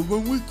 So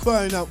when we're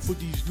crying out for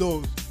these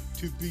laws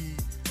to be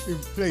in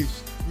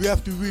place, we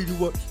have to really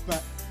watch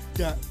back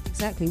that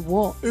exactly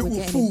what it we're will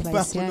getting fall in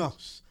place, back yeah. on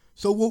us.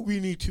 So what we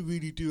need to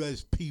really do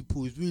as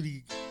people is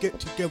really get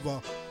together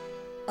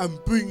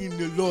and bring in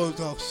the laws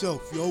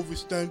ourselves. You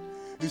understand?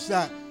 It's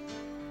like,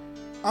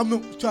 I'm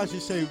not trying to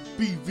say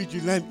be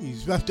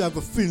vigilantes. We have to have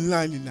a thin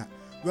line in that.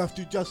 We have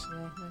to just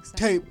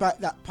take back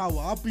that power.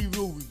 I'll be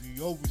real with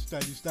you. You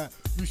understand? It's that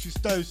we should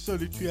stand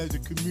solitary as a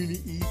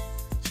community,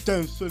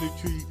 stand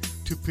solitary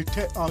to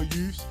protect our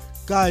youth,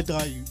 guide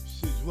our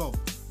youth as well.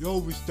 You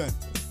understand?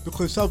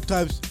 Because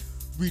sometimes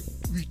we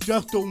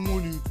just don't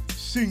want to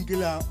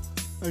single out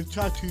and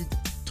try to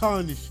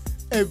tarnish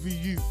every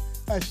youth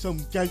as some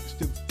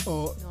gangster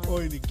or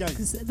in a gang.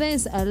 Because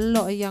there's a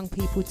lot of young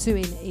people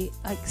doing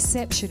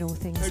exceptional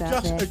things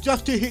out there.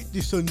 Just to hit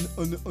this on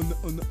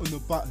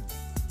the button.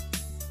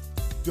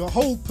 The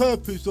whole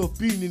purpose of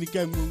being in the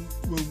gang,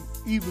 when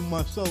even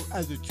myself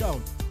as a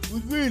child,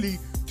 was really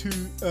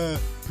to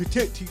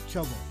protect each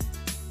other,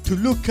 to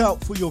look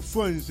out for your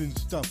friends and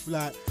stuff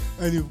like.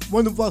 And if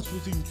one of us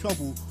was in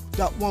trouble,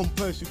 that one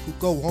person could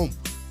go home.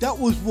 That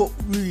was what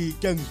really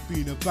gangs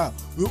being about.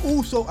 We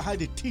also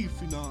had a thief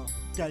in our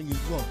gang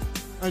as well,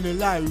 and a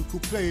liar who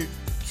could play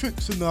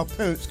tricks on our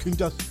parents, can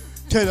just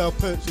tell our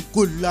parents a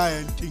good lie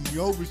and thing.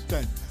 You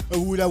understand?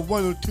 And we'd have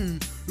one or two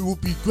who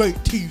would be great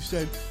thieves,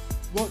 and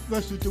what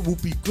rest of them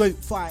would be great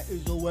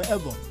fighters or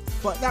whatever.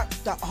 But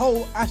that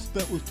whole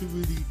aspect was to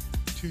really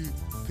to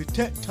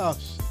protect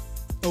us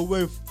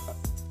away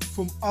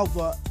from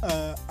other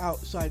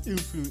outside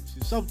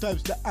influences.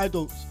 Sometimes the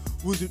adults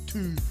wasn't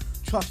too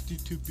trusted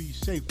to be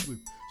safe with.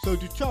 So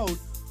the child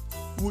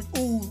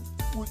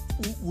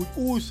would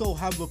also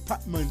have a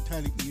pack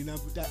mentality, you know,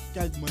 that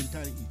gang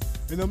mentality.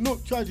 And I'm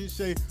not trying to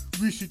say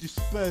we should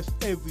disperse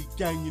every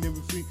gang and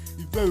everything.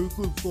 It's very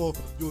good for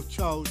your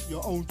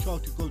own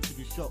child to go to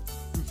the shop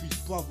with his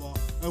brother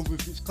and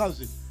with his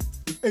cousin.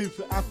 If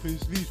anything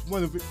happens, at least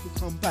one of it will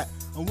come back.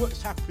 And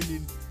what's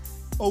happening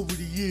over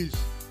the years,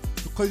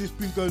 because it's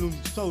been going on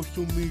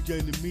social media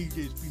and the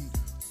media has been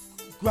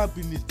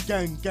grabbing this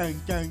gang,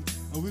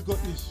 and we've got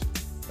this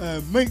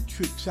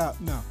matrix out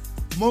now.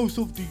 Most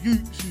of the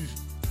youths who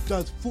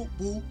does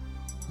football,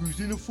 who's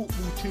in a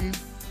football team,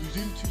 who's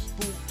into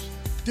sports,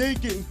 they're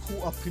getting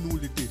caught up in all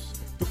of this.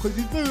 Because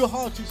it's very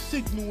hard to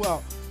signal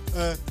out,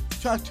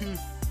 try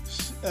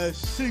to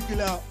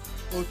single out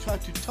or try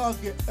to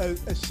target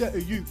a set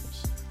of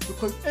youths.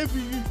 Because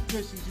every youth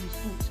dresses in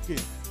sports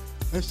gear.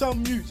 And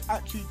some youths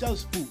actually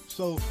does sports.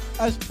 So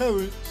as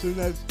parents and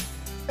as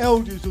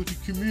elders of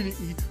the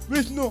community,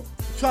 let's not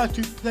try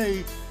to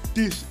play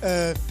this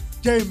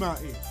game out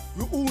here.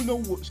 We all know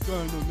what's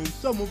going on, and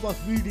some of us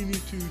really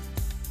need to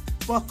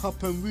buck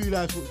up and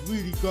realise what's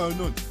really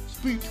going on.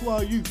 Speak to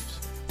our youths,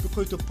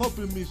 because the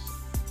problem is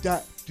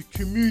that the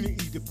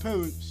community, the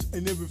parents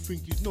and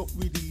everything is not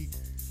really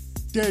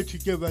there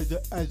together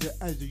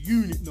as a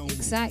unit no more.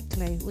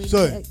 Exactly. We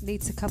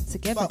need to come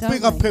together, but don't we?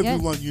 Big up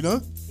everyone, you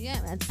know? Yeah,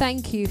 and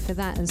thank you for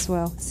that as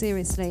well,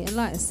 seriously. And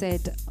like I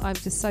said, I'm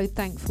just so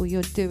thankful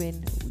you're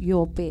doing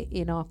your bit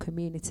in our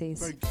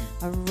communities. Thank you.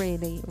 I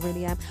really,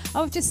 really am.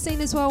 I've just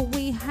seen as well,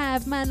 we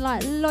have man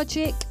like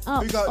Logic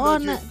up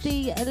on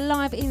the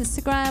live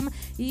Instagram.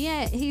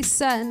 Yeah, he's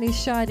certainly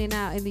shining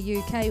out in the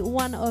UK.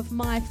 One of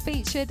my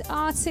featured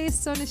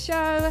artists on the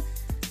show.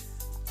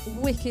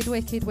 Wicked,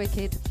 wicked,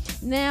 wicked.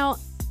 Now,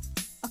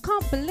 I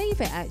can't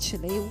believe it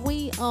actually.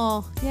 We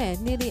are,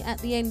 nearly at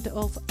the end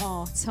of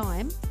our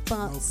time.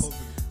 But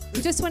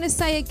we just want to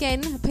say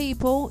again,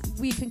 people,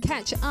 you can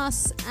catch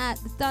us at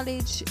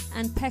Dulwich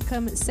and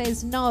Peckham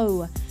Says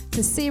No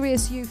to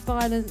Serious Youth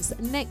Violence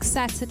next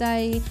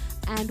Saturday.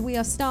 And we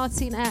are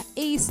starting at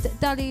East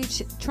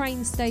Dulwich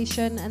train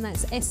station, and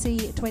that's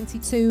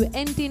SE22,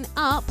 ending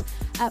up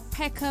at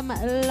Peckham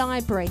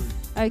Library.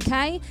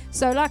 Okay,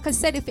 so like I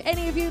said, if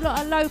any of you lot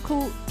are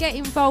local, get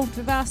involved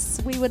with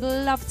us. We would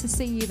love to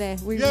see you there.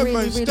 We really,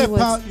 man, really step would.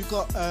 out. You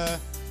got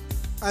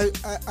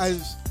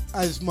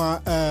as my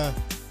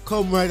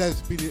comrade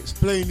has been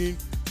explaining,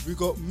 we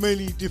got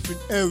many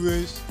different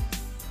areas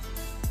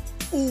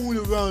all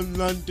around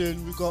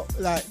London. We got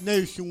like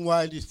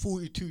nationwide. There's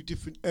 42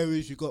 different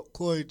areas. You got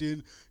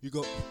Croydon, you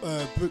got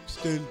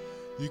Brixton,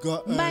 you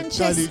got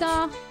Manchester,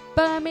 Dulwich,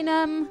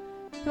 Birmingham.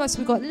 Who else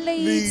we got?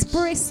 Leeds,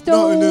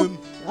 Bristol, Nottingham.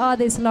 Oh,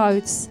 there's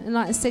loads. And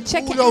like I said,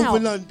 check it all out over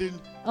London.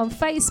 on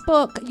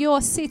Facebook.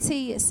 Your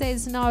City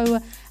Says No,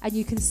 and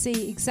you can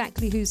see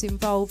exactly who's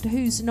involved,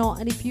 who's not,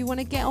 and if you want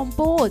to get on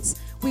board,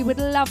 we would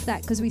love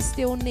that, because we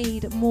still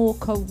need more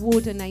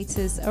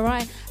coordinators. All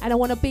right, and I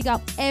want to big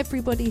up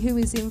everybody who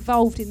is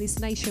involved in this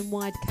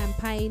nationwide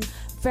campaign.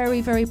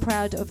 Very, very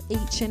proud of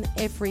each and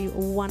every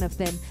one of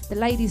them. The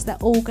ladies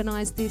that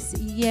organised this,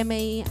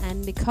 Yemi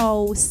and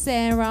Nicole,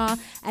 Sarah,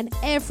 and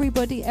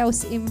everybody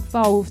else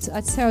involved.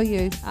 I tell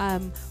you,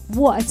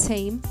 what a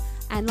team.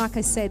 And like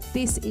I said,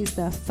 this is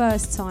the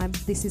first time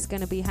this is going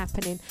to be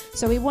happening.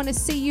 So we want to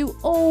see you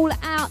all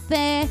out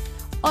there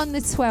on the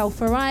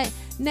 12th, all right?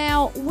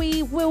 Now,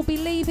 we will be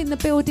leaving the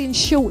building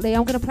shortly.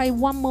 I'm going to play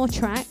one more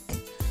track.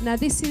 Now,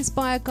 this is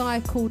by a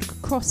guy called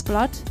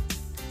Crossblood,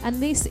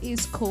 and this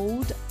is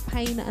called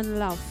Pain and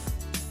Love.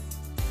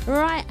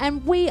 Right,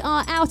 and we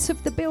are out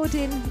of the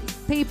building,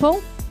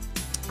 people,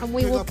 and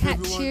we will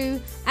catch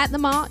you at the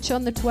march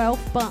on the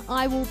 12th, but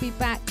I will be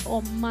back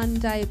on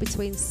Monday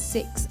between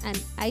 6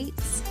 and 8.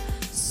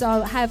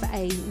 So have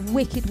a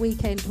wicked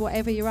weekend,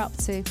 whatever you're up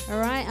to, all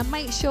right? And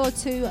make sure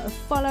to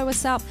follow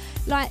us up.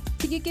 Like,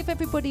 can you give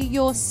everybody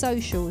your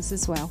socials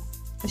as well?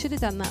 I should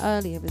have done that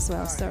earlier as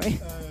well, sorry.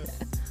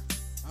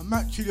 I'm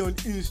actually on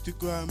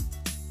Instagram.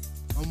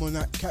 I'm on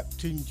that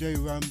Captain J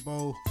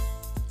Rambo.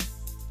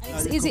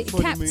 Is it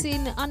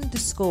Captain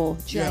underscore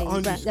J? Yeah,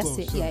 underscore, that's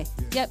it, sorry, yeah.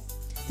 Yep.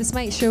 Just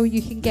make sure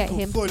you can get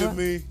him. Follow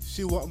me,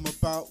 see what I'm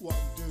about, what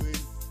I'm doing,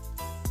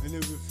 and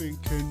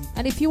everything.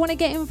 And if you want to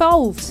get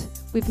involved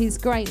with his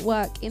great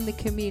work in the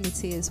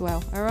community as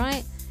well, all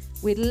right?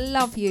 We'd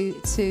love you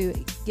to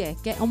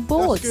get on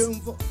board.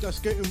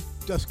 Just get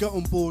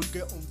on board,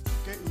 get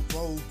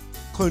involved,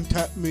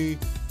 contact me,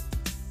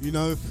 you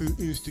know, through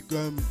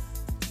Instagram,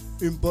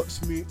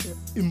 inbox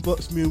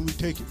me and we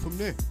take it from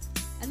there.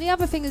 And the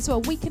other thing as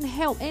well, we can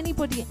help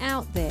anybody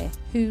out there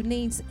who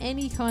needs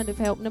any kind of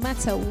help, no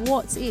matter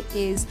what it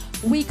is.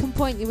 We can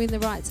point you in the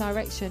right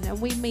direction,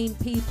 and we mean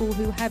people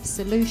who have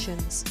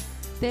solutions.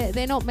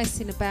 They're not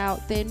messing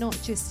about. They're not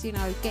just, you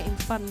know, getting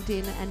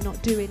funding and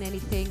not doing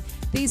anything.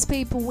 These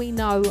people we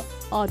know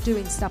are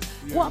doing stuff.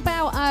 Yeah. What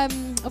about,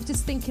 I'm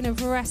just thinking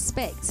of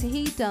Respect.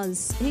 He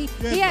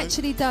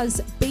actually does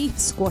beef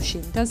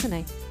squashing, doesn't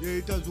he? Yeah,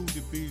 he does all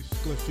the beef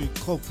squashing,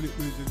 conflict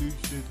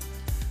resolution.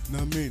 Know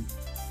what I mean?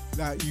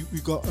 Like we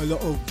got a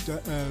lot of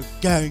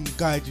gang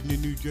guiding the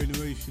new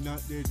generation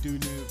out there doing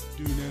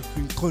their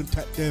thing.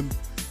 Contact them.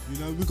 You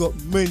know, we got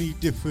many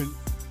different.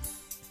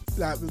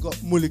 Like we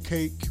got Muller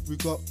Cake, we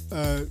got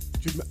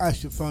Jim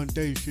Asher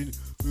Foundation.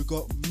 We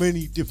got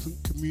many different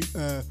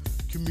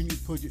community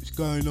projects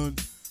going on.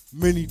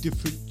 Many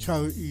different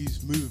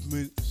charities,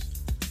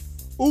 movements.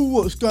 All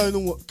what's going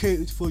on, what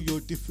caters for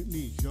your different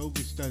needs. You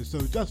understand? So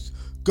just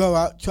go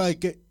out, try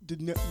get the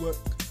network,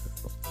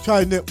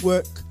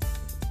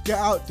 get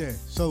out there.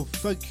 So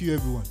thank you,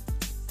 everyone.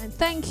 And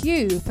thank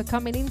you for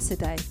coming in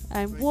today.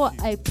 And what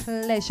a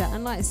pleasure.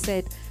 And like I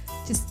said,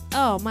 just,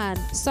 oh man,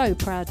 so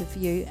proud of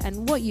you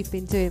and what you've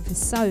been doing for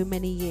so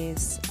many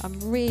years. I'm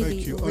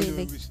really,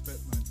 really. Respect,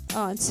 man.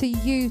 Oh, and to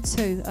you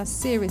too.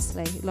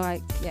 Seriously,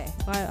 like, yeah,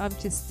 I'm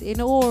just in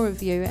awe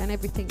of you and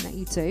everything that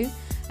you do.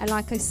 And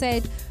like I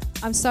said,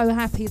 I'm so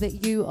happy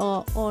that you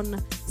are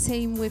on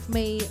team with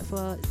me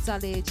for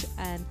Dulwich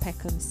and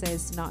Peckham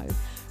Says No.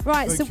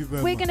 Right, Thank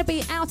so we're going to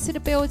be out of the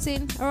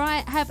building, all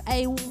right? Have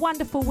a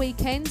wonderful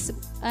weekend,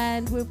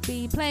 and we'll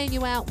be playing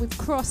you out with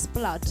Cross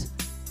Blood.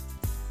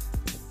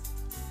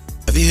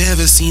 Have you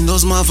ever seen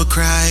those mother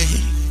cry?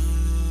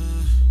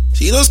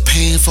 See those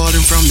pain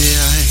falling from their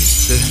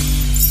eyes?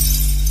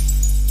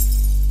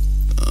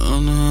 Oh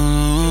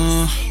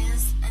no,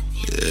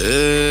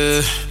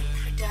 yeah.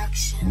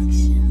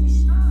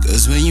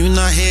 Cause when you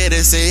not here,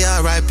 they say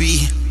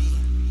R.I.P.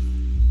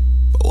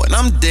 But when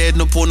I'm dead,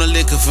 no pour no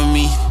liquor for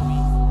me.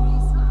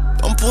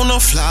 Don't put no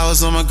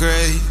flowers on my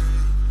grave.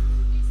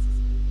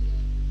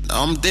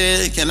 Now I'm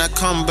dead, can I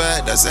come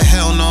back? That's a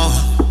hell no.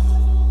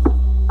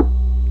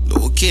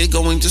 Little kid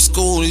going to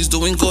school, he's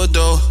doing good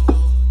though.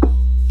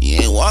 He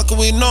ain't walking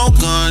with no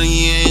gun,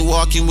 he ain't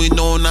walking with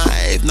no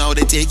knife. Now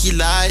they take your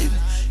life,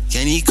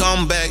 can he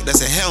come back?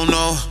 That's a hell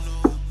no.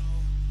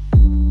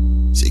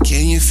 Say,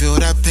 can you feel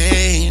that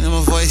pain in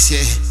my voice,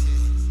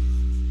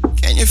 yeah?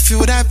 Can you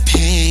feel that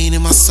pain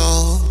in my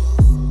soul?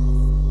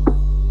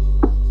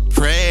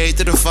 Pray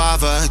to the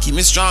Father, keep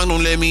me strong,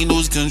 don't let me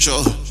lose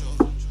control.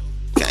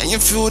 Can you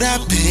feel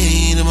that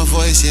pain in my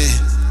voice, yeah?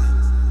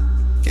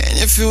 Can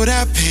you feel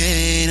that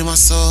pain in my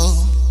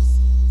soul?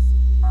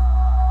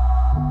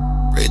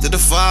 Pray to the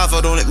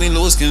Father, don't let me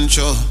lose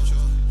control.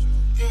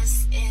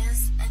 This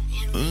is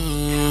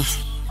an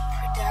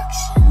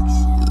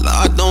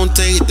Lord, don't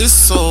take this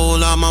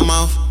soul out my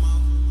mouth.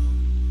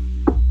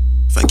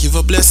 Thank you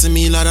for blessing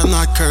me, Lord, I'm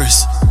not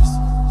cursed.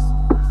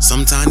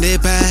 Sometimes they're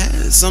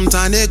bad,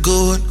 sometimes they're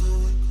good.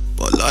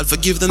 But Lord,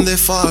 forgive them, they're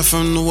far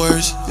from the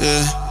worst,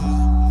 yeah.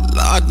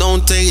 Lord,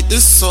 don't take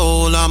this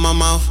soul out my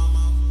mouth.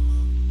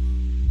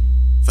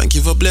 Thank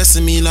you for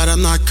blessing me, Lord,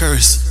 I'm not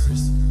cursed.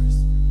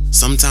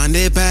 Sometimes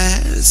they're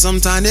bad,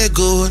 sometimes they're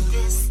good.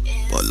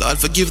 But Lord,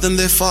 forgive them,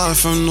 they're far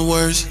from the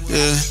worst,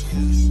 yeah.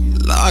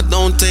 Lord,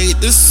 don't take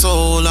this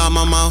soul out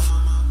my mouth.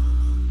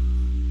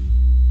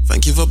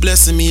 Thank you for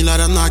blessing me, Lord,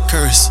 I'm not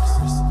cursed.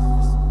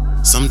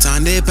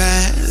 Sometimes they're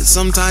bad,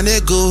 sometimes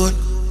they're good.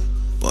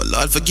 But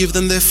Lord, forgive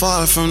them, they're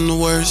far from the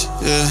worst,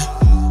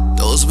 yeah.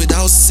 Those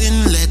without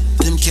sin, let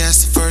them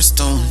cast the first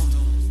stone.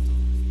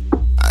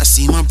 I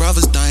see my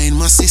brothers dying,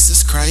 my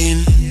sisters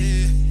crying.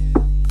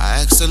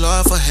 I ask the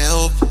Lord for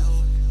help,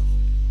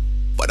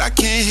 but I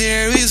can't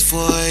hear his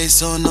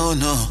voice, oh no,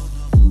 no.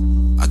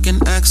 I can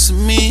ask for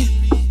me,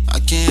 I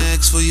can't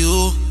ask for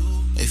you.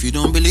 If you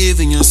don't believe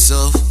in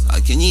yourself, how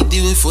can he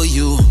do it for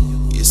you?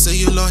 You say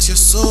you lost your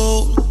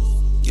soul,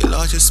 you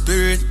lost your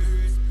spirit.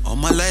 All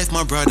my life,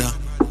 my brother,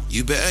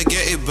 you better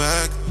get it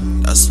back.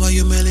 That's why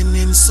you're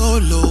melanin so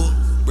low,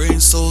 brain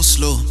so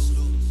slow.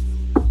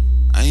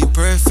 I ain't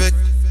perfect,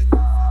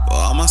 but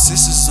all my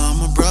sisters, all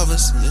my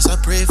brothers, yes, I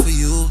pray for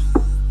you.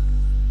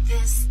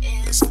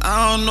 Cause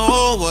I don't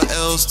know what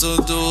else to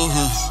do.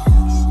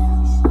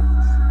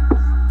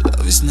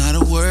 Love is not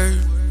a word.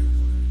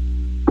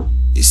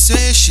 You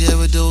say share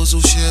with those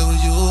who share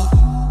with you.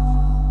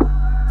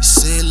 You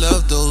say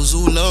love those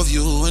who love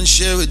you, and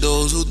share with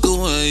those who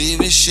do and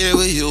even share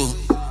with you.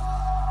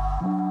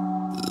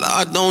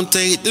 Lord, don't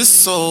take this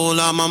soul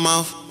out my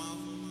mouth.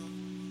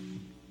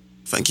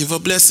 Thank you for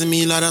blessing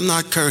me, Lord, I'm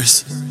not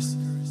cursed.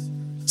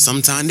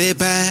 Sometimes they're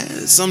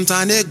bad,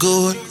 sometimes they're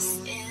good.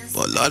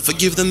 But Lord,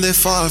 forgive them, they're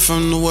far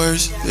from the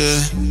worst,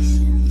 yeah.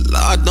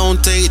 Lord,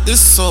 don't take this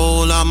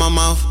soul out my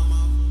mouth.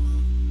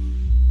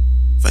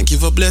 Thank you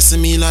for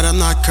blessing me, Lord, I'm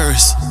not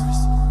cursed.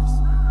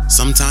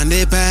 Sometimes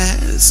they're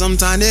bad,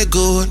 sometimes they're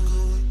good.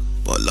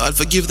 But Lord,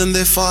 forgive them,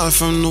 they're far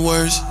from the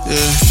worst,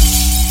 yeah.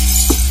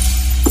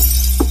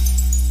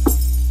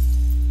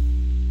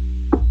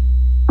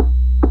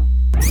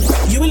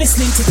 You are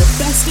listening to the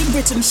Best in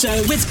Britain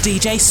show with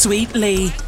DJ Sweet Lee.